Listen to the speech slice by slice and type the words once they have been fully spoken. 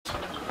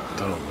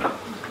טוב.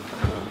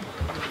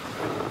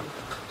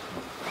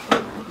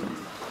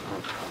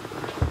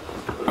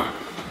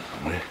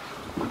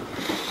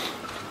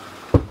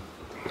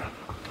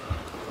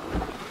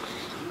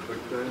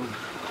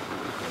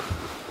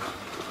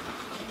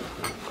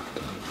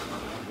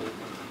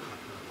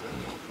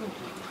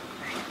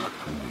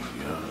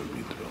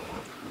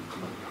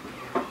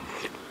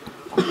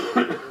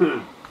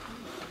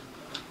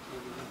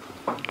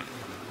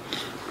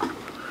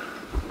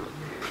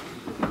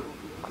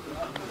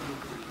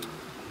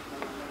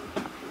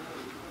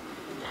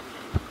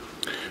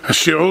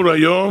 השיעור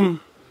היום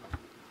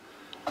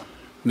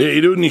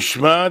לעילוי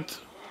נשמת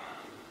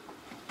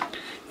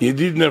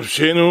ידיד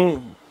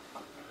נפשנו,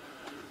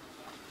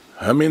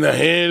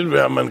 המנהל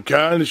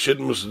והמנכ"ל של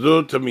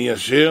מוסדות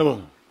המיישר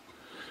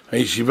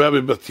הישיבה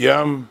בבת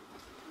ים,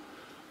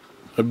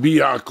 רבי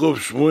יעקב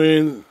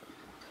שמואל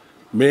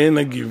בן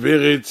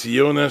הגברת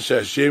ציונה,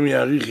 שהשם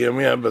יאריך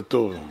ימיה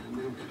בטוב,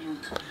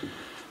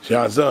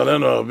 שעזר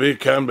לנו הרבה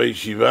כאן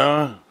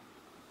בישיבה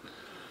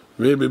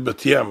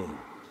ובבת ים.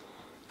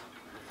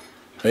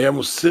 היה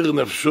מוסר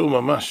נפשו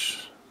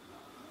ממש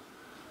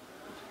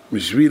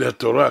בשביל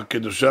התורה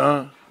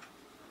הקדושה.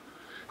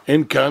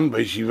 אין כאן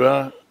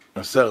בישיבה,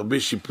 עשה הרבה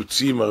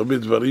שיפוצים, הרבה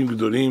דברים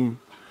גדולים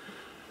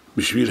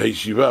בשביל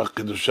הישיבה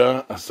הקדושה,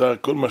 עשה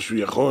כל מה שהוא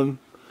יכול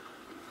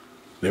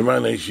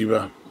למען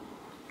הישיבה.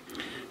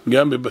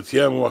 גם בבת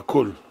ים הוא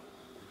הכל,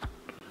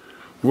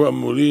 הוא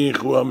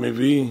המוליך, הוא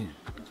המביא,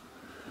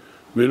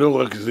 ולא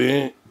רק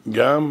זה,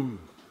 גם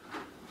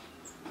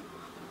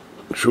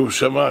כשהוא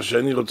שמע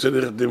שאני רוצה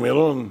ללכת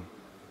למירון,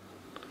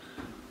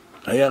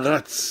 היה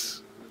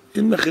רץ,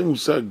 אין לכם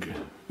מושג,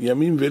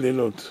 ימים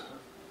ולילות,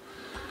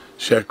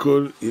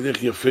 שהכל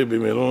ילך יפה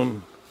במירון,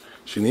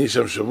 שנהיה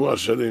שם שבוע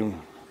שלם.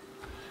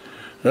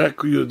 רק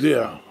הוא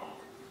יודע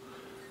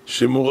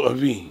שמור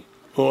אבי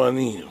או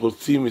אני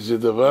רוצים איזה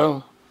דבר,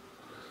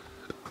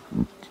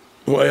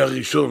 הוא היה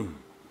ראשון,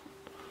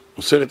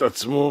 מוסר את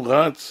עצמו,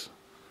 רץ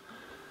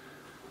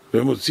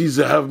ומוציא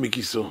זהב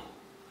מכיסו.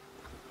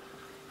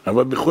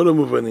 אבל בכל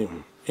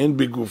המובנים, אין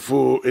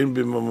בגופו, אין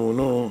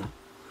בממונו.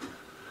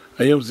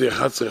 היום זה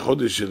 11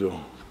 חודש שלו.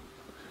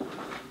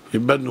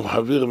 איבדנו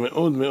חבר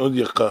מאוד מאוד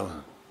יקר.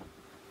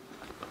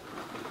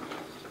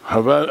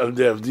 חבל על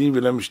דאבדין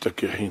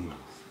ולמשתכחין.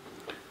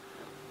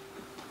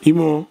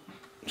 אמו,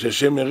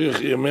 שהשם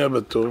יאריך ימיה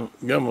בטוב,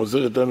 גם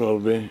עוזרת לנו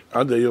הרבה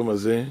עד היום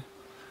הזה,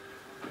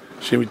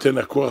 שייתן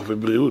לה כוח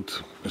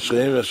ובריאות,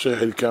 אשריהם ואשרי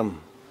חלקם.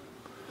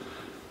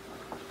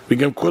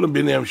 וגם כל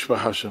בני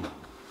המשפחה שם.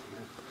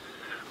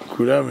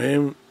 כולם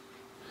הם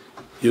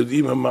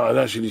יודעים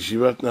המעלה של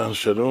ישיבת נהר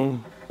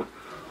שלום,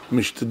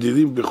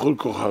 משתדלים בכל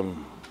כוחם,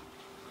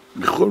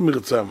 בכל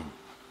מרצם,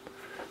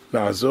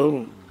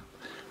 לעזור.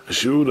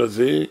 השיעור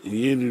הזה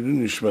יהיה לעילוי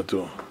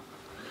נשמתו.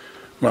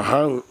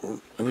 מחר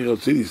אני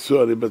רוצה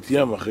לנסוע לבת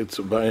ים אחרי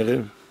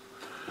בערב,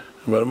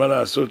 אבל מה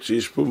לעשות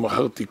שיש פה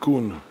מחר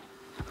תיקון,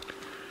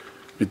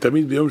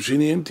 ותמיד ביום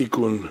שני אין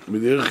תיקון,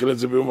 בדרך כלל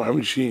זה ביום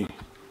החמישי,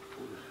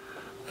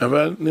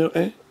 אבל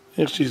נראה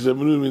איך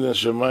שיזמנו מן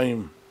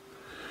השמיים.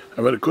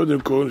 אבל קודם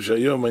כל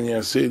שהיום אני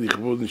אעשה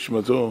לכבוד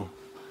נשמתו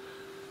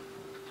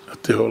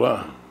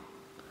הטהורה,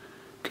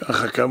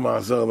 ככה כמה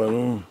עזר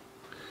לנו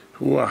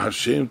רוח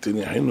השם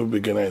תניחנו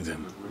בגן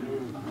עדן.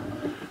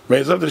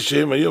 בעזרת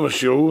השם היום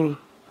השיעור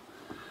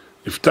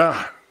נפתח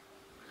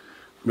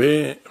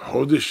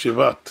בחודש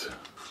שבט,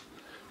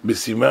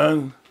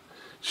 בסימן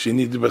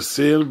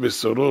שנתבשר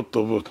בשורות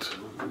טובות,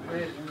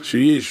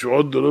 שיהיה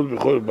ישועות גדולות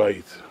בכל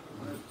בית.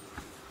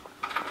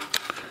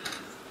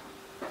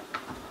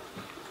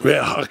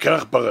 ואחר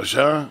כך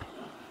פרשה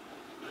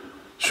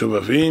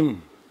שובבים,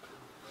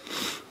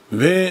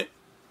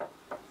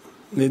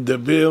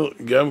 ונדבר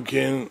גם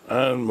כן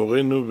על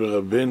מורנו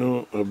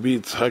ורבנו רבי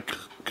יצחק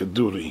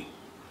כדורי,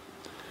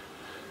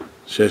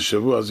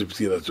 שהשבוע זה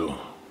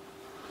פטירתו,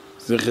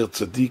 זכר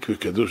צדיק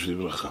וקדוש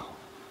לברכה.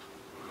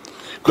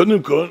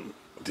 קודם כל,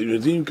 אתם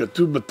יודעים,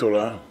 כתוב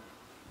בתורה,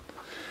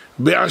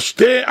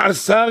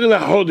 ב-12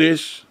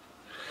 לחודש,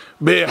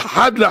 ב-1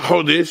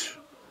 לחודש,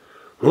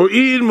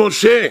 הואיל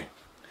משה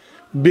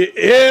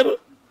באר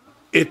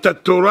את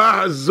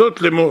התורה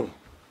הזאת לאמור.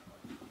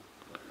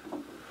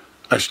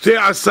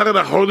 12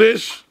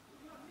 לחודש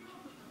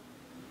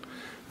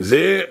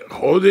זה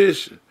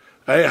חודש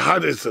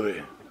ה-11.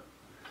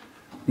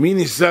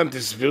 מניסן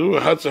תספרו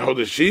 11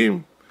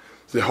 חודשים,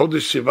 זה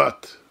חודש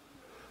שבט,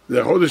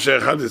 זה החודש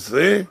ה-11.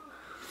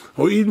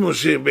 הואיל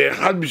משה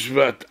ב-1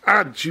 בשבט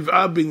עד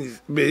 7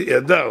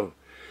 באדר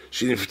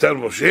שנפטר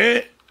משה,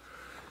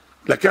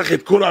 לקח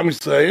את כל עם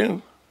ישראל,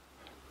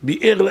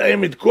 ביאר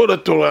להם את כל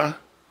התורה,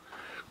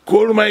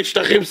 כל מה יש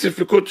לכם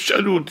ספקות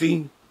תשאלו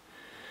אותי,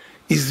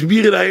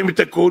 הסביר להם את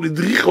הכל,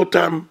 הדריך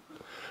אותם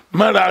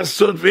מה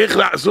לעשות ואיך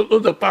לעשות.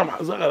 עוד הפעם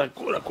חזר על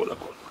הכל.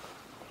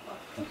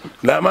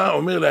 למה?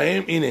 אומר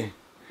להם, הנה,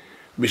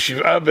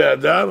 ב7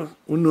 באדר,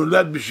 הוא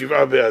נולד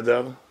ב7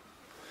 באדר,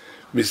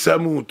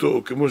 ושמו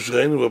אותו, כמו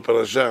שראינו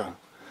בפרשה,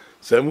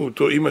 שמו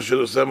אותו, אמא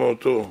שלו שמה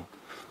אותו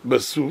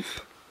בסוף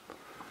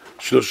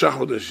 3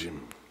 חודשים.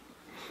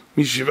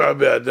 משבעה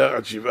באדר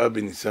עד שבעה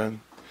בניסן,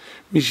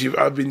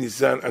 משבעה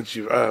בניסן עד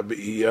שבעה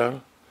באייר,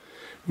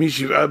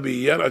 משבעה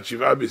באייר עד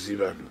שבעה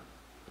בסיוון.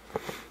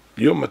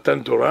 יום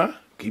מתן תורה,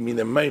 כי מן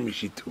המים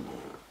ישיתו.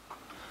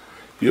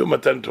 יום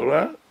מתן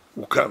תורה,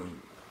 הוא קם.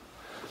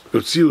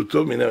 יוציאו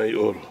אותו מן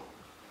האור.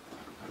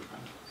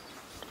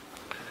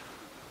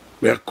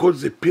 והכל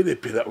זה פלא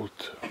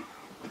פלאות.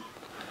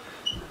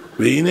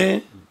 והנה,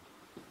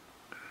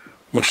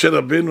 משה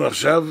רבנו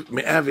עכשיו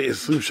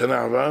 120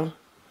 שנה עבר,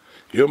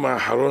 יום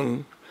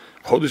האחרון,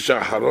 חודש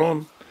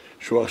האחרון,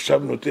 שהוא עכשיו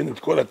נותן את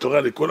כל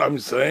התורה לכל עם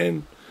ישראל,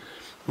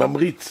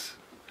 ממריץ,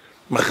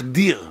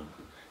 מחדיר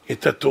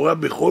את התורה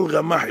בכל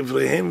רמה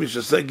עבריהם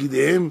ושסה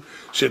גידיהם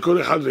של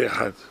כל אחד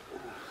ואחד.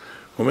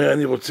 הוא אומר,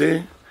 אני רוצה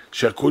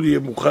שהכל יהיה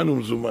מוכן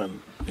ומזומן.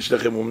 יש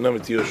לכם אמנם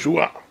את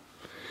יהושע,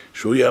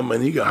 שהוא יהיה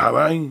המנהיג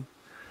אחריי,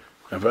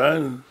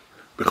 אבל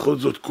בכל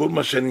זאת כל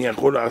מה שאני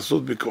יכול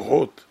לעשות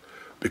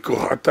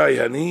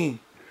בכוחותיי אני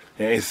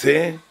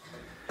אעשה,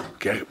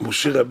 כי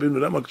משה רבנו,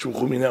 למה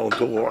כשהוא מינה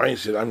אותו רועה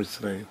של עם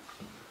ישראל?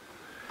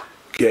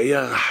 כי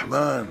היה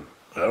רחמן,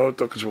 ראה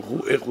אותו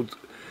כשהוא,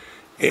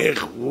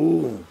 איך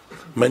הוא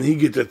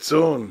מנהיג את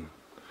הצאן,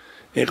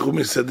 איך הוא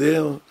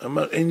מסדר,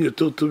 אמר אין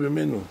יותר טוב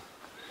ממנו,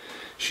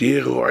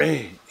 שיהיה רועה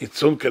את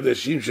צאן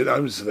קדשים של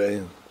עם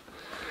ישראל.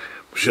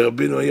 משה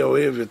רבנו היה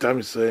אוהב את עם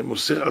ישראל,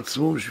 מוסר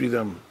עצמו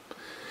בשבילם.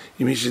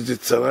 אם יש איזה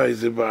צרה,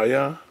 איזה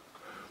בעיה,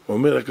 הוא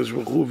אומר לקדוש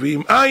ברוך הוא,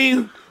 ואם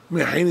אין,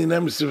 מכין עינה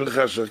מספרך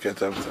אשר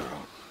כתבת.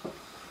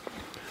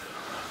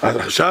 אז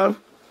עכשיו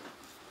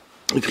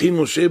התחיל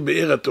משה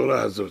באר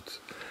התורה הזאת.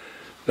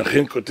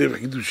 לכן כותב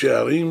חידושי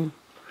הערים,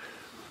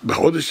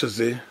 בחודש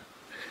הזה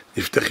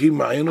נפתחים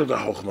מעיינות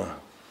החוכמה.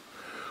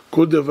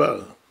 כל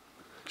דבר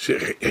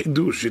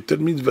שחידוש,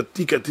 שתלמיד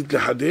ותיק עתיד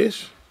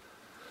לחדש,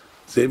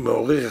 זה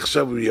מעורר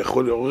עכשיו, הוא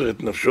יכול לעורר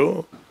את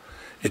נפשו,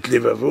 את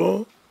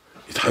לבבו,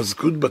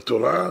 התחזקות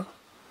בתורה,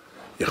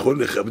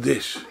 יכול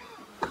לחדש.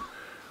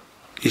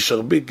 יש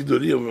הרבה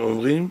גדולים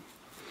אומרים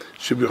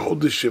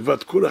שבחודש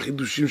שבט כל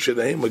החידושים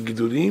שלהם,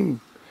 הגדולים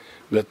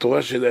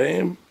והתורה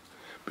שלהם,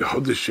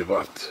 בחודש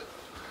שבט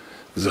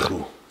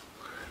זכו.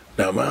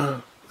 למה?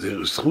 זה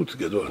זכות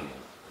גדול.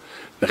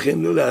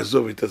 לכן לא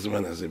לעזוב את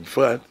הזמן הזה,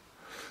 בפרט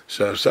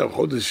שעכשיו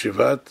חודש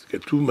שבט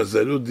כתוב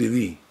מזלו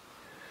דילי,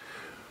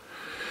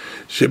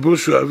 שבו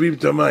שואבים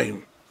את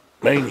המים.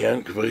 מה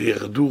העניין? כבר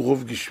ירדו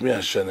רוב גשמי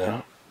השנה,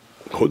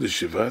 חודש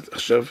שבט,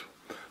 עכשיו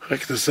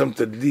רק אתה שם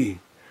את הדלי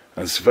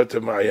על שפת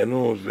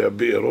המעיינות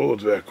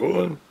והבארות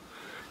והכל,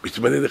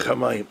 מתמלא לך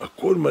מים,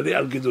 הכל מלא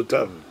על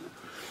גדותיו.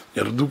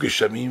 ירדו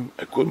גשמים,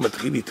 הכל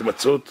מתחיל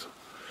להתמצות,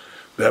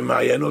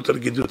 והמעיינות על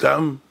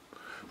גדותם,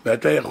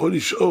 ואתה יכול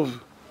לשאוב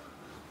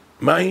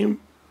מים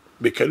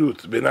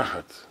בקלות,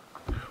 בנחת.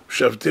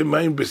 ושאבתם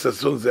מים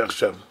בססון זה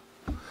עכשיו.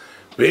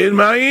 ואין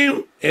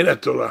מים, אין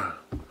התורה.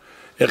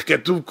 איך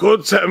כתוב כל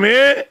צמא,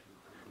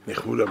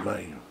 נכו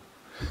למים.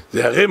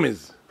 זה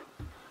הרמז.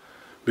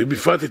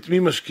 ובפרט את מי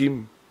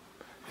משקים?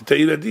 את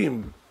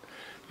הילדים.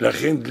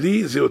 לכן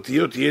דלי זה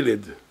אותיות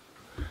ילד.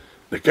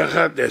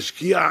 לקחת,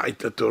 להשקיע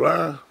את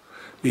התורה,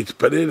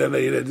 להתפלל על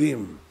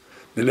הילדים,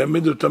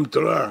 ללמד אותם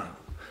תורה,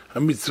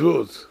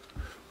 המצוות.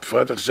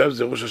 בפרט עכשיו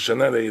זה ראש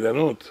השנה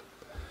לאילנות.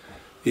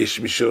 יש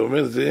מי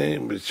שאומר זה,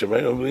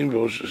 בשמיים אומרים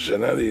בראש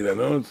השנה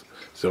לאילנות,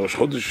 זה ראש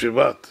חודש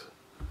שבט.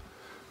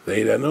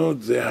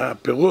 האילנות זה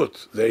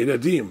הפירות, זה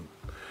הילדים.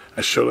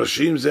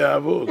 השורשים זה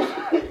האבות.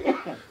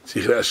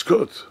 צריך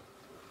להשקות.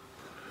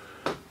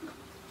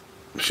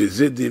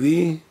 שזה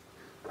דילי,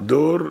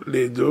 דור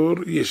לדור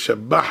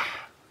ישבח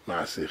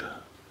מעשיך.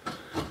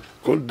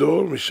 כל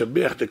דור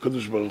משבח את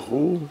הקדוש ברוך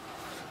הוא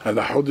על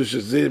החודש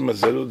הזה,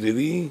 מזלו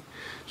דילי,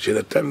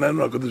 שנתן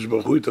לנו הקדוש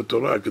ברוך הוא את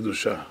התורה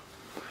הקדושה.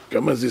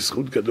 כמה זה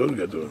זכות גדול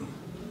גדול.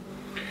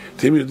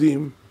 אתם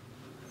יודעים,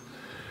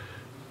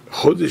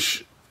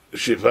 חודש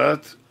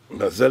שבט,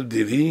 מזל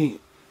דילי,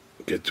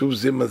 כתוב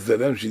זה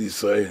מזלם של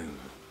ישראל.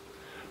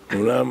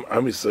 אומנם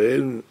עם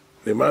ישראל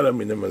למעלה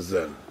מן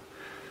המזל.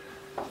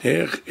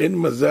 איך? אין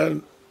מזל,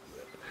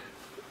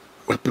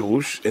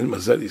 בפירוש אין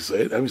מזל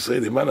ישראל, עם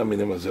ישראל למעלה מן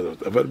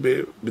המזלות. אבל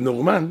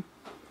בנורמן,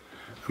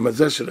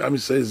 המזל של עם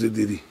ישראל זה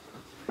דילי.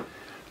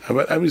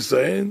 אבל עם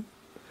ישראל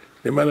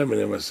למעלה מן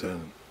המזל.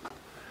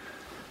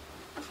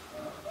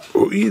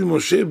 הועיל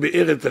משה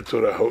באר את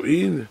התורה,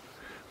 הועיל,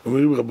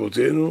 אומרים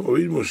רבותינו,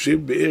 הועיל משה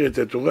באר את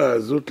התורה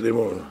הזאת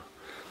לאמור.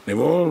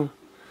 לאמור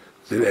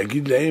זה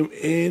להגיד להם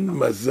אין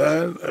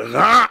מזל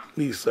רע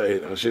לישראל,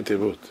 ראשי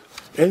תיבות.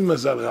 אין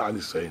מזל רע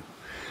לישראל.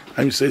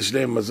 עם ישראל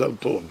שלהם מזל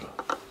טוב.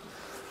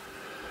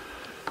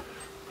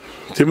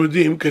 אתם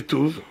יודעים,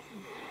 כתוב,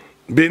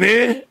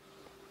 בני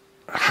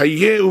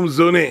חיי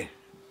ומזונה,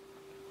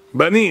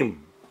 בנים,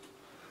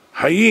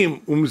 חיים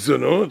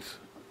ומזונות,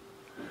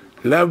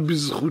 לאו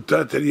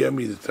בזכותה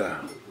תלימידתה,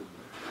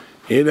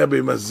 אלא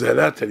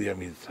במזלה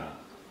תלימידתה.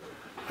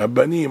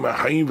 הבנים,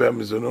 החיים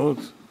והמזונות,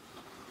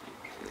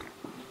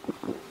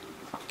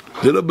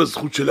 זה לא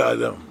בזכות של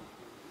האדם,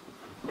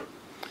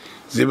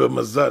 זה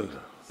במזל,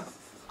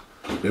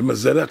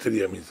 במזלה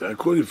תלימידתה,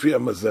 הכל לפי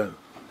המזל.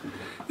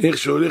 איך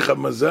שהולך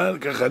המזל,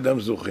 כך האדם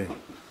זוכה.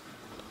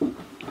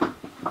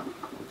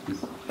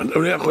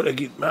 אדם לא יכול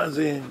להגיד, מה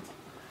זה?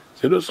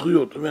 זה לא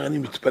זכויות. הוא אומר, אני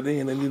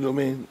מתפלל, אני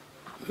לומד.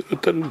 זה לא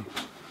תלוי.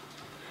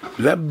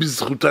 לא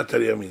בזכותה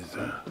תליה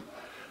מזה.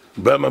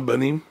 בא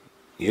הבנים,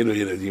 יהיה לו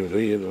ילדים, לא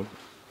יהיה לו.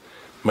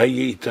 מה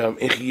יהיה איתם?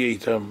 איך יהיה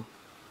איתם?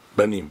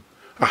 בנים.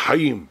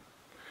 החיים.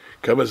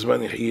 כמה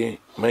זמן יחיה?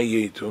 מה יהיה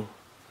איתו?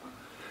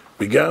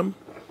 וגם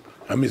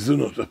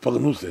המזונות,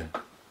 הפרנוסה.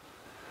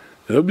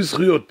 זה לא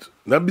בזכויות,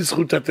 לא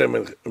בזכותה תליה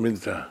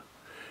מזה,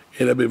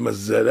 אלא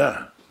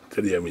במזלה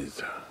תליה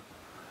מזה.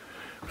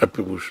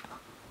 הפירוש.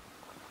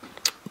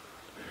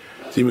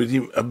 אתם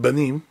יודעים,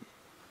 הבנים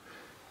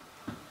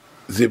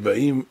זה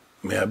באים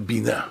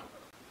מהבינה,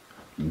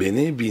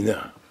 בני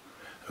בינה,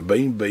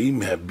 הבאים באים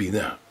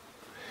מהבינה.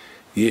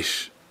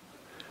 יש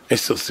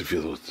 10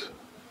 ספירות,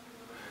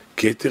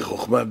 כתר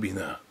חוכמה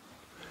בינה.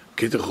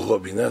 כתר חוכמה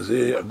בינה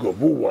זה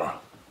הגבוה,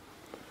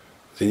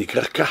 זה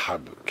נקרא כחב,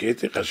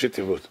 כתר ראשי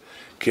תיבות.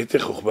 כתר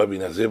חוכמה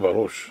בינה זה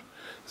בראש,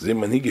 זה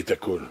מנהיג את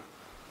הכל.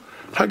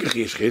 אחר כך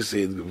יש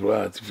חסד,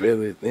 גבורה,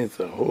 תפארת,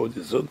 נצח, הוד,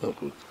 יסוד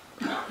מלכות.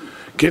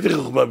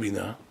 כתר חוכמה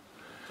בינה,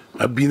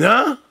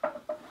 הבינה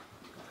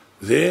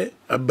זה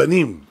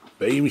הבנים,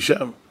 באים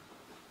משם.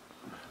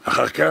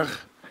 אחר כך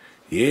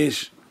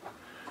יש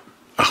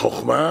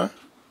החוכמה,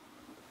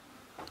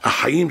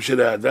 החיים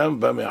של האדם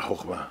בא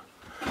מהחוכמה,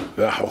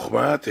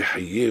 והחוכמה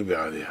תחיה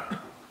בעליה.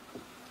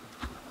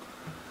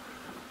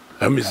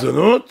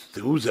 המזונות,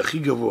 תראו, זה הכי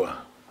גבוה.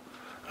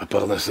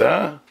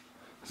 הפרנסה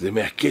זה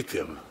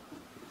מהכתר.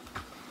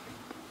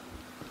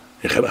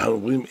 איך אנחנו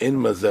אומרים, אין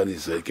מזל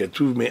ישראל,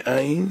 כתוב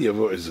מאין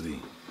יבוא עזרי.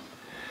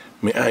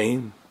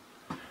 מאין,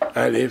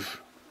 א',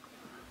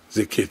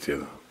 זה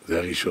כתר, זה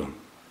הראשון.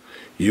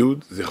 י'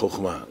 זה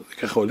חוכמה, זה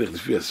ככה הולך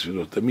לפי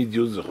הספירות, תמיד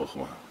י' זה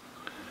חוכמה.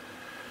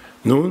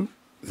 נ'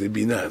 זה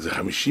בינה, זה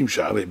 50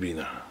 שערי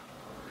בינה.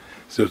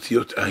 זה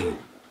אותיות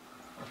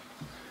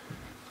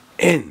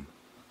עין.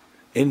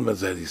 אין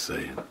מזל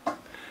ישראל.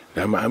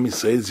 למה עם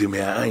ישראל זה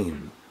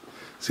מהעין,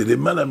 זה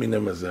למעלה מן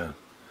המזל.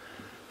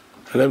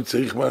 אדם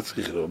צריך, מה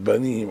צריך לו?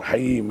 בנים,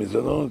 חיים,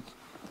 מזונות?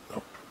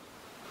 לא.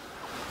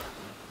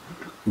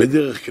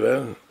 בדרך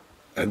כלל,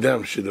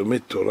 אדם שלומד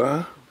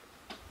תורה,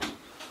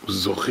 הוא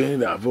זוכה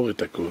לעבור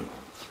את הכל.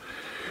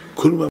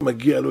 כל מה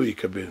מגיע לו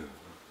יקבל.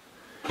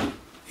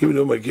 אם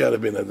לא מגיע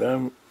לבן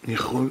אדם,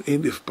 יכול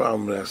 1000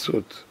 פעם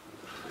לעשות.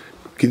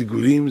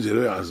 גלגולים זה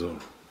לא יעזור.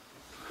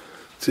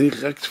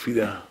 צריך רק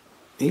תפילה.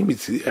 אם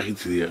יצליח,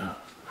 יצליח.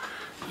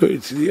 לא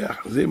יצליח,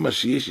 זה מה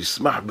שיש,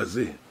 ישמח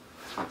בזה.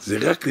 זה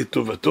רק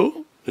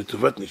לטובתו,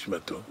 לטובת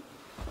נשמתו.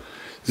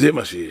 זה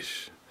מה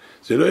שיש.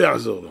 זה לא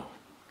יעזור לו.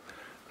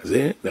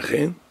 זה,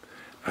 לכן,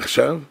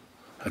 עכשיו,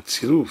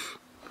 הצירוף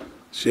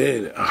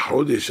של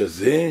החודש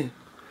הזה,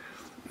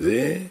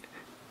 זה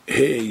ה'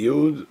 י'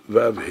 ו'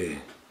 ה'.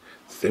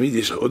 תמיד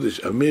יש חודש,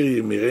 אמר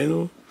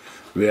ימירנו,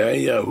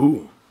 והיה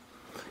הוא.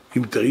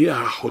 אם תריח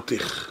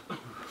החותך.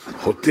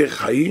 חותך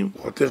חיים,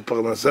 חותך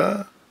פרנסה,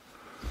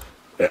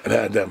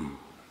 לאדם.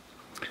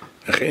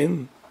 לכן,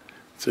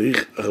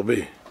 צריך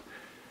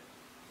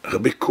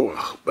הרבה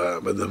כוח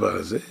בדבר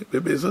הזה,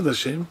 ובעזרת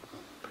השם,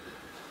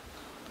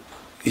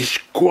 יש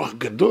כוח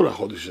גדול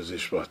לחודש הזה,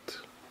 שבט.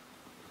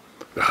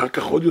 ואחר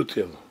כך עוד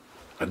יותר,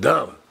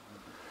 אדר.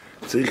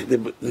 צריך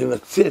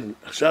לנצל.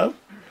 עכשיו,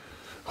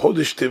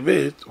 חודש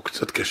טבת הוא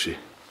קצת קשה.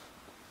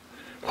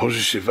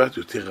 חודש שבט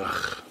יותר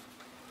רך.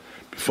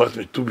 בפרט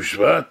מט"ו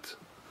בשבט,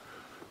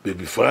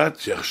 ובפרט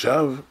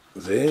שעכשיו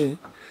זה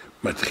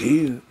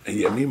מתחיל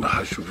הימים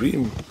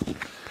החשובים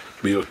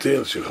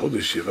ביותר של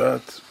חודש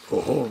שבט,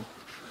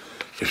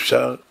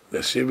 אפשר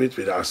לשבת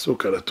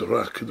ולעסוק על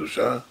התורה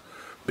הקדושה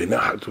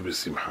בנחת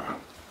ובשמחה.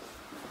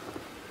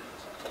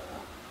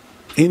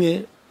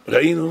 הנה,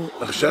 ראינו,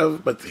 עכשיו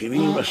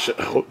מתחילים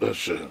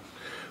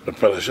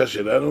בפרשה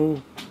שלנו,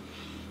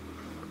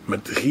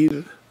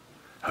 מתחיל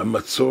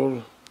המצור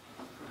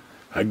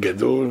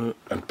הגדול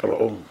על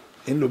פרעה.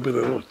 אין לו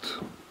ברירות.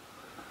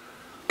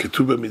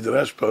 כתוב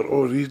במדרש, פרעה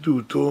הורידו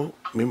אותו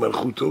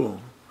ממלכותו,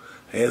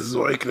 היה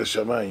זועק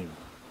לשמיים.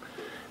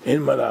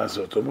 אין מה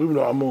לעשות. אומרים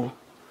לו עמו,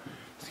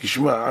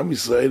 תשמע, עם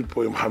ישראל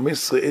פה עם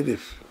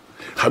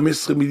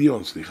 15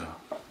 מיליון, סליחה.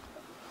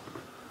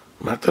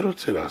 מה אתה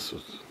רוצה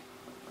לעשות?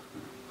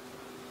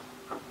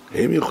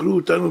 הם יאכלו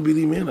אותנו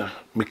בלי מלח.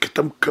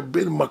 אתה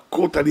מקבל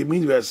מכות על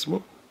ימין ועל שמאל.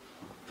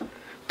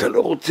 אתה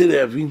לא רוצה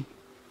להבין.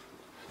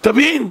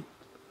 תבין!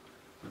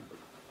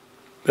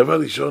 דבר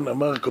ראשון,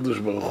 אמר הקדוש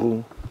ברוך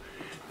הוא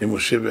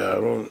למשה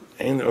ואהרון,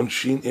 אין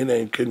עונשין אלא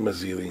אם כן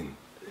מזהירין.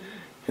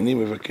 אני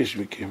מבקש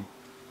מכם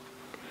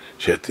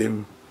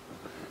שאתם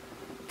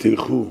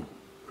תלכו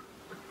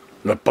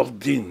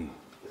לפרדין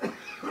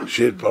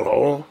של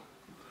פרעה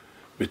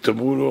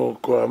ותאמרו לו,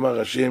 כה אמר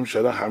השם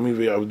שלח עמי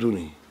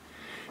ויעבדוני,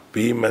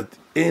 ואם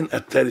אין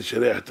אתה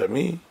לשלח את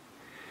עמי,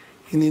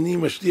 הנני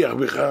משליח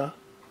בך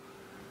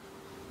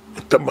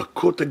את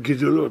המכות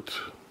הגדולות.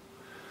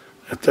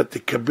 אתה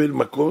תקבל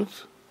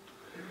מכות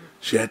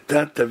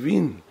שאתה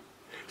תבין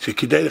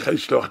שכדאי לך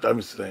לשלוח את עם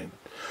ישראל.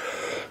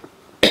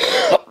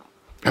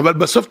 אבל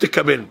בסוף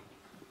תקבל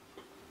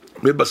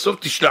ובסוף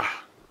תשלח.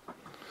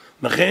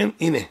 לכן,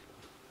 הנה,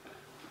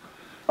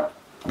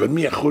 אבל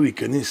מי יכול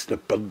להיכנס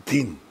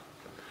לפרטין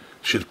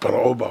של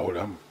פרעה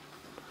בעולם?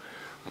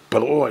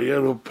 פרעה היה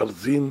לו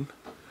פרטין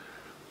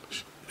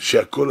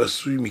שהכל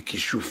עשוי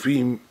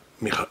מכישופים,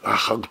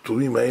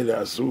 החרטומים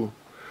האלה עשו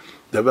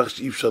דבר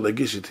שאי אפשר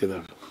לגשת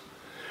אליו.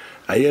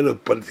 היה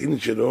לו פרטין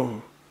שלו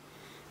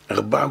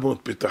 400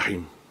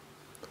 פתחים,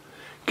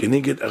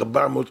 כנגד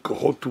 400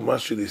 כוחות טומאה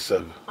של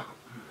עשיו.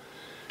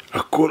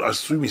 הכל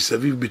עשוי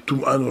מסביב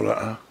בטומאה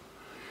נוראה,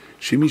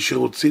 שמי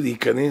שרוצה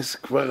להיכנס,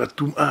 כבר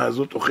הטומאה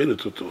הזאת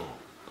אוכלת אותו.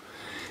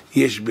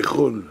 יש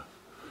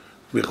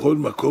בכל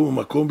מקום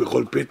ומקום,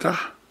 בכל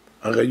פתח,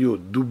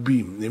 אריות,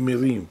 דובים,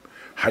 נמרים,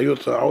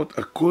 חיות רעות,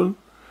 הכל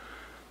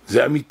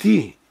זה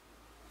אמיתי,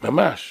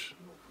 ממש.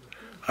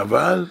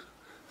 אבל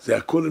זה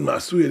הכל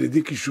מעשוי על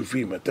ידי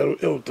כישופים. אתה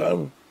רואה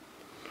אותם,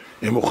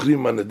 הם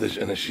אוכלים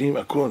אנשים,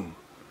 הכל.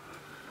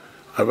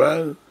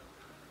 אבל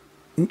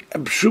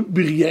פשוט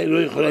בריאה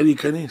לא יכולה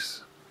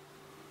להיכנס.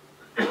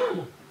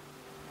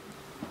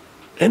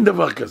 אין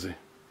דבר כזה.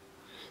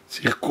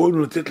 צריך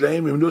כל לתת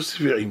להם, הם לא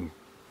שבעים.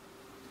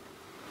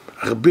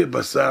 הרבה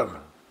בשר.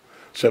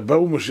 עכשיו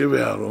באו משה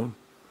ואהרון,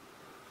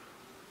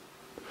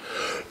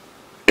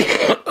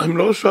 הם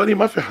לא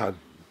שואלים אף אחד.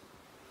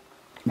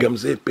 גם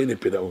זה פלא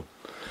פלאות.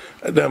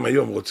 אדם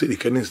היום רוצה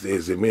להיכנס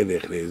לאיזה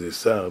מלך, לאיזה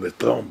שר,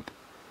 לטראמפ.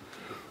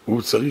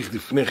 הוא צריך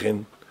לפני כן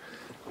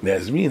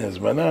להזמין,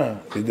 הזמנה,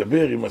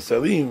 לדבר עם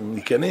השרים,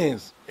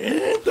 להיכנס.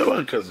 אין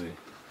דבר כזה.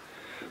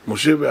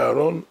 משה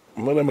ואהרון,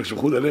 אומר להם,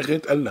 כשהלכו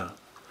ללכת, אללה.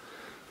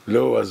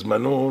 לא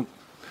הזמנות,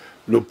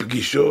 לא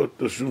פגישות,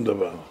 לא שום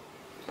דבר.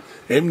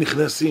 הם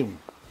נכנסים.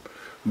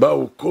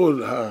 באו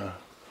כל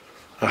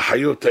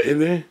החיות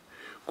האלה,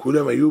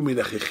 כולם היו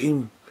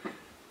מלחכים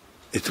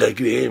את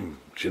רגליהם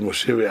של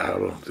משה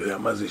ואהרון. אתה יודע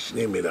מה זה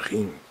שני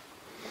מלכים?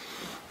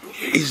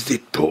 איזה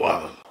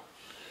תואר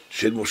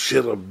של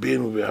משה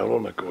רבנו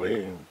ואהרון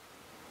הכהן.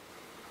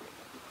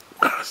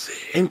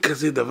 אין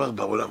כזה דבר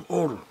בעולם,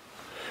 אור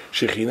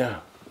שכינה.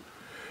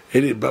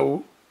 אלה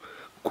באו,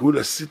 כול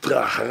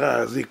הסטרה האחרה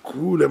הזה,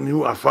 כולם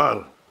נהיו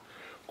עפר,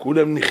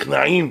 כולם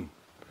נכנעים,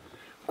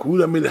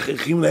 כולם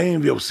מלחכים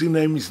להם ועושים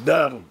להם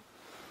מסדר,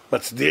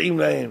 מצדיעים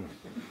להם,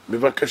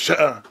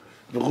 בבקשה,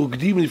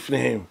 ורוקדים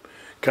לפניהם.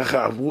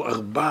 ככה עברו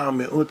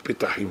 400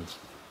 פתחים.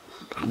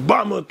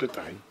 400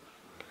 פתחים.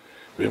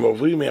 והם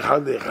עוברים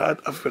מאחד לאחד,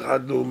 אף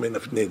אחד לא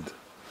מנפנד.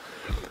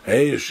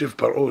 היה יושב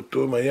פרעה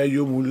תום, היה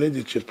יום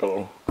הולדת של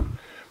פרעה.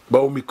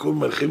 באו מכל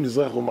מלכי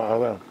מזרח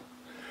ומערב.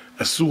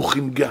 עשו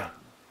חנגה.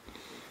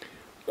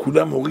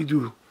 כולם הורידו,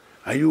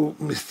 היו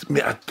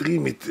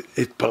מאתרים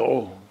את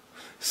פרעה,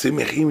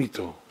 שמחים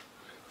איתו.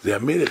 זה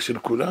המלך של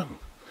כולם.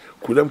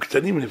 כולם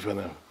קטנים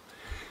לפניו.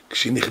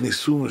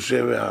 כשנכנסו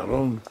משה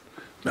ואהרון,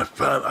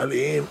 נפל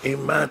עליהם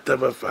אימתה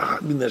ופחד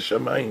מן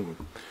השמיים.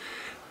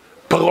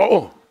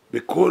 פרעה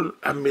וכל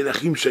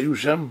המלכים שהיו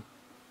שם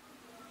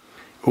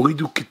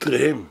הורידו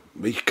כתריהם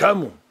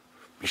ויקמו,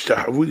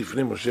 השתחוו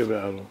לפני משה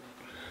ואהרון.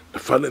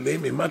 נפל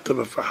עליהם אימתה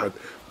ופחד,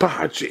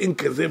 פחד שאין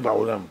כזה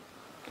בעולם.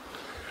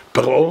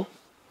 פרעה,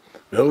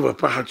 מרוב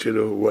הפחד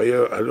שלו, הוא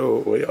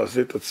היה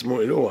עושה את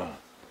עצמו אלוה.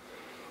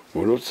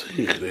 הוא לא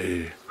צריך,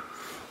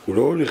 הוא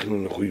לא הולך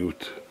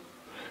לנוחיות.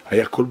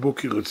 היה כל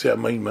בוקר יוצא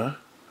המימה,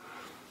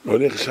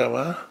 הולך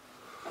שמה,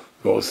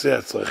 ועושה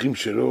הצרכים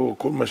שלו,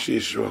 כל מה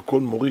שיש לו, הכל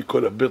מוריד,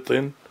 כל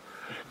הבטן,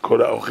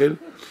 כל האוכל,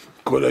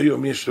 כל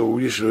היום יש לו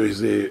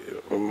איזה,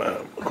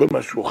 כל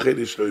מה שהוא אוכל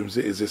יש לו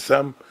איזה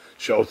סם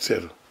שעוצר,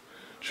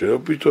 שלא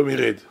פתאום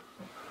ירד.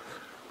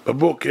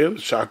 בבוקר,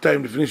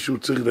 שעתיים לפני שהוא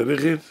צריך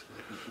ללכת,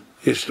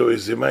 יש לו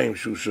איזה מים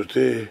שהוא שותה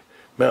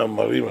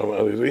מהמרים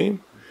המערבים,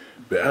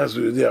 ואז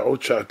הוא יודע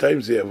עוד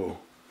שעתיים זה יבוא.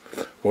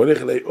 הוא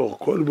הולך לאור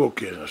כל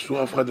בוקר,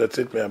 אסור אף אחד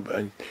לצאת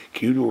מהבית,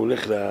 כאילו הוא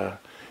הולך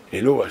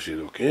לאלוה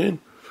שלו, כן?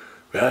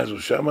 ואז הוא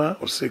שמה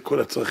עושה כל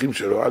הצרכים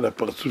שלו על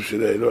הפרצוף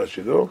של האלוה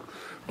שלו,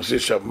 עושה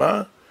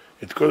שמה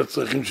את כל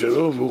הצרכים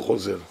שלו והוא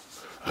חוזר.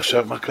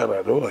 עכשיו מה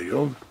קרה לו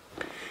היום?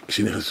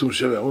 כשנכנסו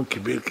משה ואהרון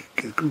קיבל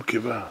קלקול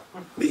קיבה.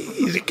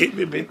 איזה כאב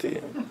בבטן.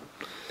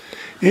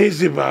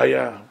 איזה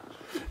בעיה.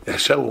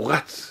 עכשיו הוא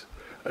רץ,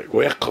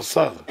 הוא היה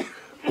חסר.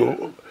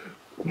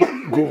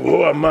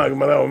 גוברו אמה,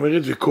 הגמרא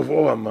אומרת,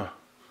 וקובעו אמה.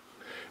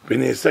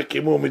 ונעשה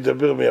כמו הוא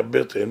מדבר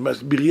מהבטן,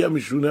 בריאה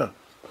משונה.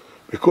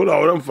 וכל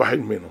העולם מפחד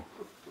ממנו.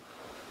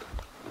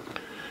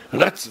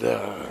 רץ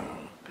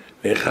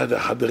לאחד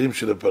החדרים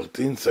של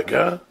הפרטין,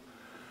 סגר,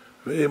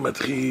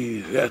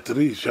 ומתחיל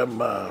להתריע שם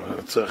מה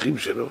הצרכים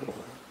שלו.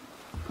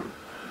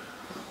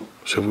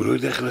 עכשיו הוא לא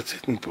יודע איך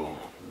לצאת מפה.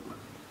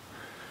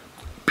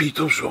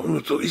 פתאום שומעים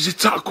אותו, איזה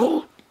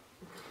צעקות!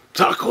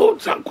 צעקות,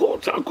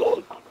 צעקות,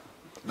 צעקות!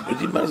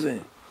 יודעים מה זה?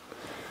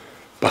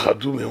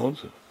 פחדו מאוד,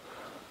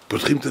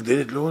 פותחים את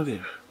הדלת, לא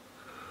הולך.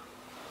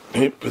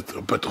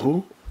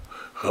 פתחו,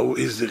 ראו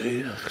איזה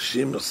ריח,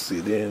 שם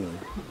הסילם.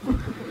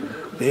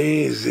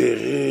 איזה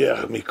ריח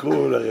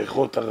מכל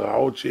הריחות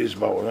הרעות שיש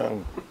בעולם.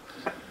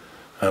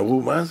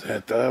 אמרו, מה זה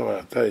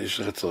אתה יש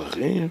לך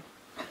צרכים?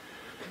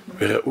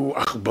 וראו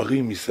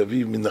עכברים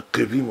מסביב,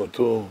 מנקבים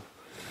אותו,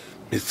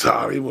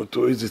 מצערים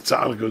אותו, איזה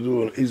צער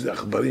גדול, איזה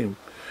עכברים.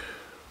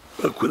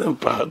 וכולם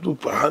פחדו,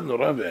 פחד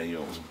נורא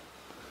והיום.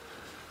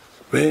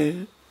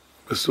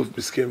 ובסוף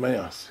מסכן מה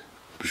יעשה?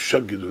 בושה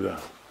גדולה.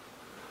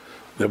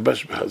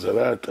 לבש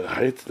בחזרה,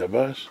 תרחץ,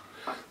 לבש,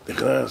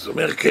 נכנס,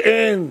 אומר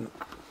כן,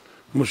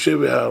 משה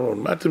ואהרון,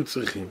 מה אתם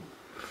צריכים?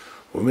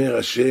 אומר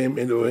השם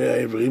אלוהי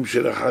העברים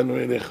שלחנו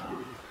אליך,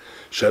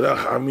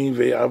 שלח עמי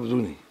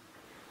ויעבדוני,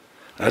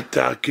 אל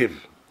תעכב,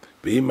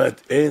 ואם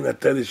אין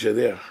אתה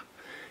לשלח,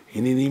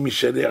 הנני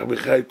משלח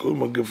בך את כל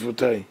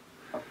מגפותיי,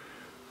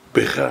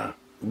 בך,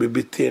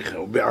 בביתך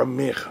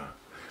ובעמך,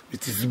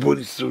 ותסבול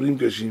איסורים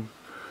קשים.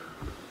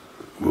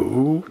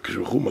 והוא,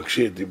 כשהוא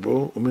מקשה את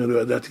ליבו, אומר לא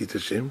ידעתי את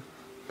השם,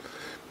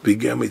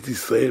 וגם את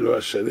ישראל לא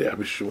אשלח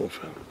בשום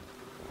אופן.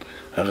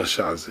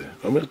 הרשע הזה.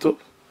 אומר טוב,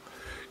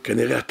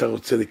 כנראה אתה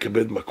רוצה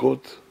לקבל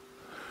מכות,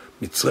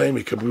 מצרים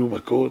יקבלו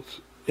מכות,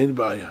 אין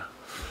בעיה.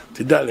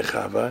 תדע לך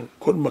אבל,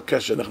 כל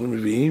מכה שאנחנו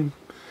מביאים,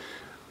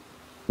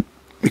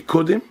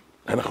 מקודם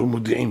אנחנו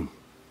מודיעים.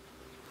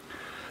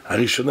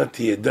 הראשונה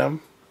תהיה דם,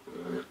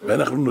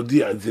 ואנחנו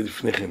נודיע את זה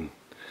לפני כן.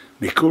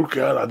 לכל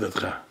קהל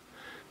עדתך.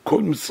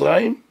 כל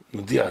מצרים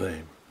נודיע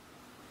להם.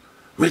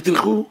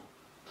 ותלכו,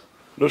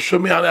 לא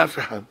שומע לאף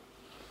אחד.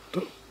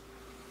 טוב.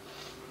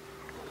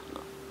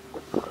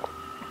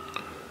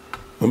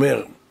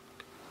 אומר,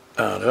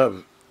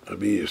 הרב,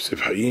 רבי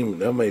יוסף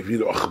חיים, למה הביא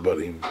לו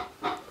עכברים?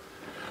 הוא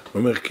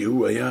אומר, כי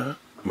הוא היה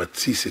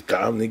מתסיס את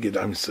העם נגד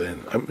עם ישראל.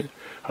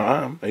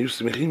 העם היו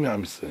שמחים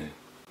מעם ישראל.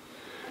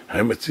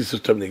 היה מתסיס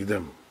אותם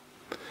נגדם.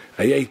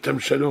 היה איתם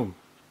שלום.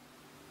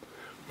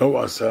 מה הוא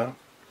עשה?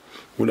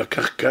 הוא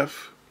לקח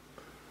כף,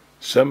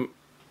 שם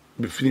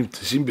בפנים,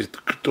 תשים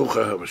בתוך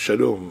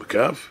השלום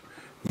כף,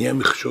 נהיה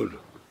מכשול.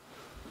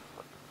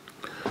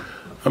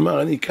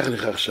 אמר, אני אקח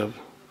לך עכשיו,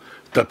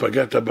 אתה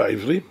פגעת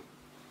בעברים,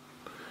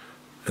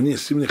 אני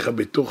אשים לך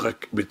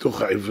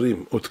בתוך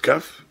העברים עוד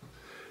כף,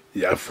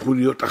 יהפכו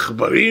להיות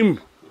עכברים,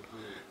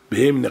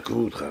 והם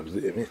נקבו אותך. זה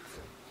אמת.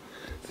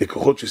 זה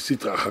כוחות של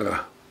סטרא אחרא.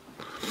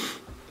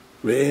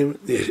 והם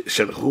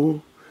שלחו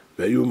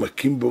והיו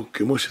מכים בו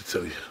כמו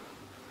שצריך.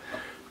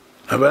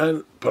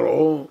 אבל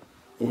פרעה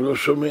הוא לא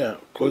שומע.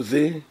 כל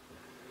זה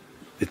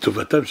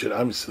לטובתם של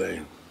עם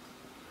ישראל.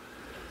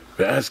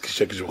 ואז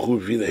כשהקדוש-ברוך-הוא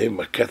הביא להם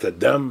מכת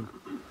הדם,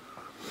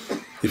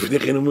 לפני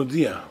כן הוא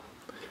מודיע,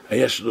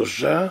 היה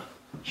 3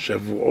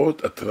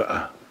 שבועות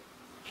התראה.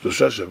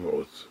 3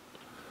 שבועות.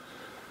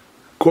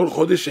 כל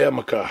חודש היה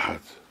מכה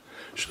אחת.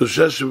 3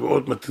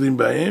 שבועות מתרים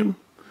בהם,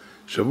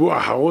 שבוע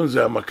האחרון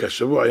זה המכה,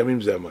 שבוע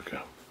הימים זה המכה.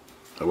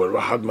 אבל לא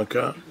אחת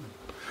מכה.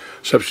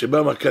 עכשיו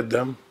שבא מכת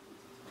דם,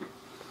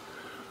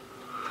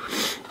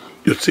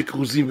 יוצא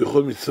כרוזים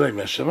בכל מצרים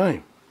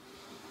מהשמיים.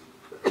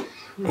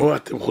 או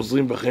אתם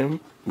חוזרים בכם,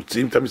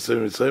 מוציאים את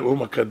המצרים ממצרים, או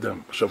מכת דם.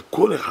 עכשיו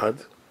כל אחד,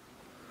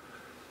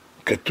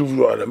 כתוב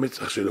לו על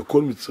המצח שלו,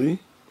 כל מצרי,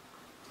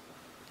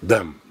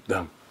 דם,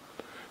 דם.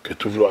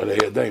 כתוב לו על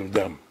הידיים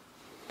דם.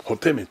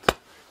 חותמת,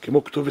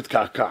 כמו כתובת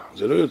קעקע,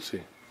 זה לא יוצא.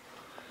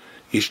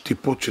 יש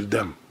טיפות של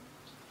דם,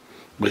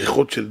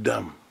 בריחות של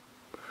דם,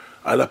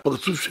 על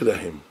הפרצוף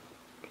שלהם,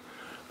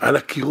 על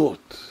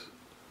הקירות,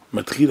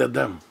 מתחיל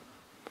הדם.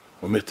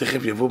 אומר, תכף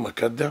יבוא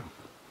מכת דם.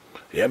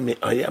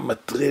 היה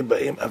מטרה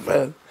בהם,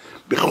 אבל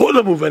בכל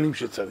המובנים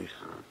שצריך.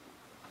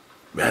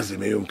 ואז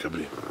הם היו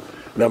מקבלים.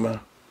 למה?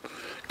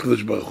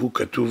 הקדוש ברוך הוא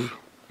כתוב,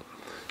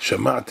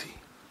 שמעתי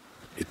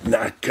את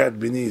נעקת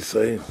בני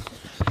ישראל,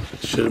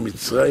 אשר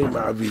מצרים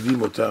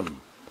מעבידים אותם,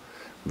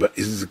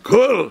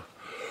 ואזכור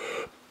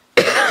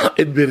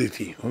את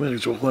בריתי. הוא אומר,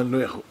 ברוך הוא, אני לא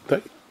יכול. די.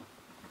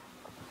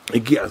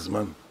 הגיע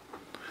הזמן.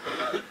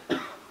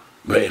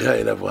 וירא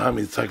אל אברהם,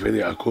 יצחק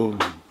וליעקב,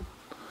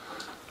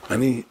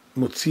 אני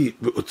מוציא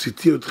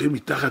והוצאתי אתכם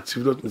מתחת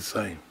סבלות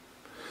מצרים.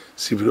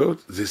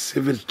 סבלות זה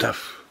סבל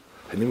טף.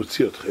 אני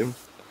מוציא אתכם.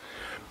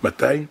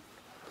 מתי?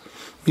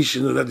 מי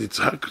שנולד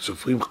יצחק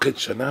סופרים חטא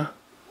שנה,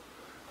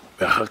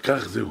 ואחר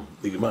כך זהו,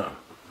 נגמר.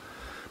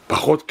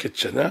 פחות חטא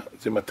שנה,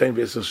 זה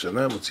 210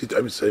 שנה, מוציא את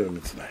עם ישראל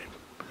ממצרים.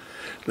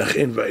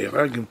 לכן,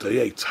 וירא גם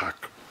תריה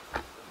יצחק.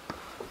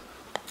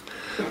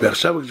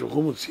 ועכשיו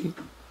כשהוא מוציא,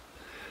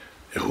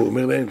 איך הוא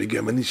אומר להם,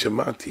 וגם אני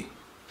שמעתי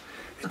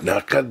את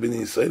נעקת בני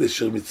ישראל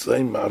אשר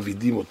מצרים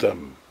מעבידים אותם,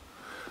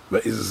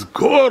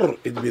 ואזכור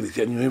את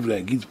בריתי. אני אוהב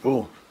להגיד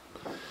פה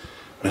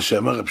מה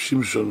שאמר רב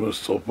שמשון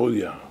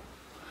מאוסטרופוליה,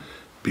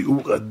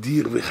 ביאור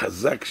אדיר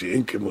וחזק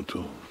שאין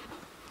כמותו.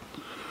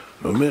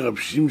 אומר רב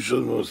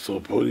שמשון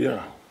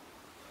מאוסטרופוליה,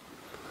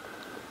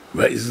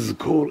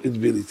 ואזכור את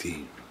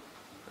בריתי.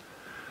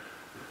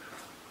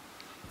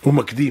 הוא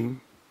מקדים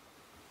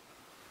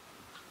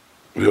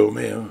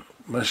ואומר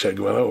מה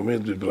שהגמרא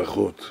אומרת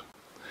בברכות,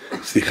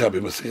 סליחה,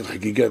 במסכת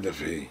חגיגה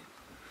דף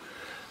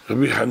ה',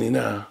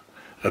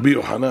 רבי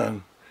יוחנן,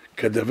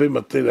 כדבי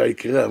מטה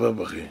לעיקרי אהבה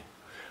בכה.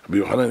 רבי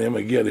יוחנן היה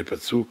מגיע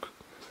לפסוק,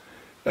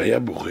 היה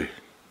בוכה.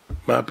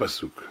 מה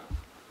הפסוק?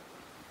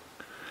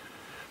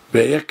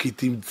 והיה כי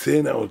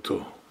תמצאנה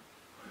אותו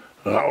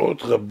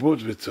רעות רבות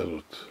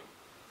וצרות.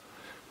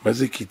 מה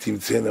זה כי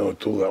תמצאנה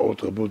אותו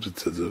רעות רבות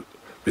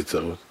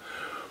וצרות?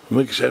 הוא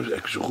אומר,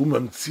 כשהוא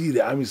ממציא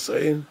לעם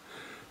ישראל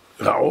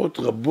רעות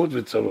רבות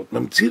וצרות,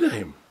 ממציא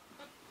להם.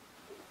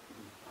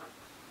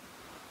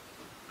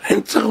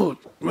 אין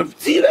צרות,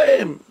 ממציא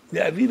להם,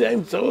 להביא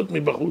להם צרות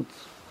מבחוץ,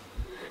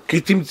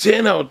 כי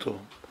תמצאנה אותו.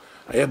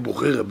 היה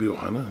בוחר רבי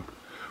יוחנן,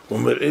 הוא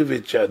אומר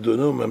עבד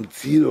שאדונו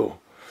ממציא לו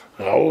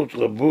רעות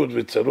רבות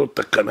וצרות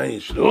תקנה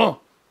יש לו,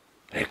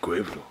 היה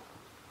כואב לו.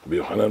 רבי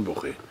יוחנן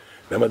בוכה.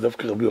 למה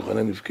דווקא רבי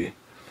יוחנן נבכה?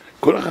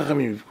 כל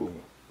החכמים נבכו,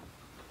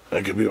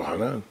 רק רבי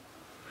יוחנן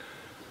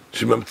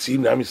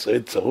שממציאים לעם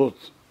ישראל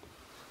צרות.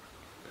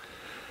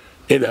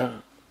 אלא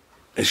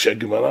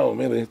שהגמרא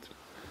אומרת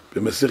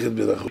במסכת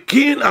ברכות,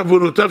 כן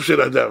עוונותיו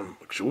של אדם,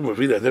 כשהוא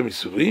מביא לאדם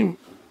איסורים,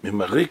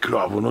 ממרק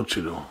לו עוונות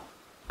שלו,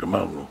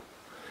 גמרנו,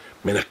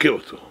 מנקה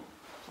אותו,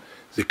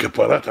 זה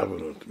כפרת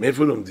עוונות.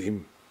 מאיפה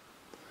לומדים?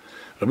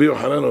 רבי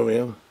יוחנן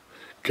אומר,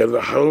 קל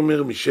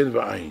וחומר משן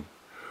ועין.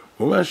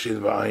 ומה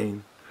שן ועין?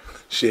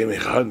 שהם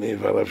אחד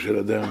מאיבריו של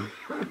אדם.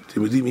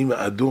 אתם יודעים, אם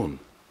האדון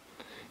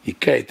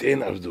היכה את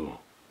עין עבדו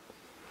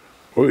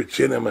או את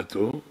שן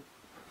אמתו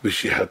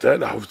ושיחתה,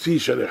 לחופצי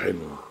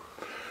ישלחנו.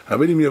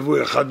 אבל אם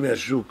יבוא אחד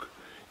מהשוק,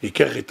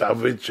 ייקח את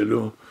העבד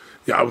שלו,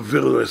 יעבר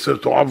לו, יעשה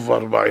אותו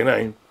עבר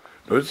בעיניים,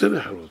 לא יוצא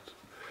לחירות.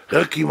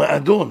 רק אם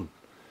האדון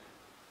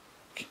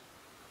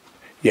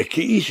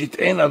יכאיש את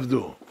עין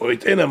עבדו או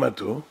את עין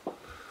אמתו,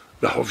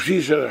 לחופשי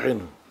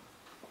ישלחנו,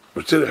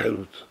 יוצא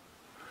לחירות.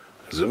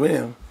 אז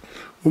אומר,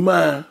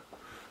 ומה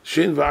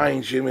שן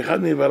ועין שהם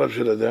אחד מאיבריו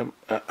של אדם,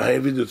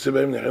 העבד יוצא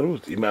בהם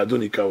לחירות, אם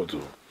האדון יקע אותו.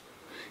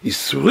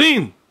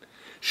 איסורין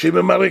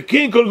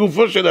שממרקים כל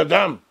גופו של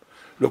אדם,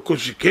 לא כל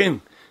שכן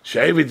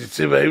שהעבד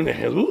יצא בהם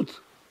לחירות,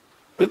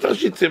 בטח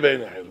שיצא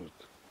בהם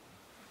לחירות.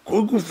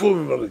 כל גופו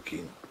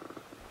ממרקים.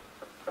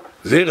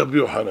 זה רבי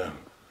יוחנן.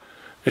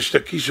 יש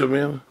לקיש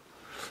אומר,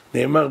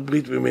 נאמר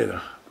ברית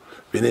במלח,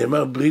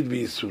 ונאמר ברית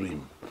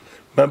בייסורים.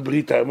 מה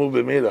ברית האמור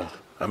במלח?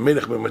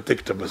 המלח ממתק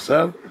את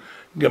הבשר,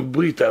 גם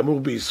ברית האמור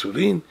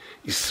בייסורין,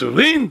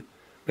 איסורין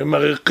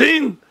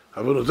ממרקין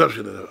עוונותיו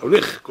של אדם.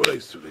 הולך כל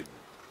האיסורים.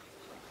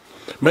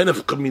 מה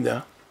נפקא מינה?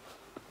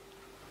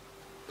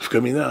 נפקא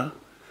מינה,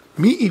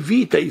 מי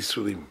הביא את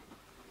האיסורים?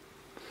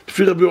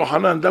 לפי רבי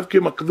יוחנן, דווקא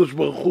עם הקדוש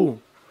ברוך הוא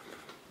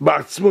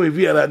בעצמו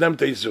הביא על האדם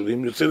את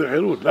האיסורים, יוצא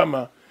לחירות.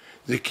 למה?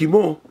 זה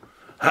כמו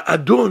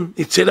האדון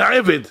יצא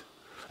לעבד.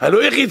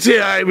 הלוא איך יצא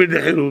העבד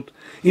לחירות?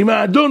 אם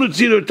האדון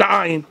יוצא לו את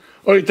העין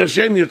או את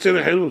השן, יוצא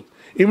לחירות.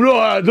 אם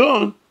לא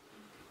האדון,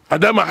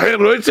 אדם אחר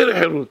לא יצא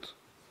לחירות.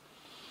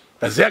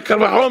 אז זה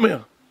הקל וחומר.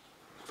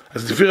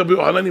 אז לפי רבי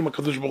יוחנן, אם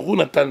הקדוש ברוך הוא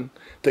נתן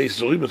את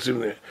האיסורים,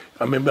 יוצאים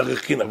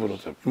הממרקין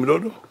עוונותיו. אם לא,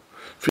 לא.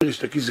 לפי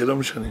ריש לקיש זה לא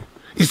משנה.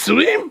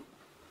 איסורים?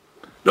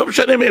 לא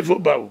משנה מאיפה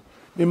באו.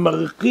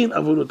 ממרקין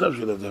עוונותיו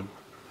של אדם.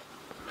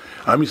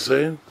 עם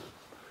ישראל,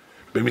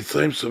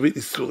 במצרים סובל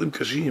איסורים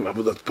קשים,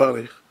 עבודת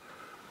פרך,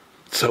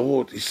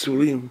 צרות,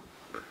 איסורים,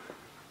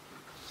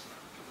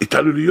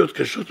 התעללויות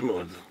קשות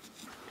מאוד.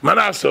 מה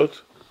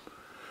לעשות?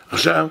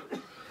 עכשיו,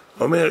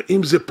 אומר,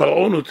 אם זה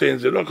פרעה נותן,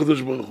 זה לא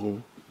הקדוש ברוך הוא.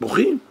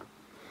 בוכים.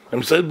 עם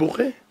ישראל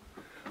בוכה.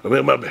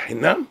 אומר, מה,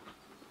 בחינם?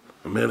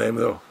 אומר להם,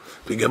 לא.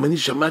 וגם אני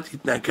שמעתי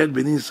את נאקת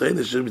בני ישראל,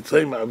 אשר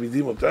מצרים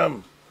מעבידים אותם.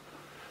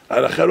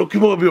 ההלכה לא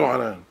כמו רבי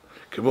יוחנן,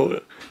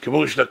 כמו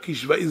ריש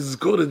לקיש,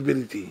 ואזכור את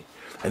בריתי.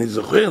 אני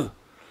זוכר,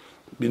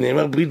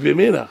 נאמר ברית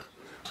במלח,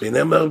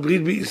 ונאמר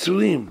ברית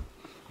בייסורים.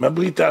 מה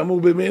ברית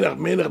האמור במלח?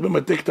 מלח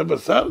ממתק את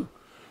הבשר?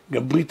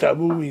 גם ברית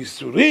האמור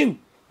בייסורין,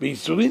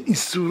 בייסורין,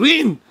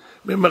 איסורין,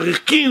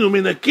 ממרקים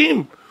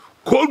ומנקים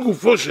כל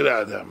גופו של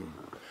האדם.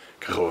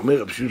 ככה הוא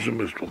אומר, רבי שמשון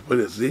בר שלוחפל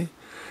הזה,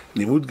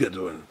 לימוד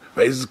גדול,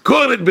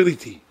 ואזכור את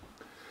בריתי,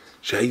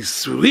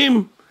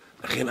 שהאיסורים,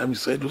 לכן עם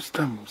ישראל לא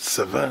סתם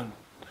סבל,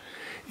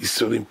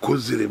 איסורים, כל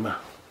זה למה?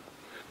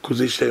 כל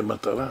זה יש להם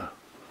מטרה.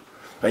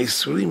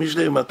 האיסורים יש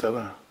להם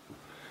מטרה.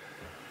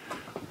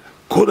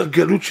 כל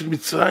הגלות של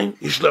מצרים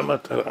יש לה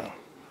מטרה.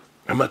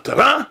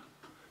 המטרה,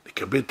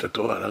 לקבל את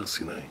התורה על הר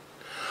סיני.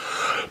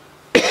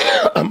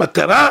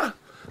 המטרה,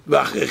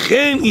 ואחרי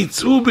כן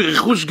יצאו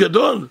ברכוש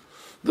גדול.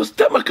 לא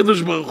סתם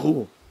הקדוש ברוך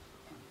הוא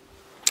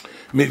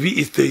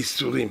מביא את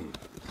האיסורים.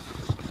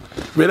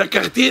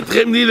 ולקחתי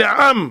אתכם לי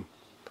לעם.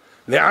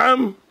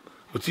 לעם,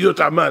 אותיות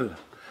עמל.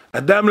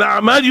 אדם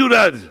לעמל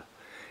יולד.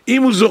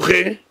 אם הוא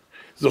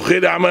זוכה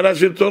לעמלה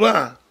של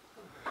תורה.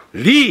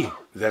 לי,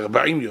 זה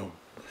 40 יום.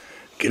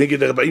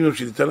 כנגד 40 יום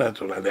שניתן לה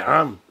התורה.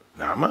 לעם,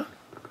 לעמל.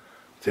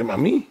 זה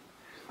עמי.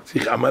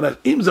 צריך עמלה.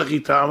 אם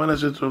זכית, עמלה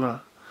של תורה.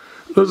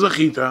 לא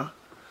זכית,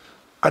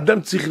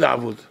 אדם צריך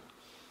לעבוד.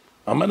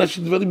 עמלה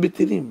של דברים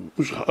בטלים.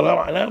 הוא שחרר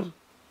עליו.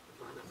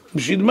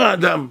 בשביל מה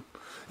אדם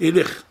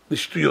ילך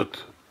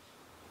לשטויות?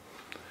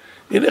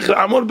 ילך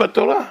לעמוד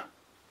בתורה.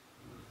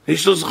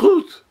 יש לו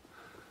זכות.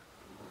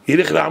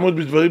 ילך לעמוד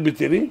בדברים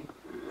בטלים.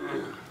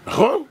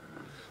 נכון?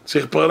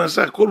 צריך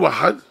פרנסה כל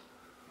אחד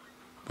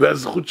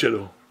והזכות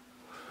שלו.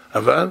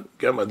 אבל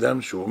גם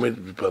אדם שהוא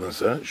עומד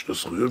בפרנסה, יש לו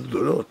זכויות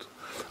גדולות.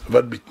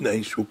 אבל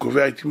בתנאי שהוא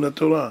קובע עתים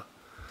לתורה.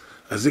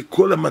 אז זה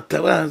כל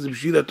המטרה, זה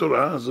בשביל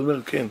התורה. אז הוא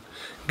אומר, כן,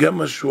 גם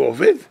מה שהוא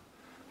עובד,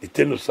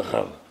 ניתן לו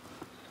שכר.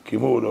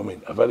 כמו הוא לא עומד.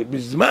 אבל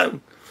בזמן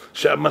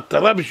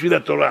שהמטרה בשביל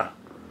התורה.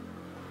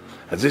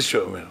 אז זה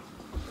שאומר.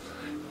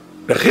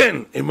 לכן,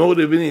 אמור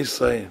לבני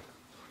ישראל,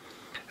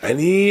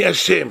 אני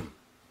השם,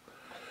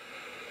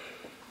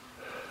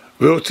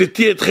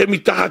 והוצאתי אתכם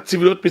מתחת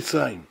צבאות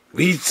מצרים,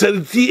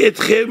 והצלתי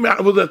אתכם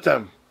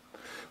מעבודתם,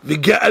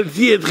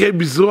 וגאלתי אתכם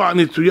בזרוע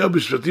נטויה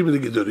בשבטים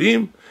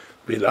גדולים,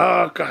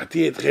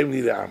 ולקחתי אתכם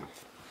לי לעם.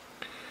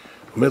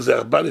 אומר, זה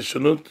 4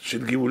 לשונות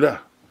של גאולה,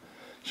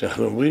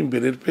 שאנחנו אומרים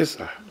בליל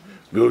פסח.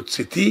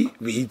 והוצאתי,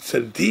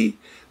 והצלתי,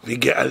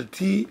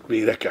 וגאלתי,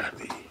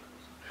 ולקחתי.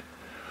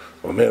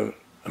 אומר,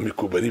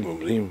 המקובלים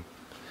אומרים,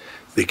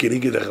 זה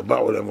כנגד 4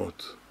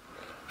 עולמות.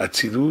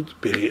 אצילות,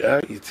 בריאה,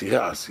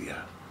 יצירה,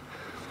 עשייה.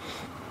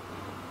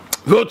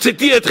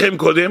 והוצאתי אתכם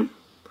קודם,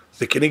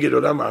 זה כנגד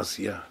עולם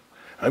העשייה.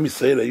 עם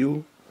ישראל היו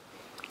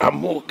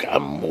עמוק,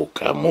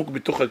 עמוק, עמוק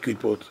בתוך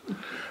הקליפות.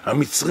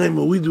 המצרים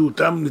הורידו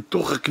אותם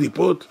לתוך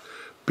הקליפות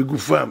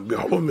בגופם,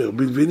 בחומר,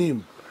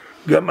 בלבנים.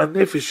 גם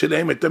הנפש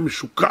שלהם הייתה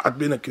משוקעת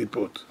בין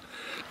הקליפות.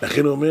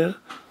 לכן הוא אומר,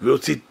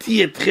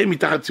 והוצאתי אתכם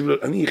מתחת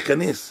צבאות, אני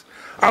אכנס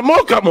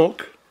עמוק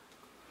עמוק,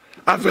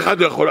 אף אחד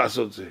לא יכול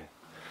לעשות זה.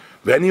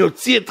 ואני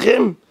אוציא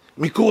אתכם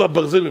מכור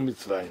הברזל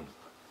במצרים.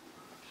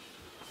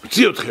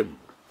 אוציא אתכם.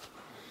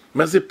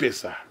 מה זה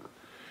פסח?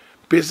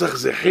 פסח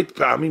זה חטא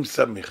פעמים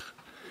סמך.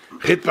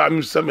 חטא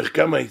פעמים סמך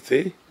כמה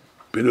יצא?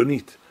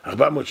 פלונית,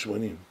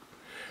 480.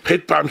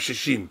 חטא פעם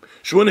 60,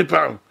 8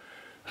 פעם.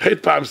 חטא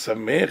פעם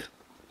סמך,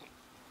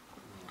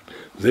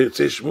 זה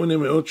יוצא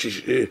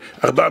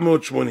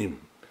 480.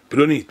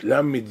 פלונית,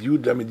 למד י'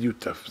 למד י'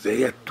 ת'. זה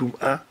היה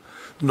טומאה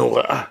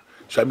נוראה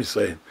של עם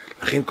ישראל.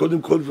 לכן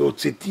קודם כל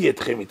והוצאתי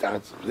אתכם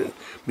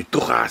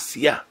מתוך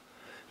העשייה.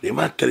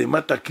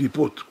 למטה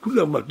קליפות,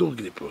 כולם מדור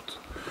קליפות.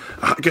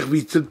 אחר כך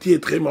והצלתי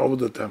אתכם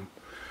מעבודתם.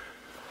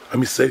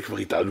 עם ישראל כבר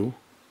התעלו,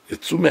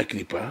 יצאו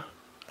מהקליפה,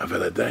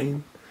 אבל עדיין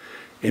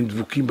הם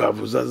דבוקים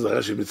בעבודה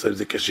זרה של מצרים.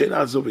 זה קשה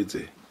לעזוב את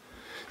זה.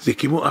 זה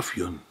כמו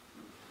אפיון.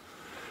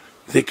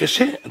 זה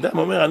קשה. אדם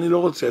אומר, אני לא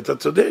רוצה, אתה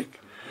צודק.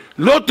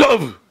 לא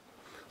טוב.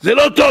 זה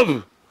לא טוב.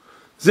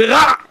 זה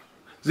רע.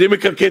 זה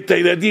מקלקל את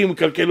הילדים,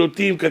 מקלקל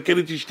אותי, מקלקל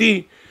את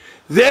אשתי.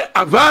 זה,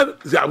 אבל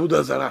זה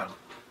עבודה זרה.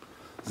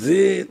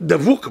 זה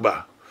דבוק בה.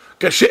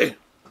 קשה.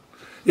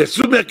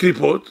 יצאו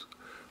מהקליפות,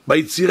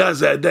 ביצירה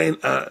זה עדיין,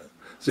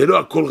 זה לא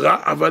הכל רע,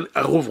 אבל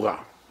הרוב רע.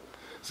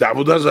 זה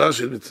עבודה זרה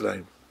של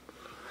מצרים.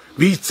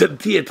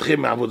 והצלתי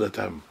אתכם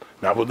מעבודתם.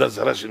 מעבודה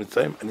זרה של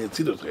מצרים, אני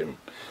אציל אתכם.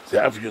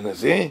 זה האפיון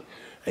הזה,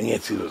 אני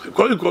אציל אתכם.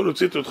 קודם כל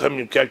הוצאתי אתכם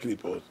ממקי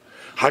הקליפות.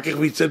 אחר כך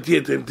והצלתי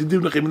אתכם, תדעו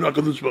לכם, אם לא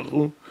הקדוש ברוך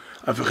הוא,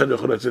 אף אחד לא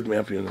יכול לצאת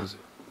מהאפיון הזה.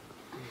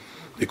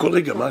 בכל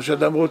רגע, מה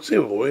שאדם רוצה,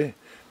 הוא רואה,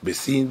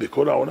 בסין,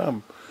 בכל העולם.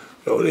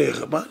 לא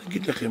הולך, מה אני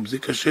אגיד לכם, זה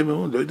קשה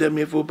מאוד, לא יודע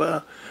מאיפה בא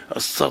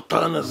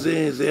הסרטן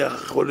הזה, זה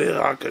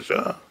החולרה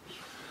הקשה.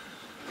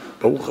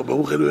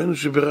 ברוך אלוהינו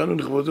שבראנו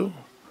לכבודו.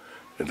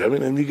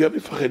 אני גם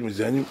מפחד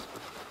מזה, אני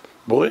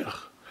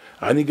בורח.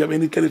 אני גם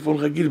אין לי טלפון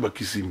רגיל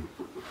בכיסים.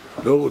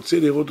 לא רוצה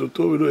לראות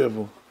אותו ולא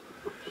יבוא.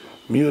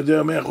 מי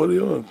יודע מה יכול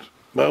להיות?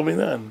 בר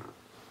מינן.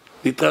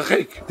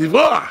 להתרחק,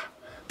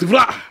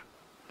 תברח.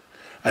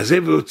 אז זה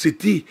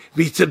והוצאתי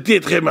והצלתי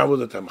אתכם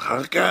מעבודתם.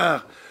 אחר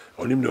כך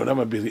עולים לעולם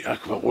הבריאה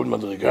כבר עוד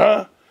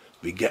מדרגה,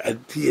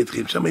 וגאלתי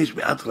אתכם. שם יש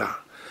מעט רע.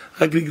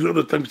 רק לגלול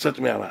אותם קצת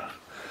מהרע.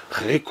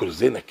 אחרי כל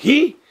זה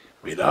נקי,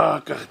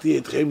 ולקחתי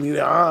אתכם לי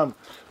לעם,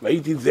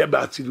 והייתי את זה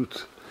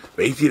באצילות,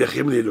 והייתי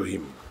לכם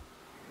לאלוהים.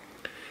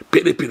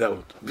 פלא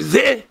פלאות.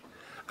 וזה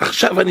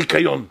עכשיו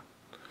הניקיון.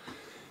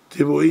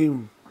 אתם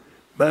רואים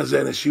מה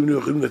זה? אנשים לא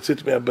יכולים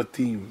לצאת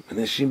מהבתים,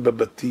 אנשים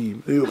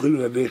בבתים לא יכולים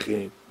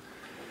ללכת.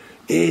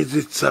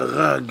 איזה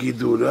צרה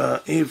גדולה,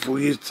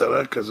 איפה יש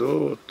צרה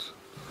כזאת?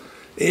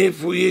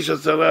 איפה יש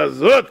הצרה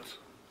הזאת?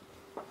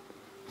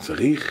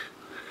 צריך,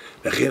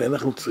 לכן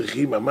אנחנו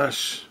צריכים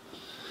ממש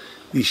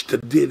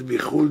להשתדל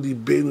בכל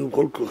ליבנו,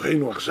 בכל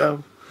כוחנו עכשיו.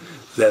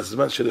 זה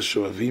הזמן של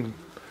השואבים.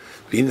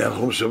 והנה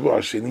אנחנו בשבוע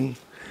השני,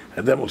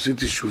 אדם עושה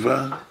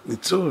תשובה,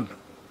 ניצול.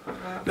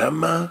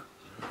 למה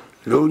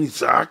לא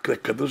נצעק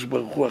לקדוש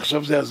ברוך הוא?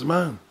 עכשיו זה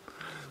הזמן.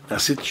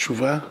 נעשה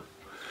תשובה.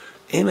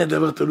 אין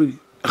הדבר תלוי.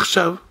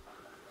 עכשיו,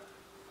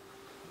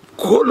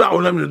 כל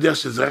העולם יודע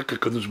שזה רק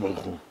הקדוש ברוך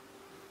הוא.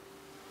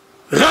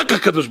 רק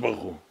הקדוש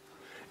ברוך הוא.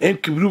 הם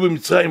קיבלו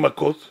במצרים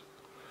מכות.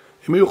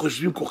 הם היו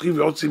חושבים כוחים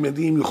ועוצם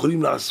ידים,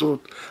 יכולים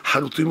לעשות.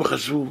 חלוטים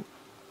חשבו.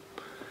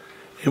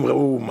 הם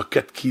ראו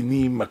מכת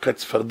קינים, מכת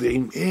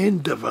צפרדעים. אין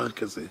דבר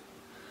כזה.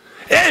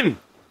 אין!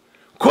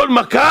 כל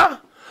מכה,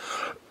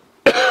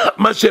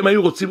 מה שהם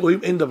היו רוצים רואים,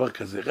 אין דבר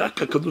כזה.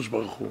 רק הקדוש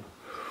ברוך הוא.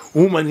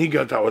 הוא מנהיג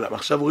את העולם.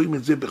 עכשיו רואים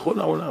את זה בכל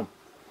העולם.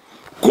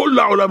 כל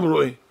העולם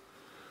רואה.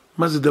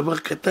 מה זה דבר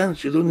קטן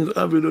שלא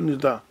נראה ולא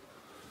נדע.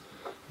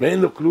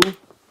 ואין לו כלום.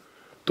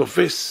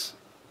 תופס.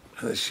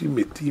 אנשים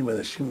מתים,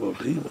 אנשים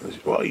הולכים,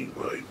 וואי.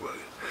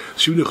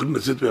 אנשים לא יכולים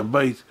לצאת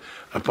מהבית,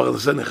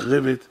 הפרנסה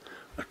נחרבת,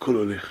 הכל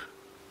הולך.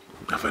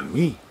 אבל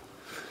מי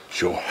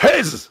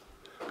שאוחז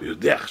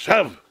ויודע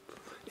עכשיו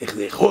איך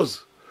לאחוז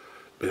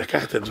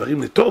ולקח את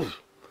הדברים לטוב,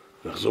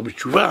 לחזור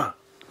בתשובה,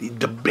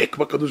 להידבק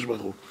בקדוש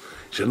ברוך הוא.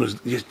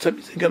 יצא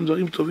מזה גם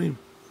דברים טובים.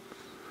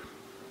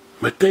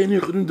 מתי היינו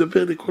יכולים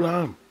לדבר לכל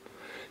העם?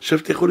 עכשיו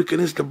אתה יכול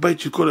להיכנס לבית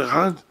של כל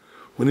אחד,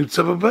 הוא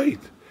נמצא בבית.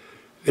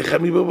 לך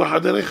מי בא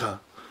בחדריך.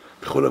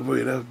 יכול לבוא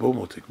אליו, בוא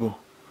מותק, בוא.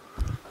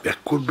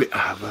 והכל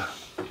באהבה.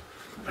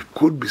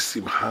 הכל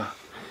בשמחה.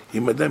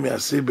 אם אדם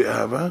יעשה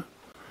באהבה,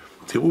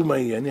 תראו מה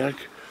יהיה. אני רק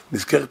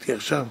נזכרתי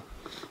עכשיו,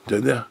 אתה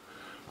יודע,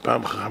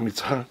 פעם חכם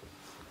יצחק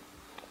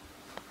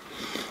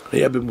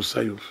היה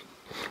במוסיוף,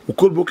 הוא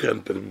כל בוקר היה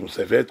נפל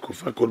במוסיוף, היה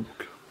תקופה כל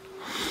בוקר.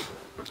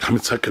 חכם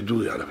יצחק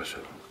כדורי עליו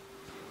השלום.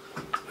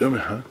 יום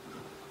אחד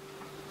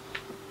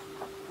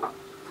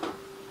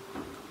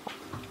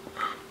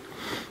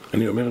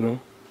אני אומר לו,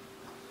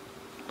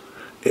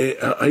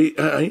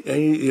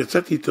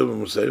 יצאתי איתו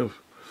במוסיוף,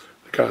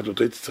 לקחת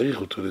אותו, הייתי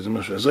צריך אותו לאיזה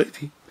משהו, אז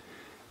ראיתי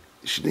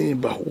שני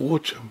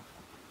בחורות שם,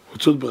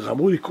 רוצות ברכה,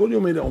 אמרו לי כל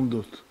יום אלה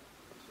עומדות.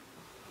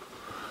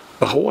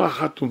 בחורה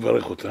אחת הוא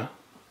מברך אותה,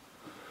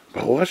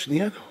 בחורה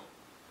שנייה לא.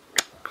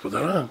 כבוד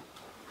הרב,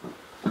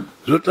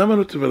 זאת למה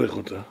לא תברך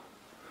אותה?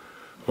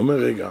 אומר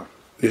רגע,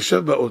 ישב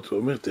באוטו,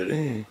 אומר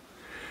תראה,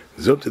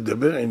 זאת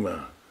תדבר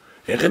עימה,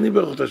 איך אני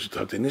מברך אותה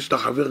שתחתן? יש לה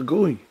חבר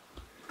גוי,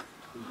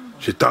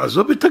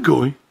 שתעזוב את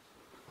הגוי,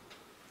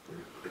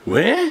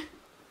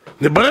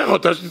 נברך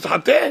אותה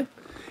שתתחתן.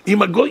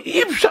 עם הגוי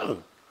אי אפשר,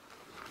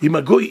 עם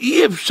הגוי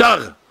אי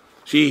אפשר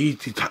שהיא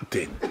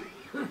תתחתן.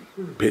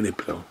 בני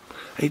פלאו,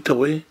 היית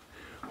רואה?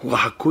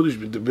 רוח הקודש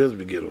מדבר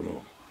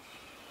בגאונו.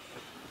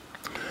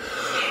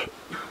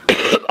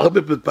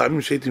 הרבה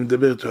פעמים שהייתי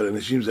מדבר איתו על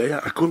אנשים, זה היה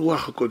הכל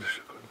רוח הקודש.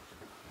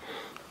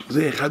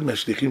 זה אחד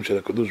מהשליחים של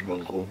הקדוש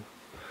ברוך הוא.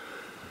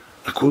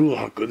 הכל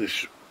רוח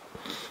הקודש.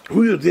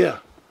 הוא יודע.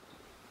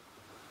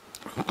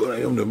 כל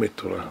היום לומד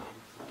תורה.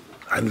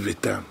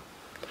 ענוותם.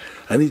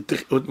 אני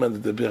עוד מעט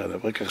לדבר עליו,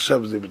 רק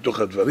עכשיו זה בתוך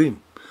הדברים,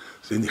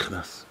 זה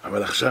נכנס.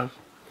 אבל עכשיו,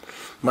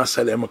 מה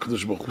עשה להם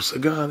הקדוש ברוך הוא?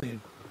 סגר עליהם.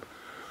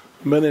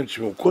 אומר להם,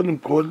 תשמעו, קודם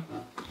כל,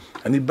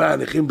 אני בא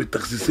עליכם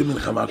בתכסיסי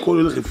מלחמה, הכל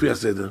הולך לפי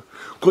הסדר.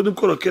 קודם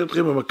כל, עקר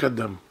אתכם במכת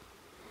דם.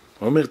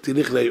 הוא אומר,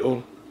 תלך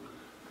ליאור,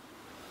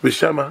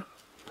 ושמה,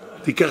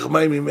 תיקח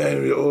מים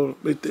ממים ליאור,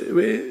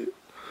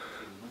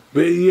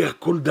 ויהיה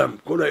הכל דם,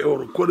 כל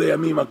היאור, כל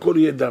הימים, הכל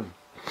יהיה דם.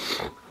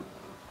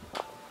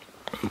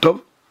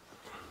 טוב?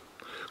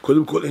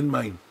 קודם כל אין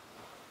מים.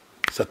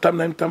 סתם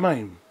להם את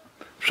המים.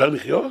 אפשר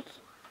לחיות?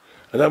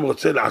 אדם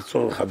רוצה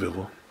לעצור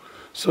לחברו.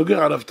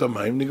 סוגר עליו את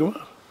המים, נגמר.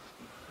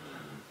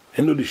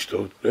 אין לו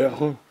לשתות, לא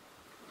יכול.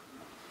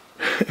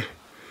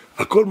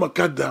 הכל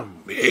מכת דם.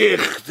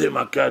 איך זה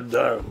מכת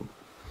דם?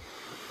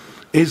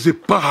 איזה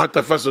פחד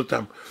תפס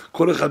אותם.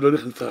 כל אחד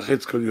הולך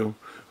להתרחץ כל יום.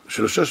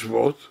 3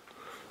 שבועות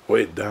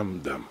רואה דם,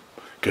 דם.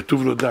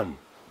 כתוב לו דם.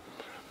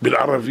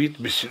 בערבית,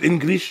 בשביל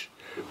אנגליש,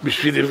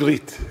 בשביל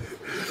עברית.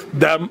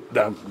 דם,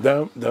 דם,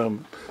 דם, דם.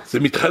 זה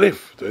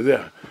מתחלף, אתה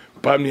יודע.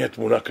 פעם נהיה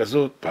תמונה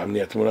כזאת, פעם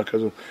נהיה תמונה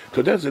כזאת. אתה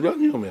יודע, זה לא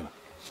אני אומר.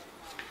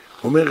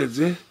 אומר את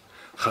זה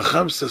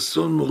חכם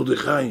ששון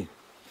מרדכי,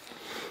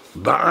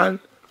 בעל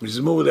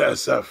מזמור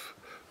לאסף,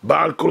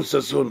 בעל כל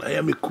ששון,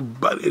 היה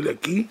מקובל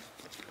אלוקי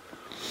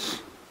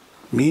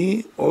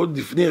עוד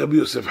לפני רבי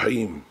יוסף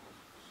חיים,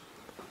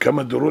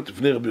 כמה דורות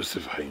לפני רבי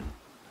יוסף חיים.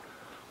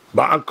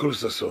 בעל כל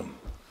ששון,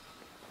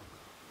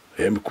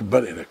 היה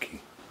מקובל אלוקי.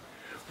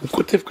 הוא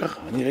כותב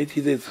ככה, אני ראיתי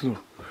את זה אצלו.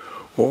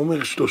 הוא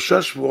אומר 3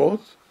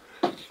 שבועות,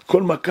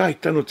 כל מכה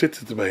הייתה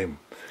נוצצת בהם.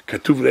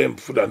 כתוב להם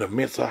על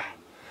המצח,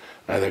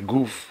 על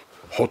הגוף,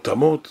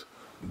 חותמות,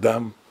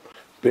 דם.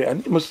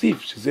 ואני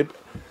מוסיף שזה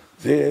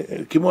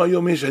כמו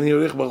היום יש, אני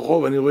הולך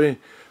ברחוב, אני רואה,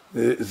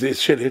 זה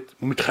שלט,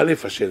 הוא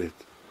מתחלף השלט.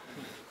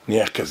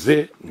 נהיה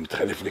כזה,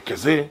 מתחלף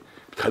לכזה,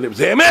 מתחלף,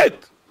 זה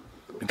אמת!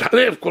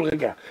 מתחלף כל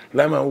רגע.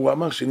 למה? הוא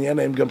אמר שנהיה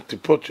להם גם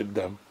טיפות של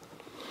דם.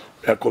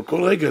 והכל,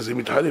 כל רגע זה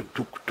מתחלף,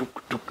 טוק,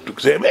 טוק, טוק,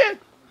 טוק, זה אמת!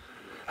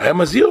 היה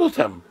מזהיר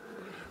אותם.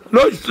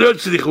 לא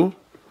הצליחו.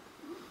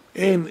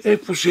 אין,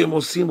 איפה שהם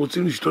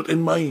רוצים לשתות,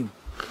 אין מים.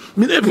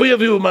 מן איפה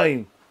יביאו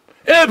מים?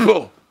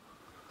 איפה?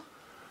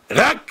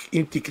 רק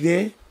אם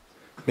תקנה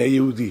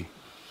מהיהודי.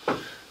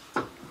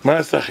 מה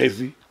עשה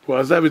חזי? הוא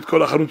עזב את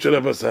כל החנות של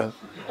הבשר,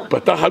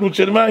 פתח חנות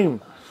של מים.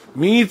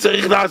 מי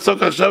צריך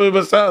לעסוק עכשיו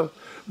בבשר?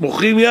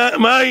 מוכרים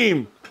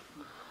מים.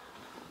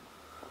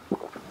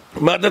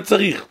 מה אתה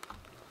צריך?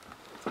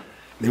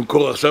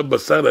 למכור עכשיו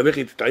בשר,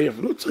 ללכת תתעייף?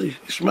 לא צריך,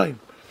 יש מים.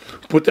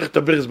 הוא פותח את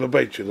הברז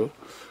בבית שלו,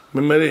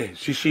 ממלא,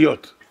 6.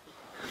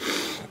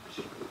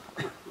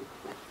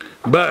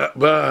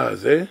 בא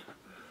זה,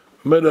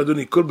 אומר לו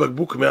אדוני, כל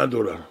בקבוק $100.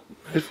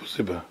 איפה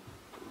זה בא?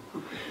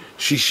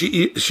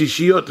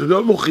 6,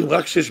 לא מוכרים,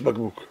 רק 6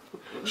 בקבוק.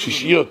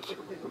 6.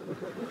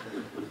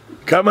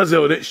 כמה זה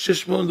עולה?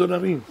 $600.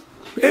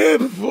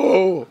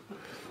 איפה?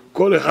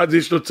 כל אחד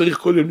יש לו צריך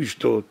כל יום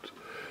לשתות,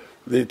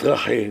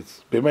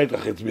 להתרחץ. במה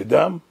להתרחץ?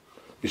 בדם?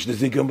 יש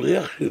לזה גם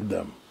ריח של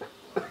דם.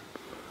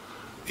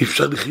 אי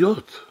אפשר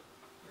לחיות.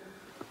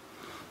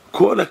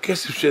 כל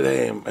הכסף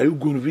שלהם היו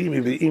גונבים,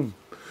 מביאים.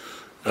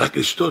 רק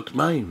לשתות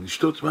מים,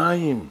 לשתות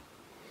מים.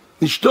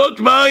 לשתות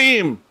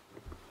מים!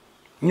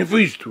 איפה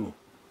ישתו?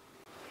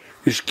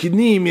 יש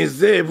קינים, יש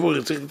זה, איפה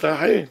צריך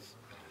להתרחץ.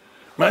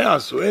 מה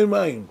יעשו? אין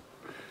מים.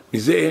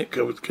 מזה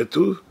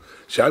כתוב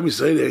שעם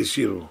ישראל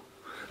ישירו.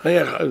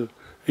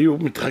 היו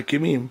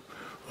מתחכמים,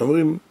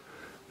 אומרים,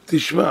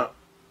 תשמע,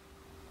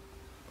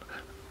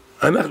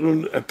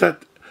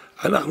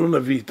 אנחנו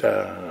נביא את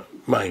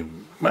המים.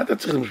 מה אתה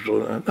צריך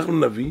למשור? אנחנו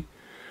נביא,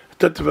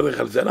 אתה תברך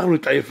על זה, אנחנו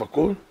נתעייף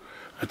הכל,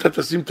 אתה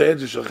תשים את היד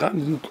שלך,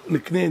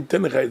 נקנה,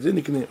 ניתן לך את זה,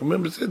 נקנה. אומר,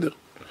 בסדר.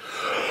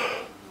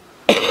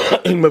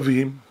 הם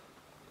מביאים,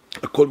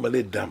 הכל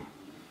מלא דם.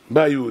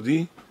 בא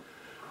יהודי,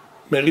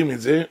 מרים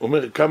את זה,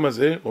 אומר, כמה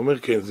זה? אומר,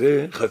 כן,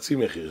 זה חצי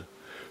מחיר,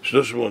 $300.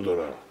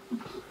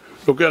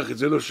 לוקח את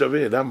זה, לא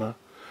שווה, למה?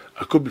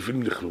 הכל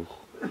בפנים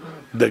לכלוך,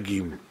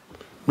 דגים,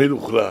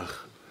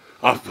 מלוכלך,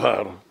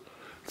 עפר,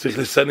 צריך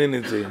לסנן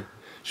את זה,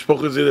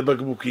 שפוך את זה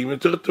לבקבוקים,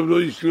 יותר טוב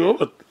לא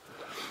ישלוט.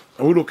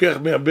 הוא לוקח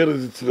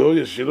מהברז אצלו,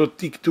 יש שלו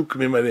טיק טוק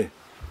ממלא.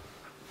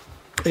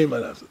 אין מה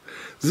לעשות.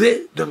 זה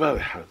דבר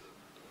אחד.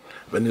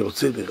 ואני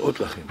רוצה לראות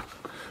לכם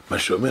מה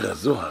שאומר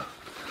הזוהר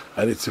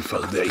על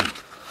הצפרדעים.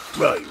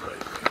 וואי וואי.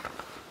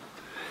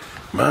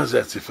 מה זה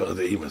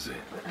הצפרדעים הזה?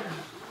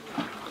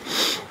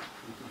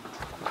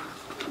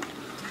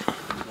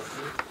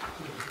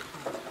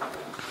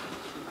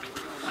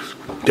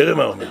 תראה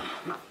מה אומר.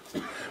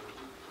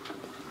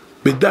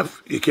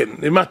 בדף, כן,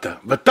 למטה.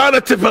 ותעל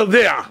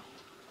הצפרדע.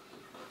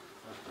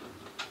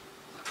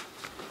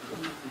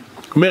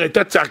 אומר,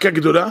 הייתה צעקה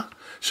גדולה,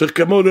 אשר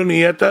כמוהו לא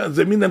נהיית,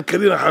 זה מן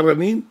הנקרין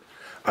החרנין,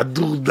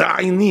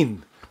 הדורדעינין.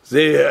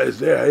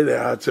 זה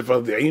האלה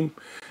הצפרדעים.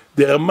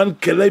 דרמן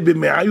קלי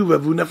במעיו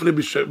ואבו נפלה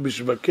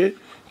בשווקה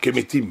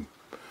כמתים.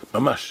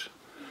 ממש.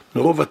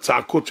 מרוב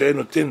הצעקות שהיה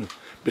נותן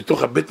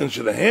בתוך הבטן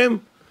שלהם,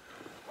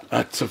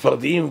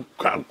 הצפרדעים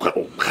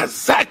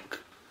חזק.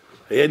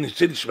 היה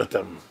נשא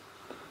נשמתם.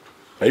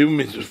 היו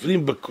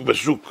מסופרים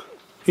בשוק.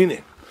 הנה,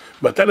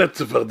 בתל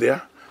הצפרדע,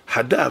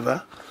 חדה אבה,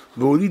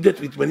 והולידת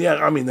והתמניה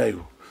רעה מניו.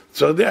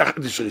 צפרדע אחת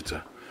לשריצה.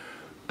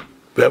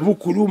 ואבו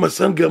כולו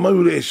מסרן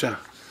גרמיו לאשה.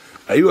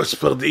 היו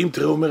הספרדעים,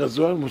 תראה אומר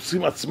הזוהר,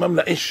 מוסרים עצמם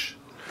לאש.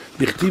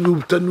 נכתיבו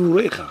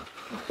בתנוריך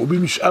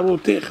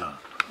ובמשארותיך.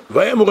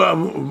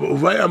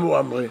 ויאמרו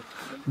אמרי,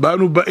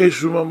 באנו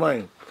באש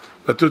ובמים,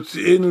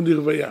 ותוציאנו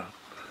לרוויה.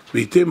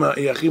 ואיתם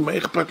האחים, מה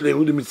אכפת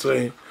ליהוד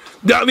למצרים?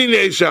 דעני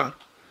לאשה.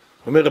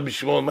 אומר רבי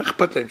שמעון, מה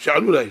אכפת להם?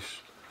 שעלו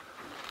לאש.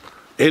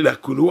 אלא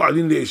כולו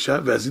עלין לאשה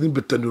ואזינים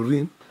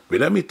בתנורים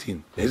ולא מתים.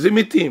 איזה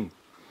מתים?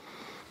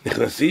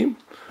 נכנסים,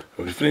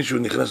 ולפני שהוא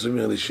נכנס הוא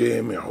אומר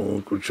לשם,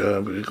 מעון,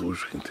 קודשה, בריחו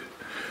ושכינתה.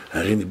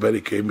 הרי אני בא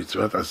לקיים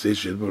מצוות עשה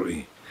של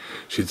בוראי,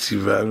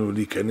 שציוונו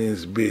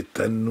להיכנס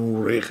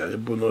בתנוריך,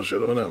 ריבונו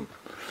של עולם.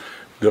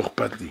 לא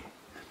אכפת לי,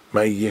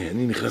 מה יהיה?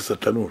 אני נכנס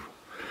לתנור.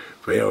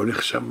 והיה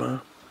הולך שמה,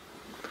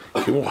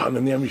 כמו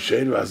חנניה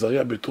מישאל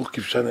ועזריה בתוך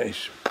כבשן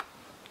האש.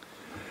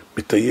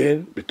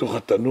 מטייל בתוך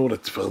התנור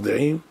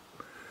לצפרדעים,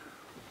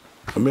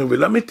 אומר,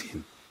 ולא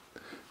מתים?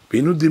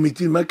 והיינו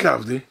דמיתים, מה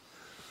כעבדה?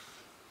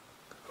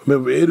 אומר,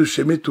 ואלו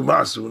שמתו מה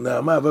עשו?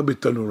 נעמה אהבה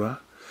בתנורה,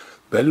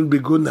 ועלינו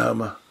בגון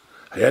נעמה.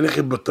 היה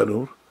לחם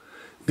בתנור,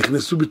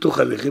 נכנסו בתוך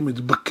הלחם,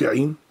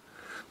 מתבקעים,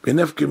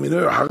 ונפקא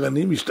מינוי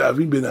החרנים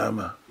משתאבים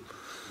בנעמה.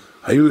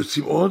 היו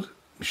יוצאים עוד,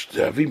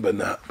 משתאבים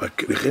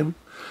בלחם,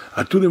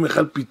 עטו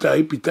למחל פיתה,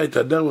 היא פיתה את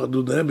הדר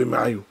ורדודניה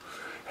במעיו.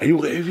 היו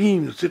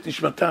רעבים, יוצאת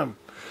נשמתם.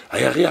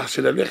 היה ריח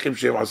של הלחם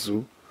שהם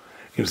עשו,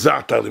 עם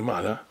זעתר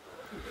למעלה,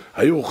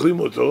 היו אוכלים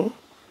אותו,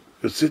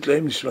 יוצאת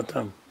להם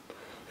נשמתם.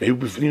 היו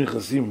בפנים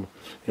נכנסים,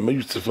 הם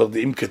היו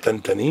צפרדעים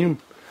קטנטנים,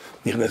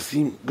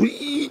 נכנסים,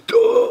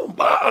 פתאום,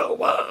 וואו,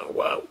 וואו,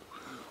 וואו,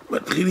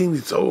 מתחילים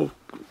לצעוק,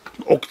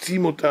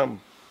 עוקצים אותם.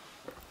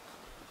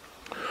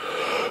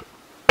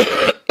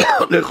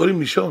 לא יכולים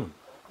לישון.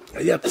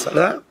 היה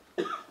צרה.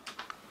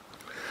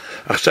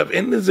 עכשיו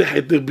אין לזה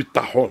חדר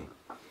ביטחון.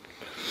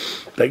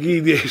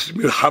 תגיד, יש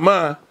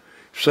מלחמה,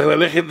 אפשר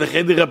ללכת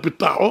לחדר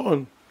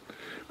הביטחון,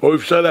 או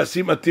אפשר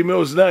לשים אטימי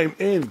אוזניים,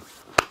 אין.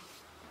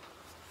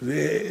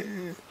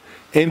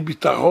 אין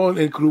ביטחון,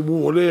 אין כלום,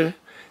 הוא עולה,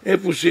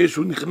 איפה שיש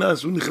הוא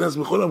נכנס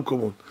בכל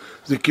המקומות.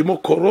 זה כמו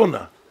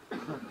קורונה.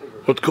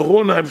 עוד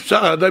קורונה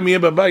אפשר, האדם יהיה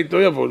בבית,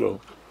 לא יבוא לו.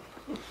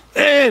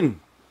 אין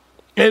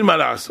מה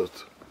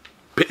לעשות.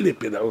 פלא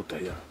פלאות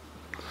היה.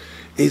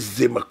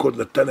 איזה מכות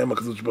נתן להם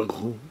הקדוש ברוך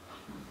הוא.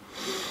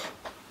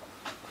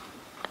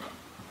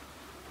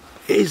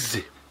 איזה.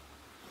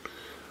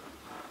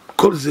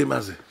 כל זה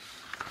מה זה?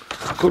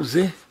 כל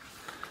זה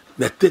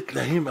לתת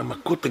להם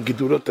המכות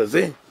הגדולות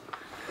הזה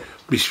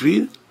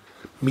בשביל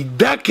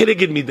מידה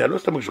כנגד מידה. לא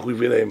סתם כשהוא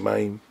הביא להם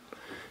מים,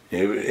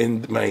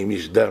 אין מים,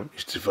 יש דם,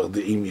 יש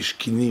צפרדעים, יש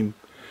קינים.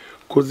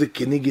 כל זה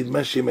כנגד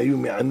מה שהם היו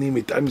מענים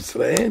את עם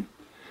ישראל,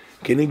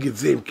 כנגד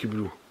זה הם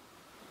קיבלו.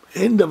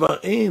 אין דבר,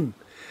 אין.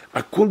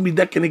 הכל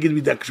מידה כנגד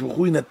מידה. כשברוך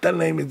הוא נתן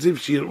להם את זה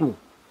ושיראו.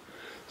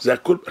 זה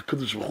הכל,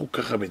 הקדוש ברוך הוא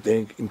ככה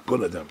מתנהג עם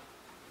כל אדם.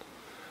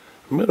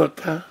 אומר לו,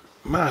 אתה,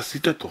 מה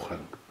עשית תאכל?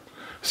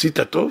 עשית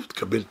טוב,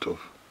 תקבל טוב.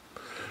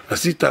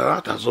 עשית רע,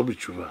 תחזור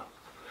בתשובה.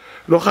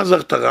 לא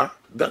חזרת רע,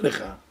 דע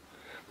לך.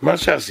 מה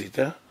שעשית,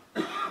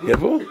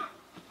 יבוא.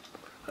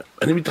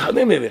 אני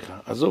מתחנן אליך,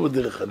 עזוב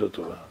בדרך הלא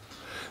טובה.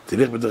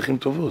 תלך בדרכים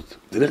טובות.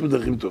 תלך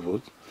בדרכים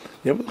טובות,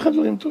 יבוא לך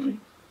דברים טובים.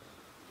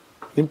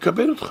 אני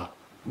מקבל אותך.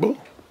 בוא.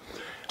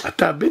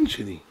 אתה הבן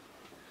שלי.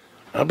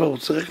 אבא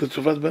רוצה רק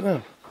לטובת בניו.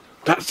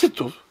 תעשה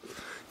טוב,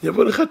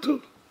 יבוא לך טוב.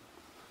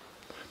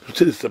 אני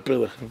רוצה לספר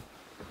לכם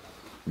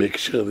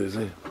בהקשר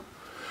לזה.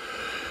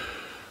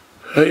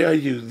 היה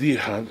יהודי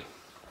אחד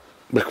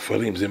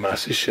בכפרים, זה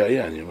מעשה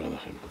שהיה, אני אומר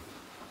לכם.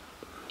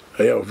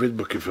 היה עובד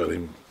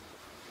בכפרים.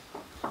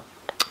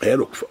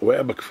 הוא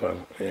היה בכפר,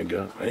 היה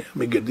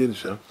מגדל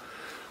שם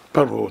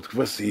פרות,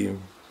 כבשים.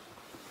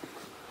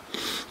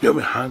 יום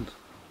אחד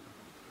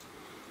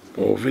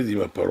הוא עובד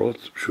עם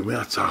הפרות,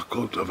 שומע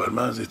צעקות, אבל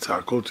מה זה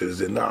צעקות?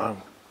 איזה נער.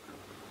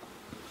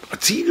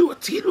 הצילו,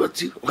 הצילו,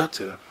 הצילו, הוא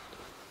רץ אליו.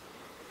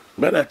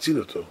 בא להציל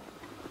אותו.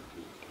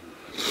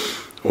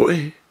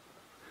 רואה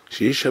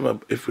שיש שם,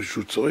 איפה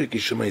שהוא צועק,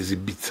 יש שם איזה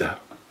ביצה.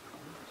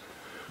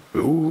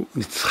 והוא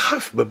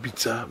נצחף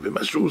בביצה,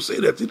 ומה שהוא עושה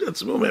להציל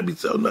לעצמו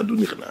מהביצה, עוד מעט הוא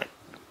נכנע.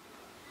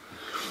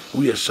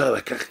 הוא ישר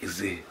לקח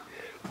איזה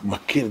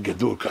מקל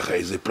גדול, ככה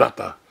איזה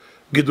פלטה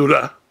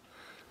גדולה,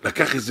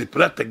 לקח איזה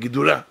פלטה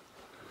גדולה,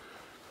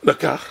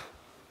 לקח,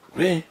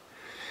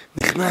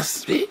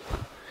 ונכנס,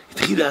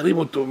 והתחיל להרים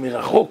אותו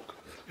מרחוק,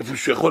 איפה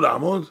שהוא יכול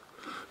לעמוד,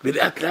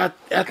 ולאט לאט,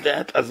 לאט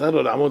לאט עזר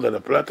לו לעמוד על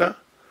הפלטה,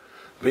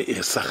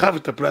 וסחב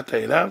את הפלטה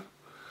אליו,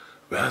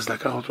 ואז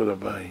לקח אותו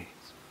לבית.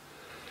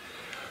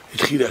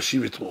 התחיל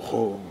להשיב את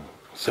רוחו,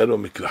 עשה לו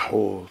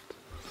מקלחות,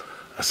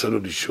 עשה לו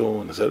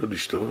לישון, עשה לו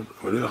לשתות,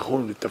 אבל לא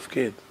יכול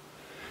לתפקד.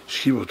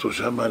 השכיב אותו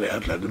שם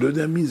לאט לאט, הוא לא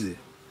יודע מי זה.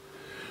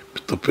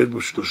 מטפל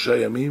בו 3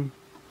 ימים,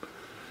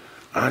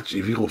 עד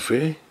שהביא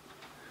רופא,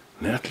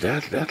 לאט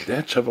לאט לאט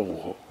לאט שב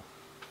רוחו.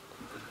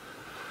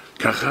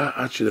 ככה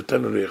עד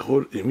שנתן לו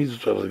לאכול, העמיד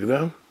אותו על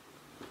רגליו,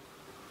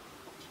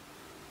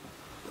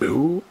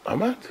 והוא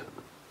עמד,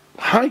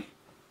 חי.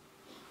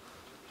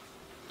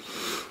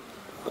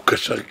 הוא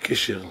קשר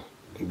קשר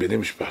עם בני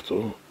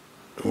משפחתו,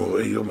 הוא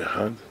רואה יום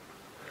אחד,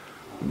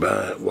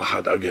 בא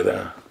וואחד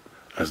עגלה,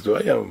 אז לא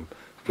היה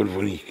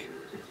פולבוניק,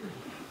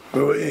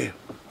 הוא רואה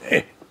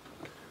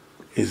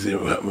איזה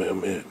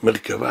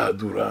מרכבה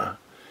אדורה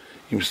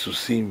עם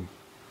סוסים,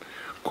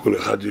 כל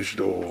אחד יש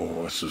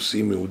לו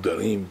סוסים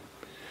מהודרים,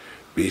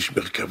 ויש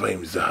מרכבה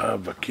עם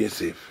זהב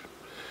וכסף,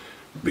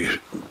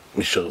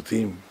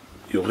 משרתים,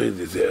 יורד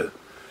איזה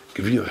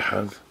גביר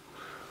אחד,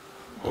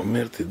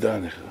 אומר תדע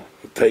לך,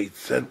 אתה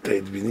הצלת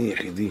את בני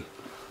יחידי,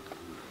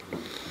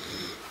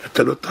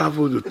 אתה לא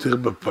תעבוד יותר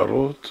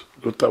בפרות,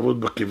 לא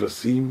תעבוד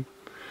בכבשים,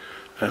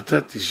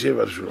 אתה תשב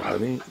על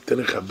שולחני, אתן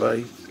לך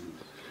בית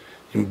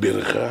עם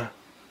ברכה,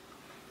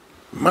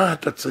 מה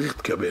אתה צריך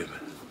תקבל?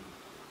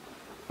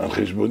 על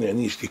חשבוני,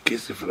 אני יש לי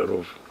כסף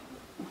לרוב,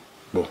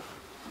 בוא.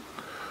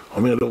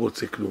 אומר לא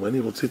רוצה כלום, אני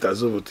רוצה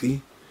תעזוב אותי,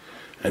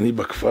 אני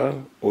בכפר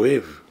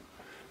אוהב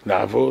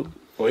לעבוד,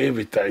 אוהב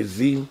את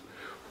העזים,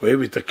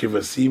 אוהב את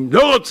הכבשים,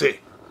 לא רוצה!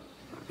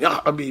 יא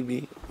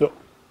חביבי, לא.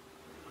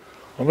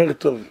 אומר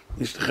טוב,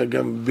 יש לך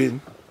גם בן,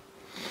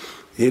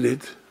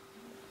 ילד,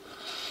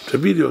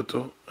 תביא לי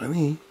אותו,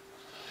 אני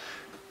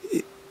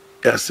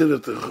אעשה לו,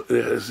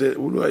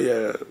 הוא לא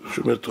היה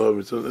שומר תורה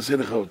ומצוות, אעשה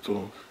לך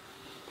אותו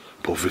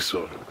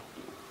פרופסור.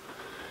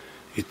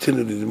 ייתן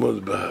לו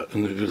ללמוד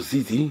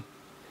באוניברסיטי,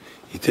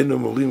 ייתן לו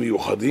מורים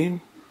מיוחדים,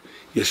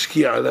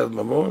 ישקיע עליו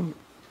ממון,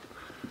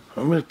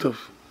 אומר טוב,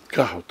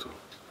 קח אותו.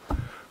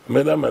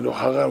 אומר למה, לא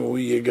חרם, הוא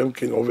יהיה גם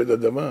כן עובד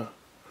אדמה,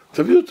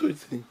 תביא אותו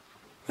אצלי,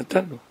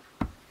 נתן לו.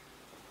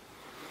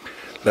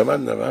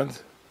 למד,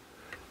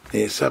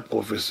 נעשה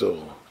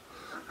פרופסור,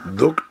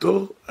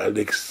 דוקטור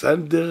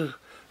אלכסנדר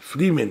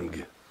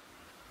פלימנג,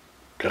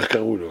 כך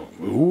קראו לו,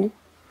 והוא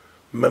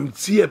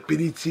ממציא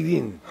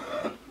הפניצילין,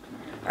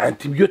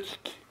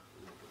 האנטיביוטיק.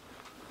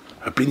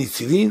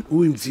 הפניצילין,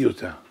 הוא המציא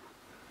אותה.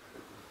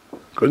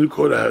 קודם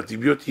כל,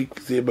 האנטיביוטיק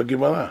זה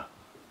בגמרא.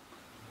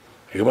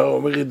 הגמרא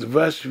אומרת,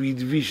 דבש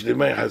וידביש,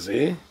 למה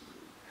יחזה?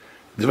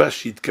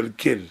 דבש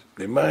שיתקלקל,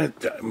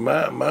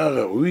 מה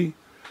ראוי?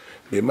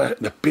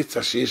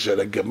 לפצע שיש על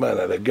הגמל,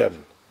 על הגב.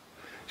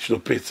 יש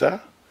לו פצע,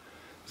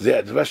 זה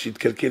הדבש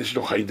שיתקלקל, יש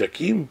לו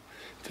חיידקים,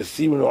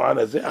 תשים לו על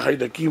הזה,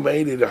 החיידקים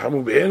האלה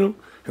לחמו בעינו,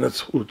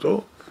 ינצחו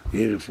אותו,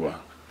 יהיה רפואה.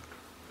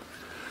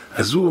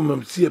 אז הוא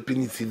ממציא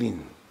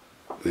הפניצילין.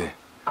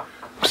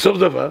 בסוף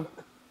דבר,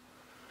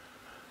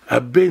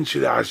 הבן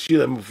של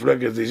העשיר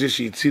המופלג הזה, זה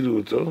שהצילו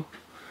אותו,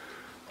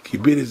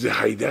 קיבל איזה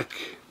חיידק,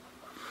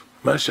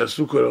 מה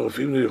שעשו כל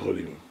הרופאים לא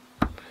יכולים.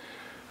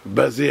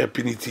 בא זה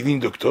הפניצילין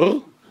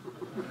דוקטור,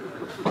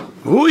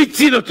 והוא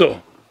הציל אותו.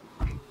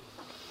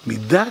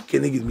 מידה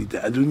כנגד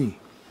מידה. אדוני,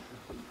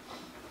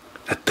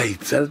 אתה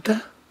הצלת?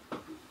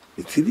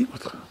 הצילים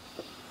אותך.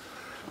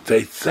 אתה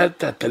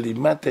הצלת, אתה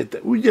לימדת,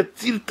 הוא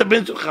יציל את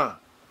הבן שלך.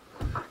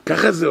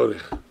 ככה זה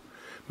הולך.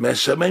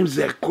 מהשמיים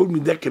זה הכל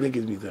מידה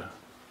כנגד מידה.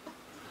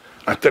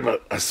 אתה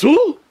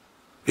אסור?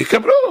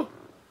 יקבלו.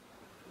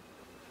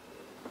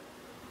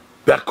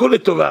 והכל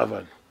לטובה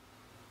אבל.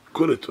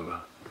 הכל לטובה.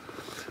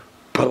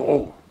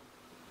 פרעה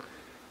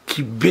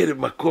קיבל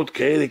מכות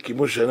כאלה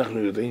כמו שאנחנו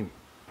יודעים.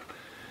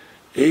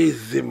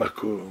 איזה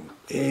מקום,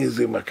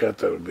 איזה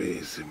מכת הרבה,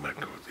 איזה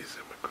מכות, איזה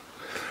מכות.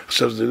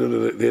 עכשיו זה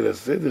לא ליל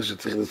הסדר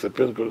שצריך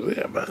לספר כל זה,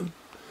 אבל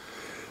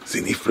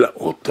זה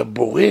נפלאות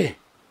הבורא.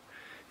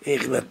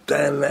 איך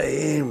נתן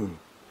להם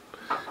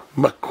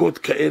מכות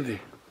כאלה.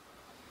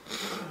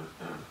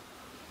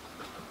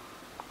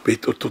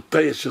 ואת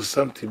אותותיי אשר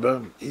שמתי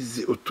בם,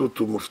 איזה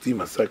אותות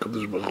ומופתים עשה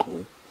הקדוש ברוך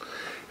הוא.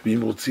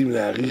 ואם רוצים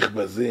להעריך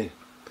בזה,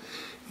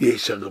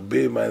 יש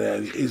הרבה מה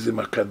להעריך. איזה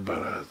מכת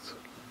ברד.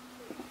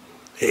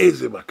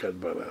 איזה מכת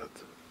ברד.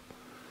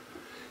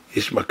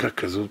 יש מכה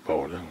כזאת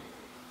בעולם.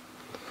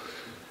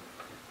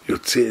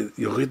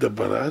 יורד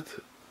הברד,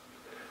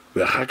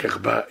 ואחר כך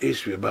באה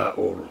האש ובא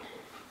האור.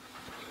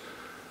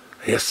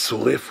 היה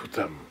שורף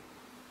אותם,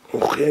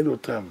 אוכל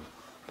אותם,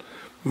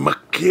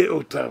 מכה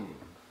אותם.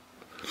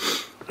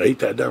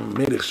 ראית אדם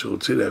מלך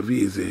שרוצה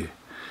להביא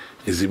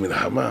איזה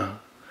מלחמה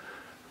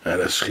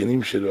על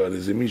השכנים שלו, על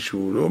איזה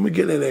מישהו, לא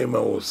מגלה להם מה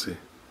הוא עושה.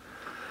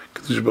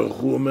 הקדוש ברוך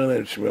הוא אומר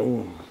להם,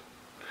 תשמעו,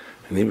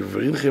 אני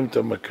מבריא לכם את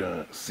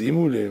המכה,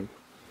 שימו לב,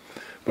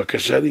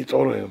 בבקשה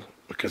להתעורר,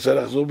 בבקשה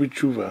לחזור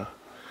בתשובה,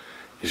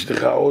 יש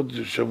לך עוד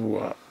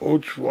שבוע,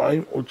 עוד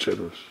שבועיים, עוד 3.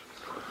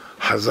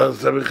 חזרת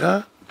בך,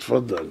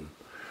 תפדל.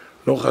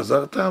 לא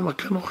חזרת,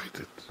 המכה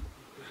נוחתת.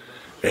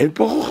 אין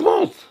פה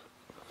חוכמות.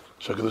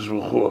 שהקדוש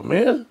ברוך הוא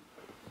אומר,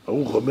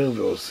 ברוך אומר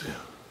ועושה.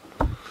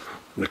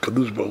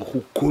 לקדוש ברוך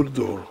הוא כל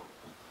דור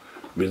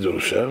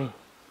בדורשיו,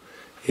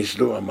 יש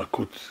לו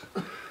המכות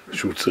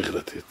שהוא צריך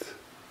לתת.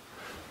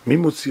 מי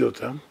מוציא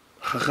אותם?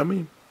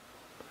 החכמים.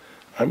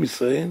 עם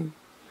ישראל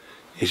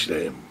יש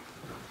להם.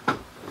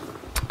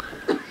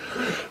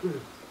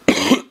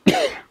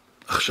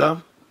 עכשיו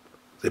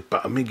זה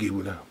פעמי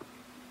גאולה.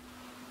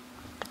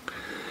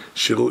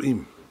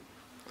 שרואים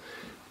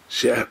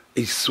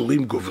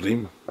שהאיסורים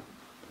גוברים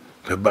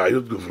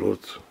והבעיות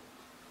גוברות,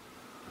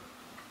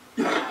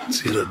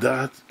 צריך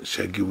לדעת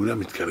שהגאולה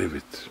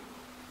מתקרבת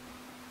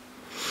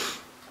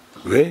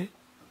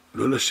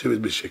ולא לשבת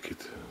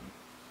בשקט.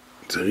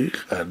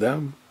 צריך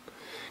האדם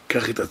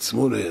קח את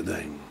עצמו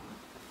לידיים,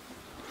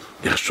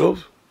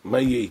 יחשוב מה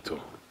יהיה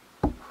איתו,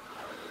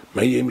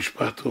 מה יהיה עם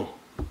משפחתו.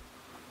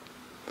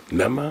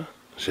 למה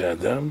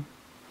שהאדם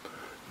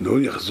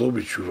לא יחזור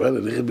בתשובה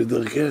ללכת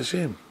בדרכי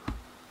השם?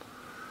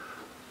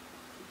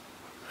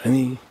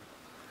 אני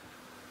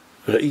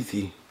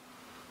ראיתי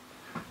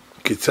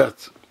כיצד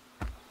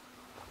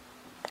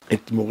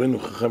את מורנו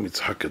חכם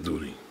יצחק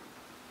כדורי.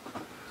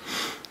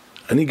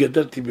 אני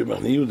גדלתי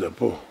במחנה יהודה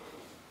פה,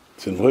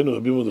 אצל מורנו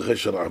רבי מרדכי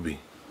שרעבי.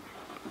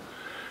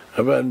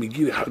 אבל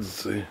מגיל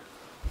 11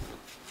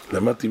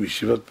 למדתי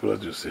בישיבת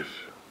פורת יוסף.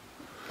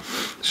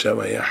 שם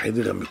היה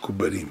חדר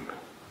המקובלים.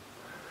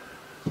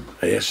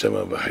 היה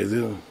שם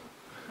בחדר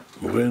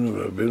מורנו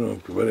ורבנו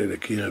המקובל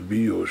אלוקי רבי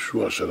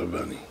יהושע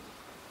שרבני.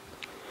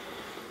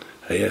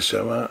 היה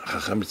שם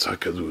חכם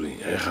יצחק כדורי,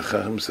 היה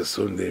חכם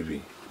ששון לוי,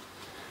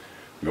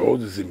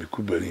 ועוד איזה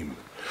מקובלים.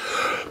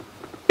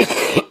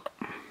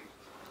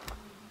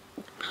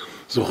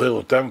 זוכר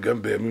אותם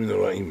גם בימים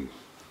נוראים.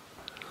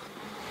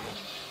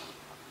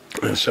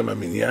 היה שם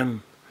המניין,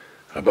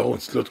 הברון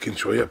סלוטקין,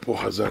 שהוא היה פה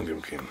חזן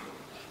גם כן.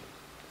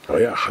 הוא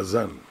היה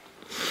החזן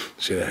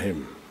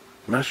שלהם.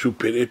 משהו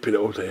פלא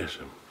פלאות היה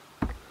שם.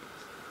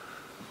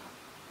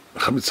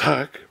 חכם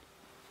יצחק,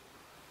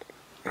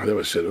 עליו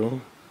השלום,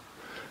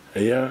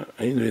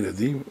 היינו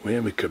ילדים, הוא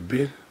היה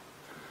מקבל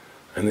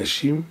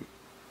אנשים,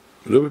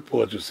 לא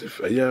בפורת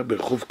יוסף, היה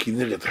ברחוב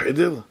כנרת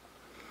חדר,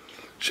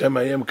 שם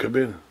היה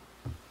מקבל.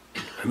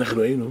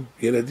 אנחנו היינו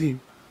ילדים,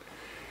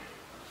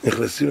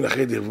 נכנסים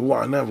לחדר והוא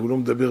ענה והוא לא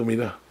מדבר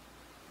מילה.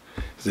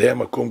 זה היה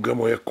מקום, גם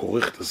הוא היה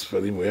כורך את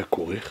הספרים, הוא היה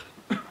כורך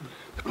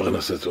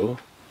לפרנסתו,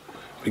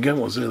 וגם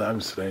עוזר לעם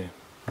ישראל.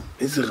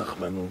 איזה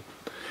רחמנות,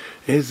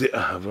 איזה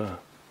אהבה.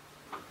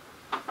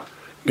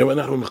 גם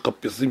אנחנו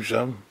מחפשים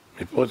שם,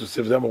 בפורת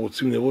יוסף דם,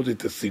 רוצים לראות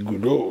את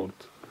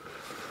הסגולות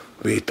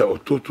ואת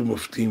האותות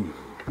ומופתים.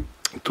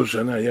 אותו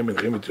שנה היה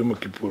מלחמת יום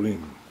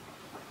הכיפורים.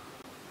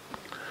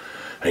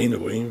 היינו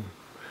רואים,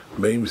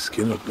 באים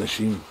מסכנות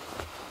נשים,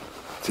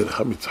 אצל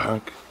חכם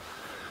יצחק,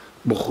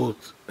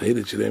 בוכות,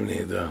 הילד שלהם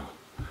נהדר.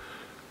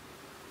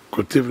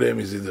 כותב להם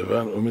איזה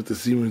דבר, אומר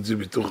תשימו את זה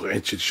בתוך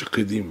עת של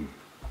שקדים.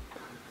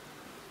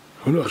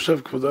 אומר לו עכשיו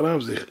כבוד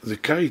הרב, זה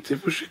קיץ,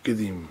 איפה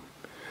שקדים?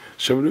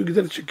 עכשיו לא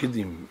יגדל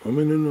שקדים.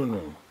 אומר לו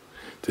לא.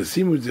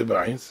 תשימו את זה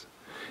בעץ,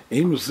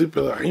 אם נושא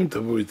פרחים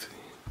תבוא איתי.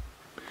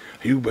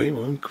 היו באים,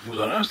 אומרים, כבוד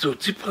הרב, זה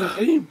הוציא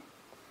פרחים.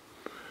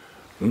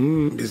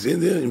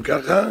 בסדר, אם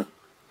ככה,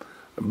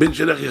 הבן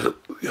שלך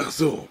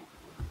יחזור.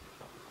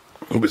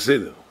 הוא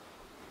בסדר.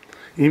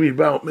 אם היא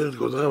באה, אומרת,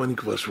 כבוד הרב, אני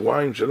כבר 2-3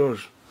 שבועות.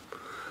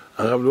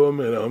 הרב לא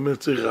אומר, הוא אומר,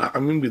 צריך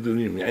רחמים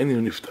גדולים, יעני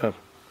הוא נפטר.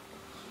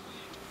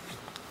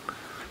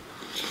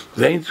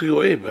 זה הייתי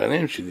רואה,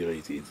 בעיניים שלי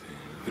ראיתי את זה.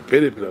 זה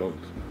פלא פלאות.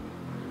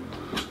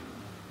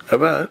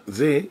 אבל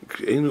זה,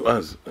 כשהיינו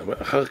אז, אבל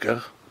אחר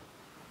כך,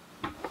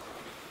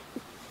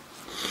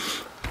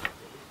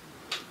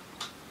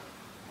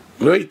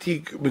 לא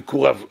הייתי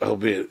מקורב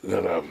הרבה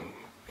לרב.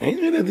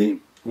 היינו ילדים,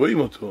 רואים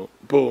אותו,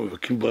 פה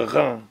מבקים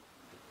ברכה.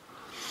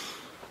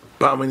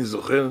 פעם אני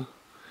זוכר,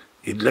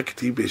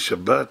 הדלקתי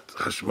בשבת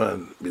חשמל,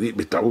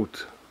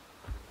 בטעות.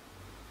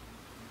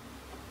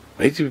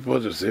 הייתי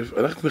בפורת יוסף,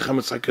 הלכתי לחכם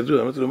יצחק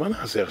כדורי, אמרתי לו, מה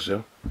נעשה עכשיו?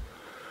 הוא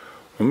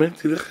אומר,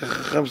 תלך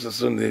לחכם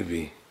ששון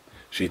לוי,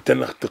 שייתן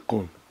לך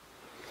תיקון.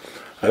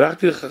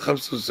 הלכתי לחכם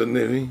ששון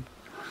לוי,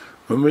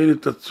 הוא אומר לי,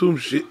 תצום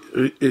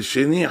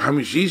שני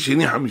חמישי,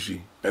 שני חמישי.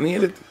 אני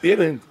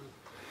ילד,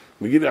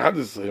 בגיל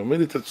 11, הוא אומר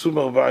לי, תצום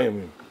 4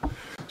 ימים.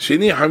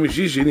 שני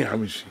חמישי, שני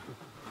חמישי.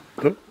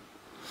 טוב?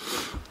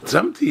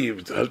 צמתי,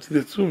 התחלתי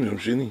לצום יום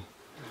שני.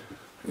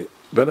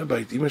 בא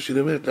לבית, אמא שלי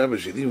אומרת לאבא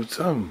שלי, הוא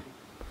צם.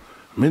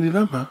 אומר לי,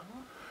 למה?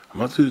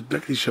 אמרתי,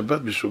 דק לי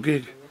שבת בשוגג.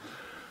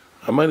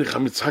 אמר לי,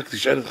 חם יצחק,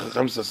 תשאל את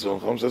חכם ששון.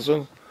 חכם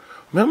ששון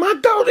אומר, מה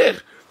אתה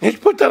הולך? יש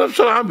פה את הרב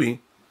של רבי.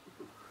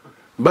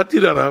 באתי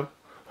לרב,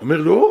 אומר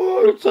לו,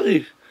 לא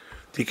צריך.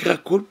 תקרא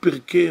כל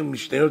פרקי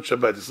משניות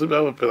שבת,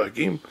 24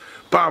 פרקים,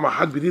 פעם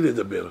אחת בלי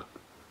לדבר.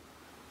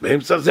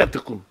 באמצע זה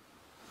התיקון.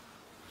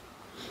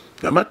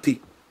 למדתי.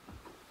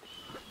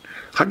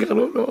 אחר כך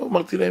לא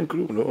אמרתי להם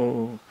כלום,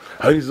 לא...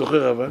 אני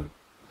זוכר אבל,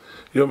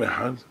 יום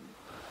אחד,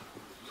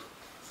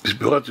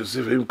 בשבורת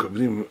יוסף היו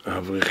מקבלים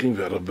האברכים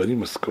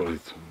והרבנים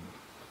משכורת.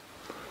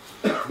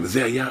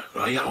 וזה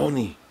היה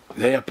עוני,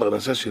 זה היה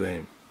הפרנסה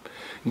שלהם.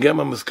 גם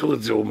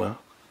המשכורת זעומה,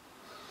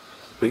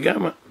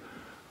 וגם...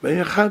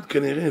 ואחד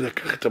כנראה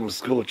לקח את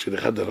המשכורת של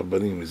אחד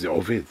הרבנים, איזה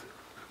עובד,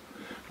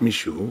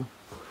 מישהו,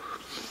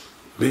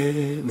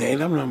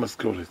 ונעלם לו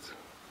המשכורת.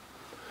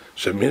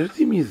 עכשיו, מי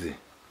ידעתי מי זה?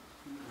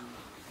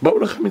 באו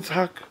לכם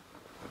יצחק.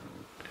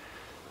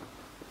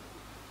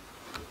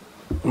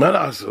 מה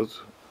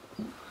לעשות?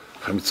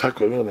 לכם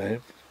יצחק אומר להם,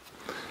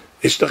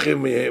 יש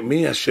לכם,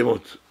 מי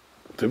השמות?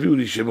 תביאו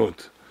לי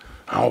שמות,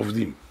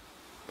 העובדים.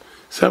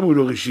 שמו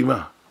לו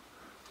רשימה,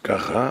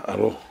 ככה,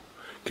 ארוך,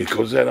 כי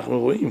כל זה אנחנו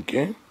רואים,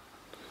 כן?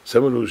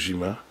 שמו לו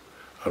רשימה,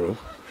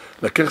 ארוך,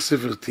 לקח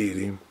ספר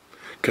תהילים,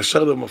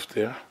 קשר לו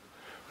מפתח,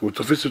 והוא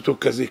תופס אותו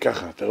כזה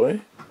ככה, אתה רואה?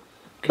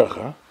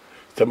 ככה,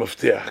 את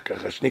המפתח,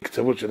 ככה, 2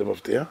 קצוות של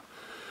המפתח,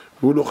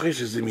 והוא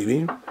לוחש איזה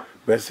מילים,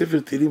 והספר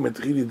תהילים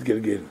מתחיל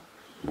להתגלגל.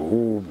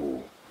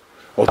 בואו.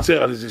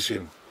 עוצר על איזה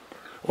שם.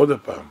 עוד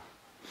הפעם.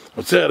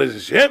 עוצר על איזה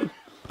שם,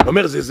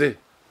 אומר זה.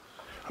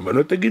 אבל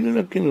לא תגידו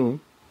לכנו.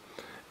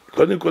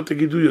 קודם כל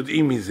תגידו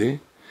יודעים מי זה,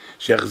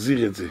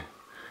 שיחזיר את זה.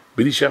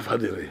 בלי שאף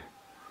אחד יראה.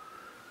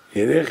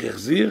 ילך,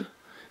 יחזיר,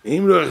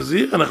 אם לא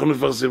יחזיר, אנחנו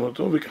נפרסם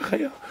אותו, וכך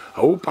היה.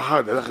 ההוא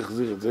פחד, הלך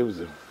יחזיר את זה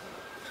וזה.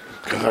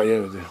 ככה היה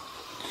יודע.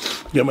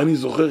 גם אני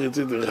זוכר את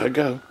זה, דרך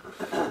אגב,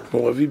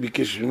 מורבי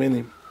ביקש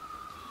ממני,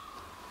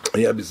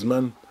 היה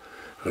בזמן,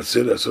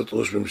 רצה לעשות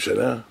ראש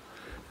ממשלה,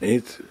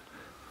 את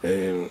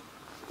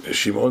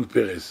שמעון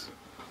פרס.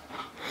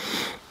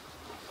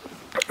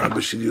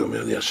 אבא שלי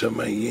אומר לי, עכשיו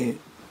מה יהיה?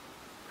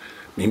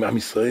 עם עם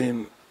ישראל?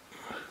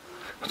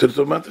 אמרתי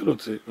לו, מה אתה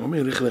רוצה? הוא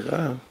אומר, לך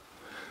לרב.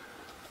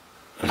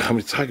 חכם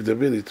יצחק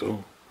דבר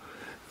איתו.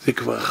 זה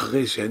כבר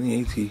אחרי שאני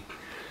הייתי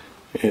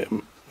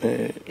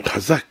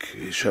חזק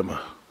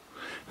שמה.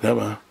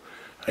 למה?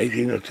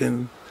 הייתי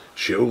נותן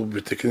שיעור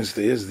בבית הכנסת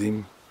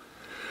היזדים,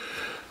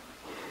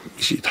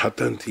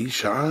 שהתחתנתי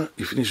שעה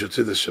לפני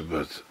שיוצאת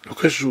השבת. לא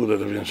קשור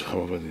ללוויין של חכם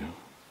עובדיה.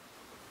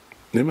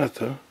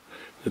 למטה,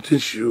 נותן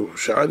שיעור.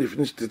 שעה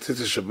לפני שתצאת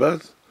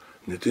השבת,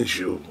 נותן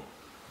שיעור.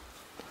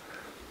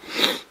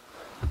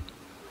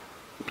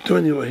 פתאום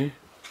אני רואה,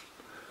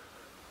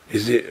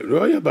 איזה,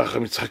 לא היה בא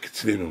חכם יצחק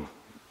אצלנו.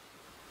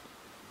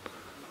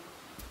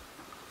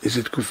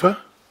 איזה תקופה,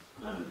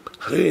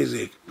 אחרי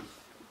איזה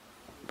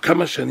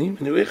כמה שנים,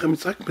 אני רואה חכם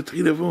יצחק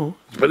מתחיל לבוא,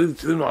 התפלל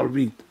אצלנו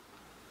ערבית.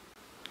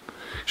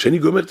 כשאני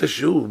גומר את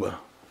השיעור בה,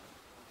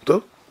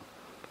 טוב?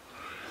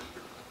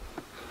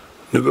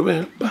 אני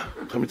גומר, בא,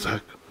 חכם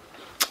יצחק.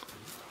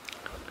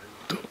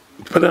 טוב,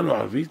 התפללנו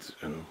ערבית,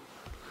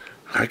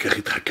 אחר כך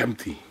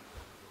התחכמתי.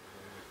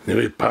 אני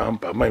רואה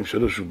פעמיים,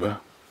 3 הוא בא.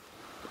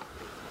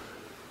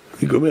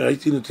 אני גומר,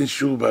 הייתי נותן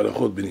שיעור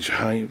בהלכות בן איש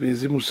חי,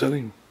 ואיזה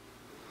מוסרים.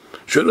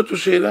 שואל אותו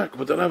שאלה,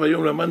 כבוד הרב,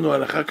 היום למדנו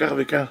הלכה כך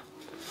וכך.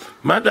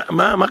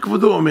 מה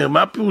כבודו אומר?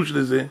 מה הפירוש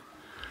לזה?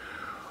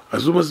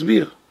 אז הוא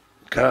מסביר,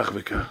 כך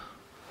וכך.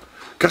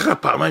 ככה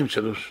 2-3.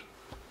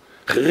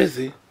 אחרי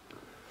זה,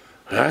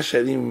 ראה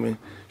שאני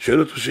שואל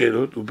אותו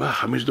שאלות, הוא בא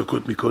 5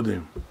 דקות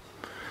מקודם.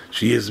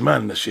 שיהיה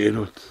זמן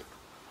לשאלות.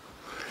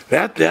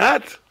 לאט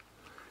לאט,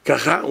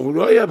 ככה, הוא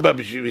לא היה בא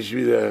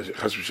בשביל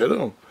חס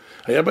ושלום,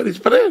 היה בא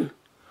להתפלל.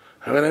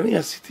 אבל אני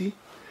עשיתי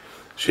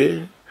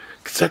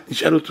שקצת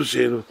נשאל אותו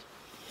שאלות.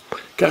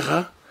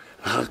 ככה,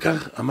 אחר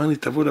כך אמר לי,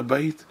 תבוא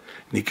לבית,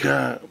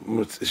 נקרא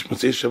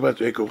מוצאי שבת,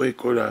 הוא היה קורא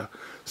כל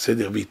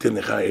הסדר, וייתן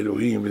לך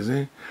אלוהים וזה,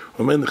 הוא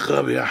אומר,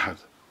 נחרא ביחד.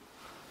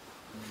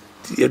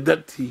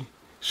 ידעתי,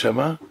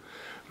 שמע,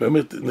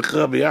 ואומר,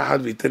 נחרא ביחד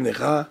וייתן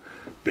לך,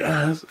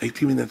 ואז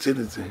הייתי מנצל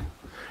את זה.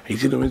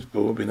 הייתי לומד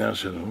פה בנהר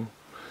שלום,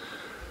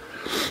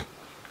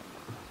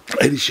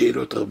 היה לי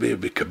שאלות הרבה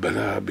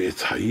בקבלה,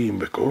 בעץ חיים,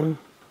 בכל,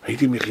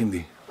 הייתי מכין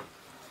לי.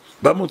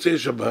 במוצאי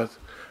שבת,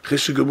 אחרי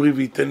שגומרים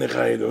וייתן לך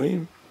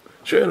אלוהים,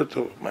 שואל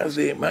אותו, מה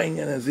זה, מה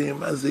העניין הזה,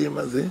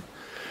 מה זה?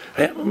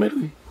 היה אומר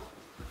לי,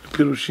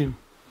 פירושים,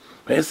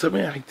 והיה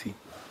שמח איתי.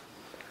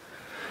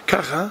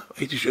 ככה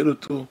הייתי שואל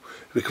אותו,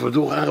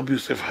 וכבודו ראה רבי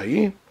יוסף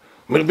חיים?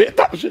 אומר,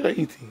 בטח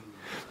שראיתי,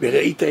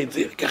 וראית את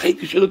זה, ככה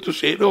הייתי שואל אותו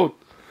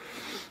שאלות.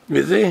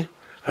 וזה,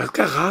 אז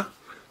ככה,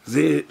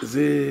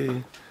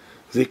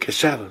 זה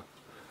קשר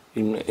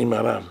עם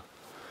הרב.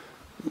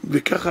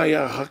 וככה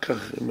היה אחר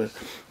כך,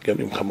 גם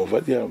עם חם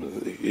עובדיה,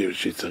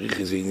 שצריך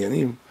איזה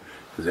עניינים,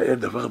 זה היה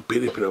דבר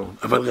פלא פלאון.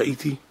 אבל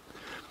ראיתי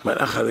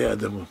מלאך עלי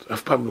אדמות,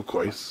 אף פעם לא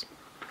כועס.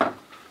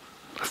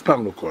 אף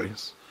פעם לא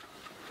כועס.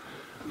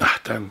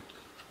 נחתן,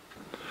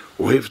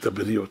 אוהב את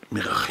הבריות,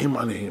 מרחם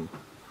עליהם.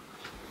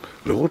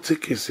 לא רוצה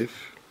כסף,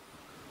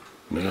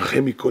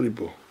 מרחם מכל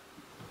ליבו.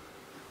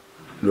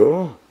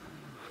 לא,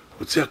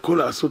 רוצה הכל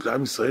לעשות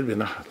לעם ישראל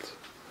בנחת.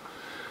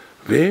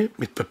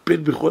 ומטפל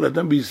בכל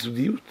אדם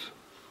ביסודיות.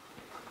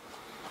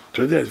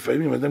 אתה יודע,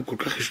 לפעמים אדם כל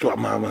כך יש לו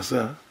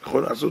מעמסה,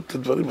 יכול לעשות את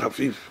הדברים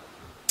חפיף.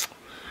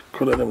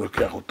 כל אדם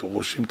לוקח אותו,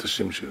 רושם את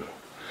השם שלו,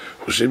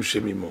 רושם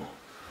שם אמו,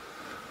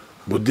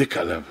 בודק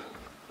עליו.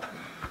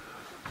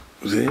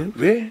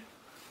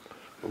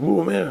 והוא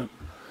אומר,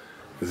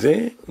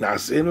 זה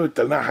נעשה לו את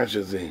הנחש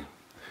הזה,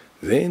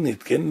 זה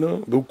נתקן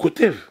לו, והוא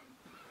כותב,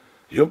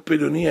 יום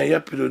פלוני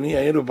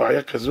היה לו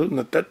בעיה כזאת,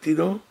 נתתי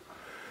לו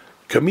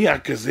קמיע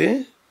כזה,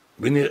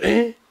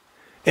 ונראה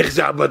איך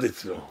זה עבד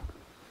אצלו.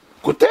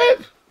 כותב!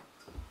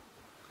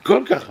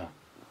 הכל ככה.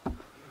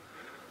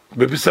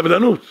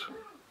 ובסבלנות.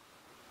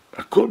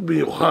 הכל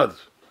ביוחד.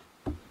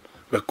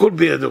 והכל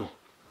בידו.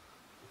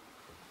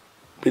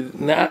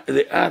 לאט,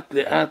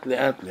 לאט,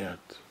 לאט,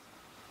 לאט.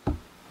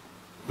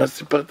 מה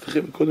סיפרתי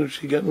לכם קודם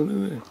שהגענו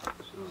לזה?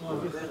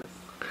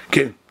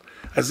 כן.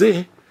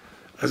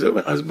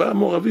 אז בא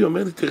המור אבי,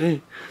 אומר לי, תראה,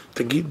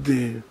 תגיד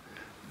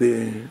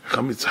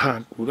לחם יצחק,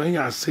 אולי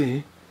יעשה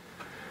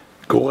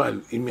גורל,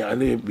 אם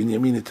יעלה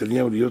בנימין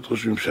נתניהו להיות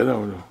ראש ממשלה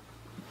או לא.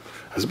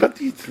 אז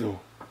באתי אצלו.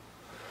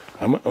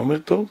 אומר,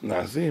 טוב,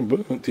 נעשה, בוא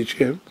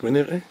תשב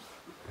ונראה.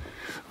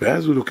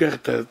 ואז הוא לוקח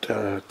את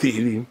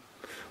התהילים,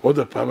 עוד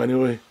הפעם אני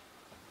רואה,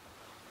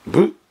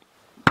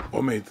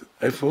 עומד,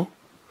 איפה?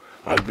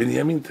 על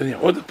בנימין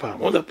נתניהו,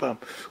 עוד הפעם,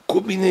 כל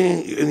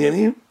מיני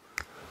עניינים,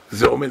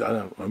 זה עומד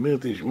עליו. הוא אומר,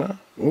 תשמע,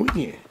 הוא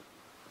יהיה.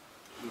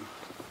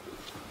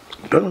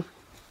 טוב.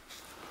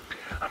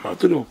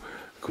 אמרתי לו,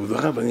 כבוד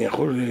הרב, אני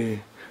יכול,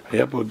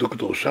 היה פה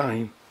דוקטור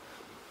שיין,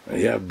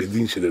 היה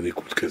בדין של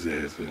הליכוד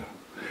כזה,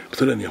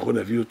 אמרתי לו, אני יכול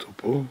להביא אותו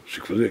פה,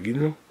 שכבודו יגיד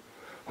לו? הוא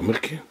אומר,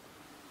 כן.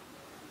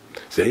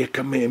 זה היה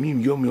כמה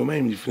ימים,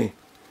 יומיים לפני.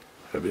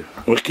 הוא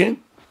אומר, כן.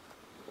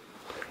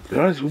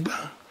 ואז הוא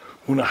בא,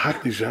 הוא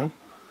נחת לי שם,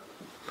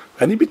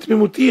 ואני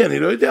בתמימותי, אני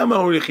לא יודע מה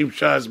הולך עם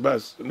ש"ס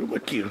בס, אני לא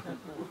מכיר.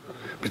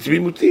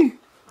 בתמימותי.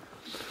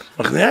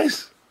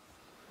 מכניס.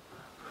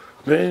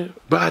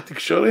 ובאה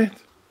התקשורת,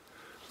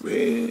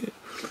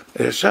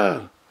 וישר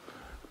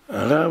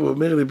הרב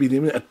אומר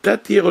לבנימין, אתה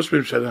תהיה ראש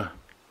ממשלה.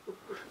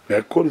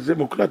 והכל זה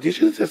מוקלט,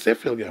 יש איזה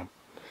ספר גם.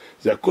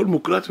 זה הכל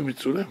מוקלט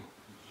ומצולם.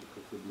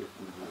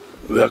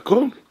 זה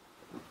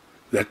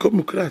הכל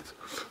מוקלט.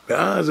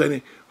 ואז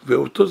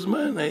באותו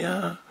זמן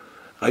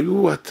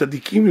היו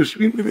הצדיקים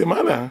יושבים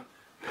למעלה,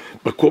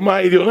 בקומה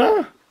העליונה,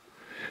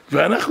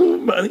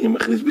 ואני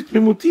מכניס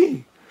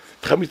בתמימותי,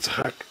 את חם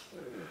יצחק.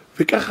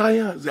 וככה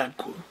היה, זה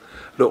הכל.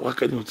 לא,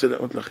 רק אני רוצה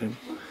להראות לכם,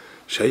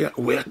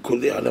 שהוא היה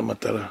קולע על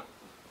המטרה.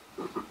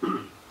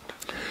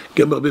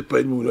 גם הרבה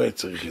פעמים הוא לא היה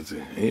צריך את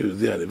זה, אני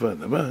יודע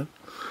לבד, אבל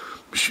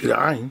בשביל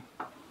העין,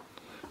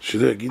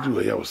 שלא יגידו, הוא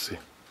היה עושה.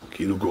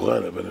 כאילו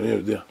גורל, אבל אני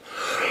יודע.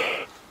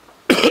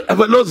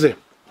 אבל לא זה.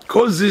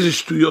 כל זה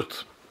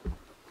שטויות.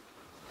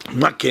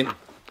 מה כן?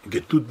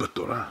 גדלות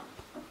בתורה.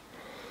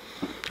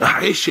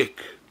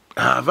 החשק,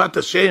 אהבת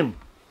השם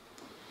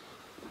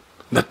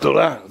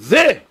לתורה,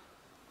 זה!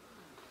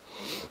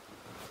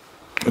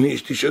 אני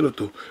שואל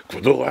אותו,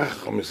 כבודו ראה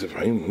חכם יוסף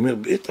חיים? הוא אומר,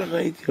 בטח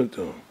ראיתי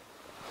אותו. הוא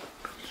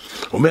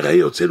אומר, היה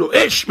יוצא לו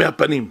אש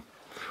מהפנים.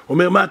 הוא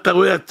אומר, מה אתה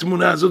רואה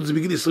התמונה הזאת? זה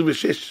בגיל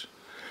 26.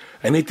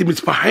 אני הייתי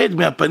מתפחד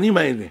מהפנים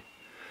האלה.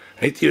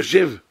 הייתי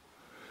יושב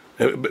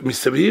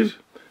מסביב,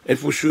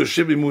 איפה שהוא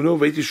יושב במולו,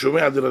 והייתי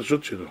שומע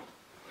הדרשות שלו.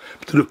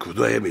 אמרתי לו,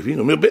 כבודו היה מבין?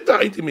 הוא אומר, בטח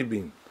הייתי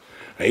מבין.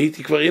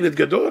 הייתי כבר ילד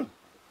גדול.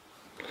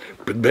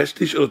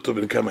 התביישתי לשאול אותו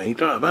בן כמה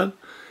היית, אבל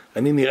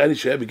אני נראה לי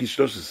שהיה בגיל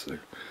 13.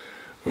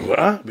 הוא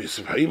ראה,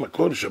 ביוסף חיים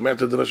הכל, שומע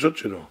את הדרשות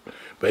שלו.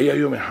 והיה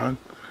יום אחד,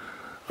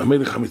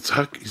 המלך חם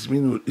יצחק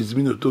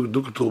הזמין אותו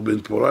דוקטור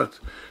בן פורת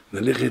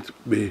ללכת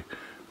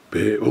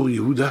באור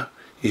יהודה,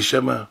 יש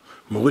שם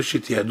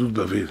מורשת יהדות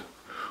בבל. הוא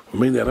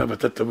אומר לי, הרב,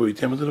 אתה תבוא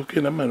איתי? אמרתי לו,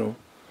 כן, למה לא? הוא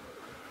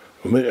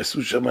אומר,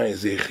 עשו שם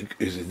איזה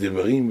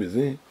דברים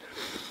וזה,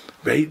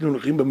 והיינו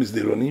הולכים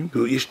במסדרונים,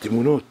 ויש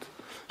תמונות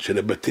של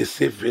הבתי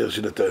ספר,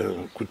 של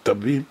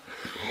הכותבים,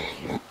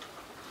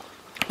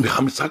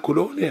 וחם יצחק הוא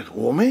לא הולך,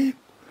 הוא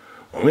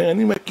אומר,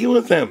 אני מכיר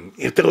אותם,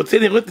 אתה רוצה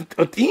לראות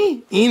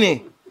אותי?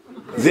 הנה,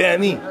 זה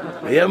אני,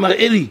 היה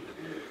מראה לי,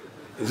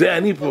 זה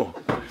אני פה.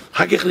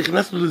 אחר כך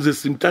נכנסנו לזה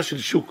סמטה של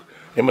שוק,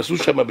 הם עשו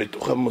שם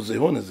בתוך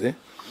המוזיאון הזה,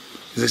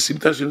 זה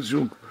סמטה של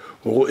שוק,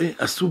 הוא רואה,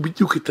 עשו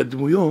בדיוק את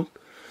הדמויות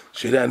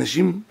של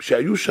האנשים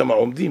שהיו שם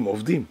עובדים.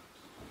 הוא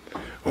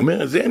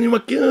אומר, זה אני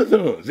מכיר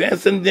אותו, זה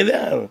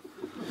הסנדלר,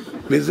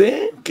 וזה,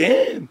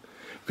 כן,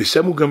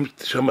 ושם הוא גם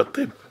שם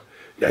טפ,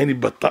 יעני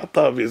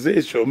בטטה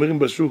וזה שאומרים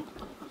בשוק.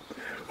 הוא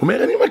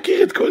אומר, אני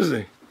מכיר את כל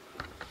זה.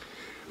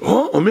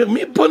 הוא אומר,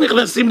 מי פה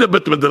נכנסים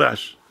לבית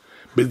מדרש?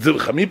 בית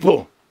זרחה, מי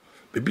פה?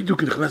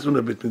 ובדיוק נכנסנו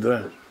לבית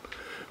מדרש,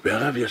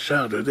 והרב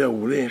ישר, אתה יודע,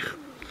 הוא הולך,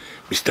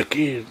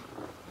 מסתכל,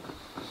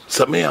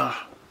 שמח,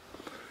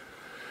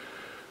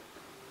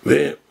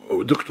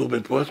 ודוקטור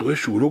בן פורת רואה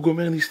שהוא לא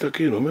גומר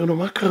להסתכל, הוא אומר לו,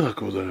 מה קרה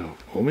כבוד הרב?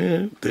 הוא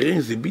אומר,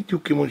 תראה, זה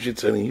בדיוק כמו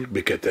שצריך,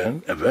 בקטן,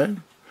 אבל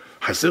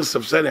חסר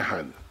ספסל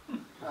אחד.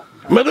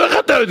 הוא אומר לו, איך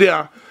אתה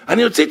יודע?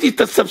 אני הוצאתי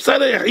את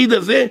הספסל היחיד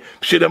הזה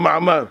בשביל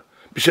המעבר.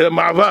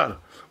 הוא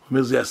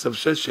אומר, זה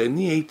הספסל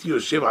שאני הייתי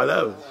יושב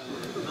עליו.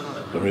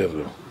 הוא אומר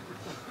לו,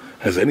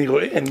 אז אני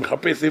רואה, אני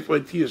מחפש איפה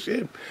הייתי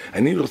יושב,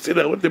 אני רוצה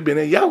להראות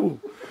לבניהו,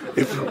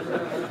 איפה...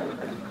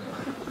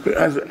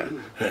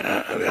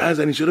 ואז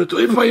אני שואל אותו,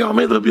 איפה היה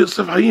עומד רבי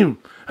יוסף חיים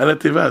על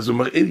התיבה? אז הוא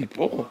מראה לי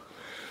פה,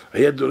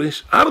 היה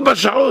דורש 4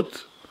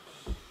 שעות,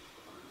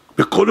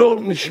 בקולו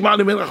נשמע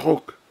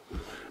למרחוק,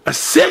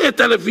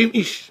 10,000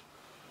 איש,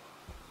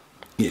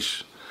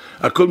 יש,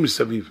 הכל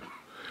מסביב,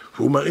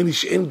 והוא מראה לי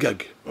שאין גג.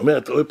 הוא אומר,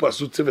 אתה רואה פה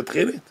עשו צוות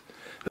חלת?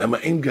 למה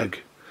אין גג?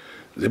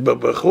 זה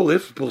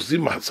בחורף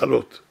פורסים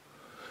מחצלות,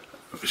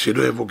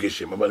 שלא יבוא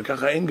גשם, אבל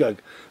ככה אין גג,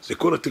 זה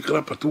כל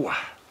התקרה פתוח,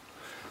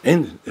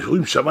 אין,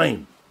 רואים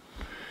שמיים.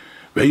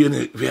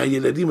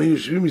 והילדים היו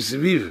יושבים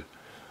מסביב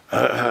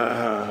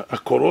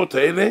הקורות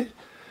האלה,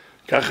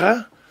 ככה,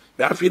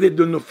 ואף ילד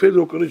לא נופל,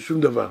 לא קורה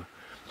שום דבר.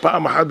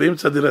 פעם אחת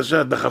באמצע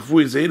דרשה דחפו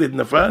איזה ילד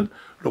נפל,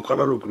 לא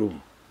קרה לו כלום.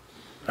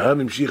 הרב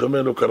המשיך,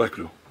 אומר, לא קרה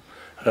כלום.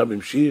 הרב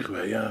המשיך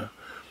והיה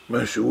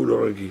משהו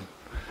לא רגיל.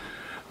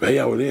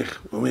 והיה הולך,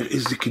 הוא אומר,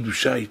 איזה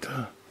קידושה הייתה.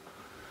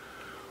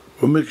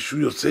 הוא אומר, כשהוא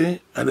יוצא,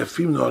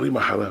 אלפים נוערים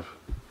אחריו.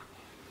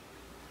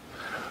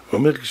 הוא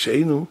אומר,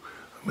 כשהיינו,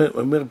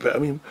 אומר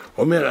פעמים,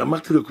 אומר,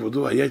 אמרתי לו,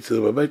 כבודו, היה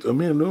אצלו בבית, הוא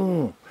אומר,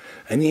 לא,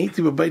 אני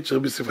הייתי בבית של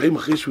רבי יוסף חיים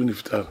אחרי שהוא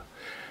נפטר.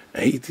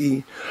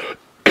 הייתי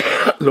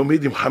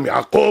לומד עם חמי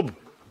יעקב,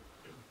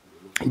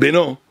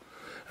 בנו,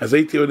 אז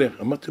הייתי הולך.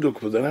 אמרתי לו,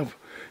 כבוד הרב,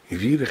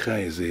 הביא לך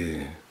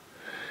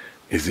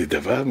איזה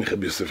דבר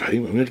מרבי יוסף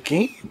חיים? הוא אומר,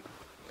 כן.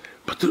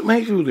 אמרתי לו, מה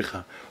הביאו לך?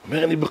 הוא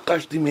אומר, אני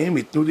בקשתי מהם,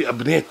 יתנו לי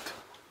אבנט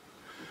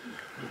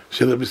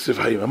של רבי יוסף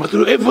חיים. אמרתי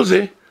לו, איפה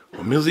זה? הוא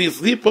אומר, זה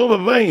אצלי פה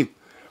בבית.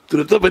 אמרתי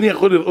לו, טוב, אני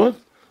יכול לראות?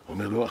 הוא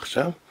אומר, לא,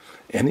 עכשיו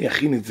אני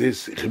אכין את זה,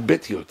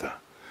 חיבאתי אותה.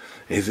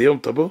 איזה יום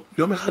תבוא?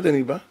 יום אחד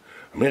אני בא.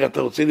 אומר,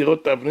 אתה רוצה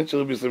לראות את האבנט של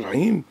רבי יוסף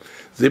חיים?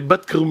 זה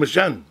בת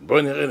קרמשן, בוא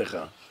אני אראה לך.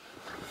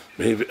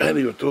 והראה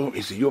לי אותו,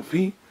 איזה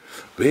יופי,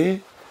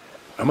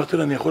 ואמרתי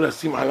לו, אני יכול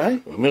לשים עליי?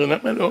 הוא אומר,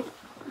 למה לא?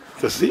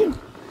 תשים.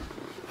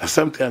 אז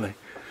שמתי עליי.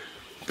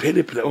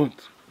 פלא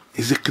פלאות,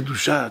 איזה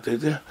קדושה, אתה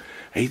יודע,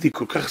 הייתי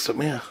כל כך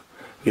שמח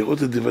לראות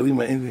את הדברים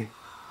האלה.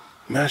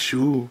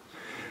 משהו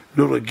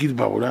לא רגיל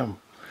בעולם.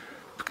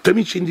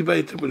 תמיד שאני בא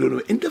איתם,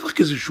 אין דבר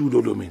כזה שהוא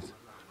לא לומד.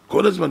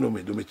 כל הזמן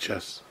לומד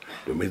ש"ס,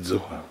 לומד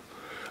זוהר,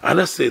 על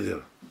הסדר.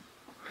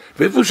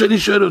 ואיפה שאני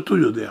שואל אותו,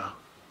 יודע.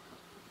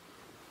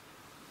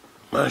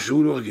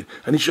 משהו לא רגיל.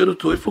 אני שואל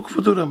אותו, איפה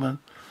כבודו למד?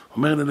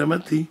 אומר, אני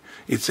למדתי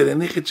אצל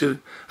הנכד של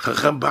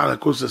חכם בעל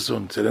הכל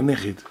ששון, אצל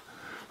הנכד.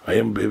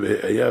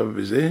 היה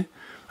בזה,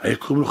 היה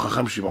קוראים לו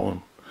חכם שמעון.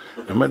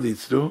 למדתי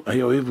אצלו,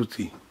 היה אוהב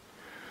אותי.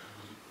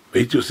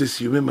 והייתי עושה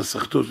סיומי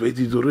מסכתות,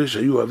 והייתי דורש,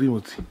 היו אוהבים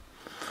אותי.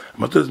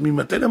 אמרתי, אז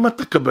ממתי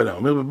למדת קבלה? הוא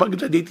אומר,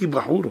 בבגדד הייתי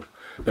בחור,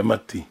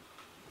 למדתי.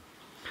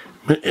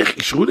 אומר, איך,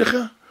 אישרו לך?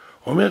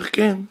 הוא אומר,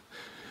 כן.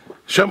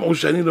 שמעו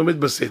שאני לומד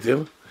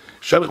בסתר,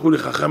 שלחו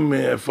לחכם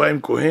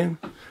אפרים כהן,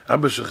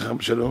 אבא של חכם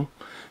שלו,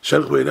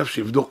 שלחו אליו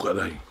שיבדוק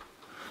עליי.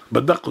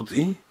 בדק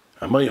אותי,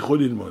 אמר,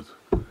 יכול ללמוד.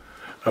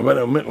 אבל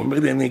אומר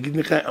לי, אני אגיד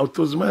לך,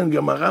 אותו זמן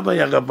גם הרב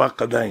היה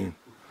רווק עדיין.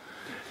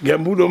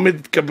 גם הוא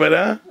לומד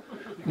קבלה,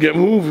 גם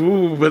הוא,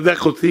 והוא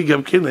בדק אותי,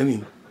 גם כן אני.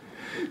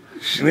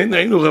 שנינו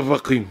היינו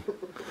רווקים.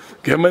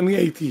 גם אני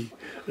הייתי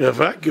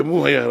רווק, גם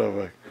הוא היה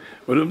רווק.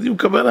 אבל לומדים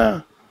קבלה.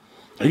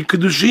 היו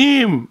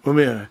קדושים,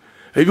 אומר,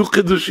 היו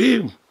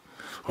קדושים.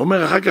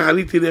 אומר, אחר כך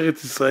עליתי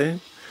לארץ ישראל.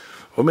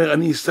 אומר,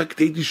 אני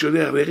הסקתי, הייתי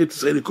שולח לארץ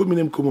ישראל לכל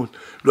מיני מקומות.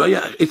 לא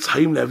היה עץ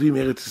חיים להביא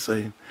מארץ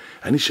ישראל.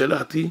 אני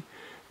שלחתי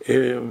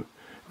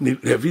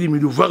להביא לי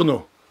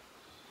מלוברנו.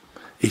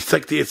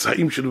 הסקתי עץ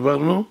חיים של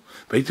לוברנו,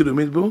 והייתי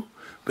לומד בו,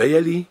 והיה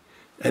לי,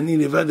 אני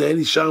לבד, היה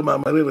לי שער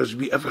מאמרי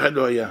רשב"י, אף אחד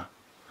לא היה.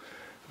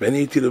 ואני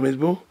הייתי לומד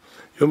בו,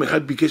 יום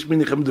אחד ביקש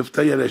ממני חמד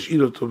דפתיה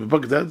להשאיל אותו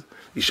בבגדד,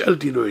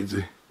 השאלתי לו את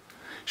זה.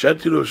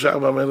 שאלתי לו שער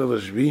מאמרי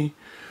רשב"י,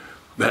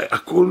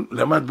 והכל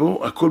למד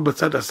בו, הכל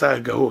בצד עשה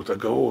הגאות,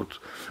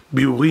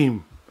 ביורים.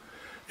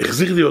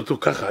 החזיר לי אותו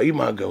ככה,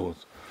 עם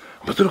ההגאות.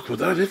 אמרתי לו,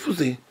 כבוד הרב, איפה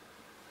זה?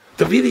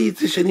 תביא לי את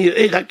זה שאני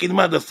אראה, רק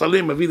אלמד,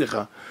 הסלם, מביא לך.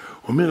 הוא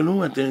אומר,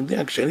 לא, אתה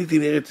יודע, כשעליתי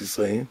לארץ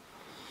ישראל,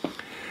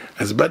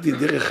 אז באתי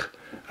דרך,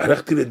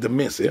 הלכתי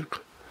לדמשק,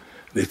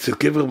 אצל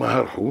קבר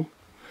מהרחו,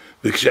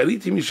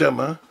 וכשעליתי משם,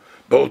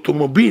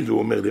 באוטומוביל, הוא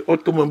אומר לי,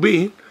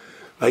 אוטומוביל,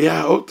 היה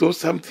האוטו,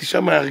 שמתי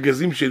שם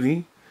הארגזים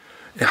שלי,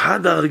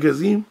 אחד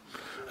הארגזים,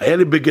 היה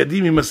לי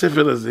בגדים עם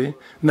הספר הזה,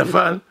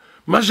 נפל,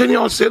 מה שאני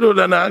עושה לו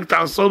לנהג,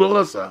 תעשו לא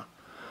עשה.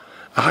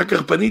 אחר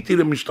כך פניתי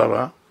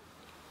למשטרה,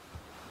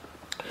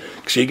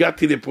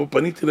 כשהגעתי לפה,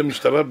 פניתי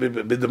למשטרה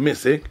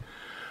בדמשק,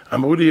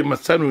 אמרו לי,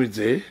 מצאנו את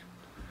זה,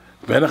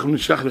 ואנחנו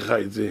נשלח לך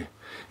את זה.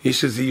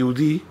 יש איזה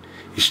יהודי,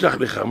 ישלח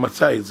לך,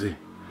 מצא את זה,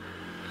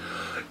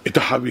 את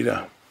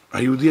החבילה.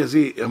 היהודי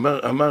הזה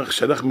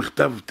שלח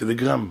מכתב,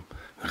 טלגרם,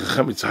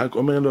 החכם יצחק,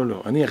 אומר לו,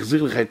 לא, אני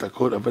אחזיר לך את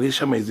הכל, אבל יש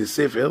שם איזה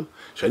ספר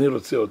שאני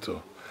רוצה אותו.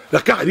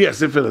 לקח לי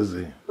הספר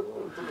הזה.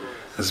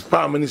 אז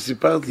פעם אני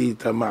סיפרתי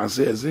את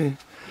המעשה הזה,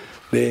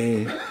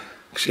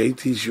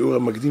 כשהייתי שיעור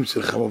המקדים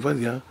של חם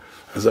עובדיה,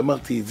 אז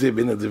אמרתי את זה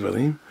בין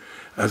הדברים,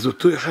 אז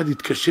אותו אחד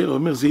התקשר,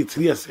 אומר, זה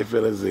אצלי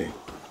הספר הזה.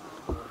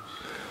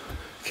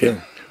 כן,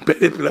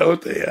 פלא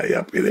פלאות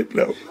היה פלא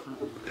פלאות.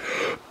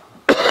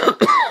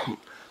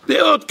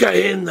 ועוד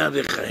כהנה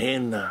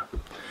וכהנה.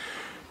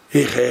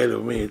 איך היה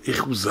לומד,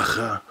 איך הוא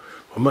זכה.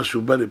 ממש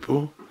שהוא בא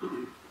לפה,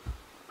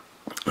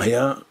 לא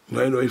היה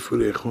לו איפה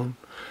לאכול,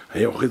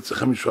 היה אוכל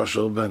צחה משוע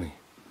שרבני.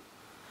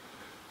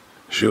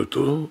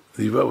 שאותו,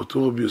 ליווה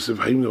אותו רבי יוסף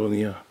חיים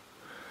לאונייה.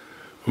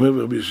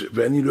 אומר רבי יוסף,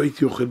 ואני לא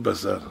הייתי אוכל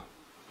בשר.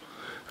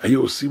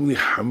 היו עושים לי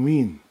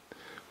חמין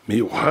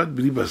מיוחד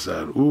בלי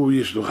בשר. הוא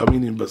יש לו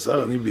חמין עם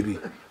בשר, אני בלי.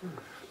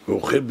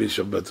 ואוכל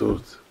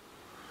בשבתות.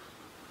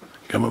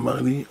 גם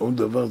אמר לי, עוד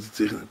דבר, זה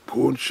צריך,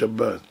 כל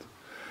שבת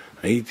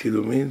הייתי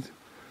לומד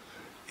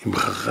עם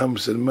חכם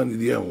סלמן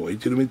אליהו,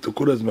 הייתי לומד איתו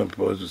כל הזמן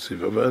פה, אז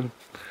יוסף, אבל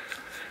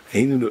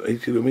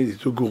הייתי לומד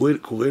איתו,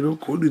 קורא לו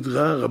כל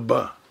נדרה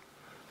רבה,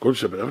 כל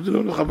שבת, אבל זה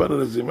לא חבל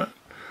על הזמן.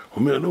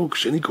 אומר לו,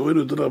 כשאני קורא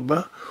לו נדרה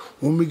רבה,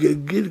 הוא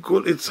מגלגל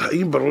כל עץ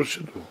חיים בראש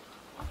שלו.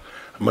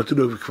 אמרתי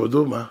לו,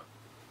 וכבודו מה?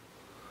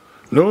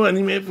 לא,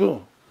 אני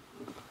מאיפה?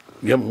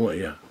 גם הוא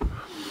היה.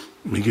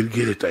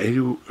 מגלגל את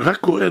האלו, רק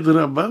קורא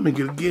נדרה רבה,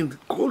 מגלגל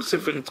כל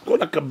ספר, את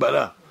כל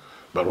הקבלה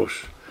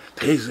בראש.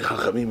 תראה איזה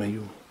חכמים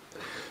היו.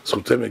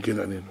 זכותם יגן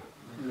עלינו.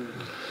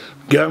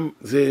 גם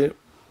זה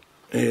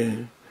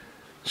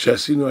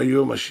שעשינו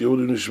היום, השיעור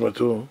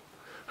לנשמתו,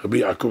 רבי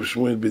יעקב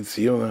שמואל בן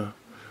ציונה,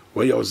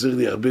 הוא היה עוזר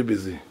לי הרבה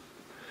בזה.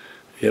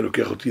 היה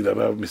לוקח אותי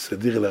לרב,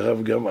 מסדר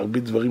לרב גם הרבה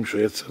דברים שהוא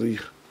היה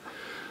צריך.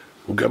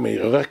 הוא גם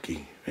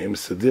עיראקי, היה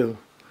מסדר,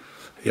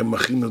 היה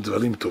מכין לו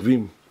דברים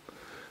טובים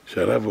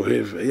שהרב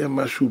אוהב, היה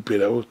משהו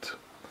פלאות.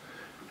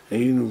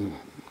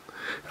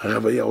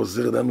 הרב היה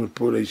עוזר לנו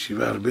פה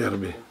לישיבה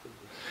הרבה.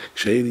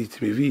 כשהייתי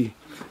מביא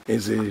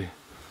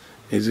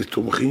איזה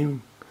תומכים,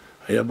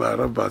 היה בא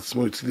הרב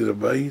בעצמו אצלי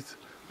לבית,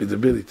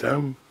 מדבר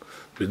איתם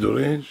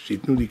ודורש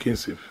שיתנו לי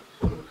כסף.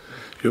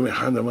 יום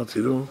אחד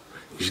אמרתי לו,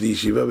 יש לי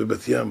ישיבה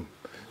בבת ים,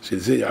 של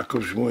זה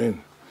יעקב שמואל,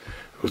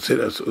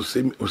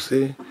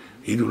 עושה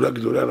הילולה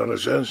גדולה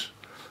לרשש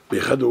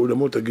באחד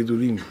העולמות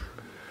הגדולים.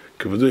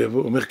 כבודו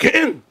יבוא, אומר,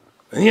 כן,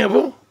 אני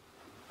אבוא.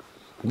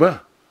 הוא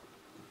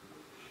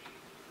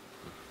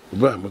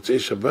בא, מוצאי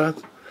שבת,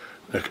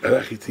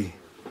 הלך איתי.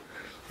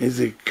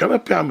 כמה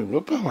פעמים,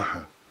 לא פעם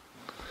אחת.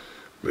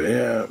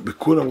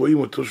 וכולם רואים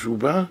אותו שהוא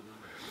בא,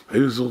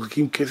 היו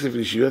זורקים כסף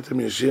לישיבת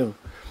המיישר.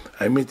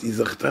 האמת, היא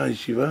זכתה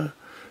הישיבה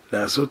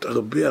לעשות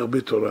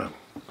הרבה תורה.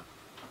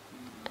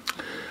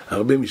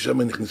 הרבה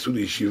משם נכנסו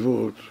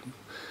לישיבות,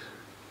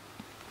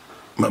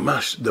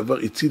 ממש דבר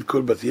הציל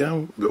כל בת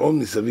ים, ועום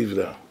מסביב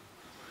לה.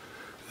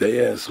 זה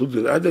היה זכות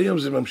גדולה, עד היום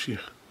זה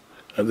ממשיך.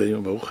 עד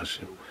היום, ברוך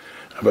השם.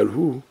 אבל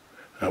הוא,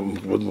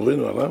 כבוד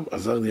מורנו הרב,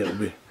 עזר לי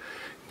הרבה.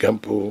 גם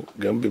פה,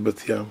 גם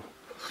בבת ים.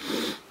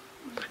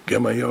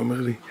 גם היה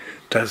אומר לי,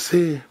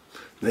 תעשה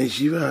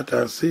לישיבה,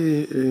 תעשה,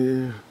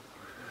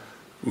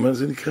 מה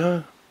זה נקרא?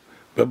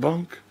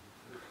 בבנק?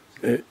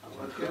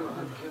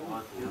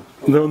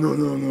 לא.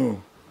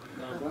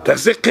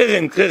 תעשה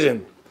קרן.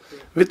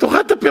 ותאכל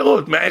את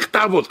הפירות, איך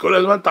תעבוד? כל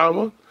הזמן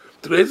תעבוד?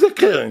 תראה, איזה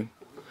קרן?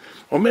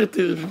 אומר,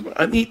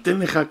 אני אתן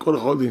לך כל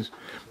חודש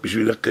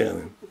בשביל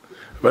הקרן.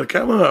 אבל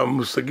כמה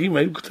מושגים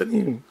היו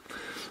קטנים.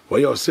 הוא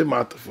היה עושה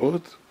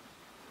מעטפות,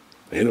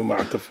 היינו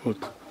מעטפות.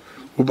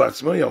 הוא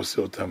בעצמו היה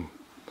עושה אותם.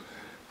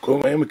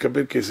 כל היה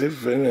מקבל כסף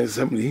והיה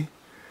שם לי,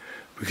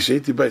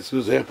 וכשהייתי בא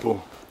אצלו זה היה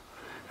פה.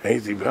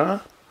 הייתי בא,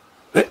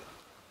 הוא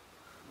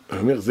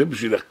אומר, זה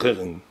בשביל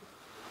הקרן.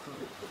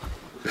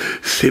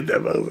 זה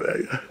דבר זה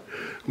היה.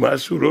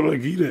 משהו לא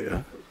רגיל היה.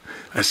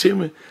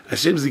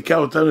 השם זיכה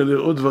אותנו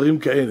לראות דברים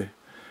כאלה.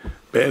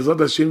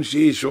 בעזרת השם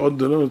שיהיה ישועות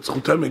גדולות,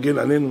 זכותם יגן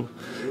עלינו.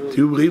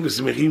 תהיו בריאים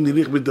ושמחים,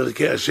 נלך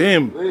בדרכי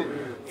השם.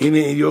 הנה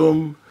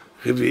יום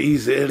רביעי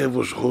זה ערב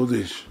ראש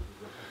חודש.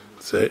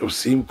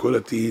 עושים כל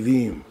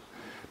התהילים.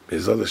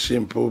 בעזרת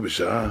השם פה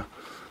בשעה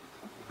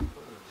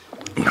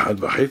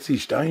 1:30,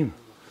 2,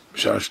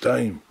 בשעה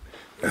 2,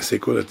 נעשה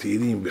כל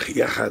התהילים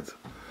ביחד.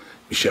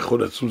 מי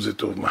שיכול לצום זה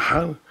טוב.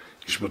 מחר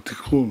יש בו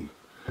תיקון.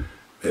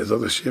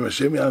 בעזרת השם,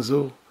 השם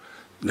יעזור.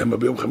 למה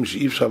ביום חמישי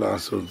אי אפשר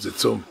לעשות? זה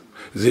צום.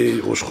 זה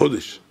ראש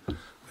חודש.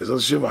 בעזרת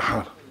השם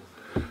מחר.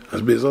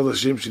 אז בעזרת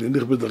השם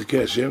שנלך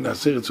בדרכי השם,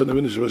 נעשה רצון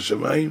אבינו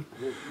שבשמיים,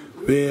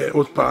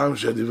 ועוד פעם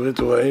שהדברי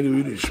תורה האלו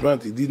יהיו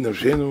לשמת ידיד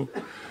נפשנו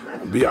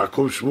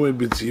ביעקב שמואל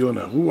בן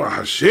ציונה. רוח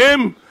השם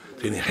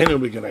תניחנו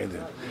בגן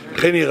עדן.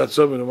 כן יהי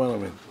רצון ונאמר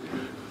אמן.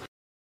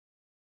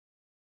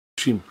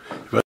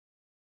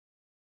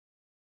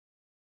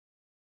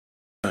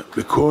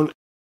 בכל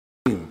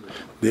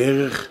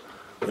דרך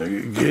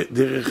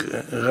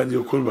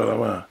רדיו קול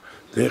ברמה,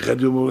 דרך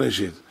רדיו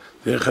מורשת,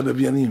 דרך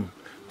הלוויינים,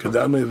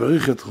 כדאנו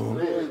יברך אתכם,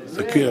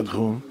 זכה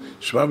אתכם,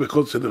 שמע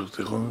בכל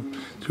צדקתכם,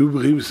 תהיו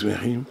בריאים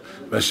ושמחים,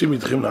 והשם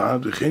איתכם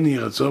לעד, וכן יהי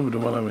רצון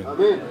ונאמר אמן.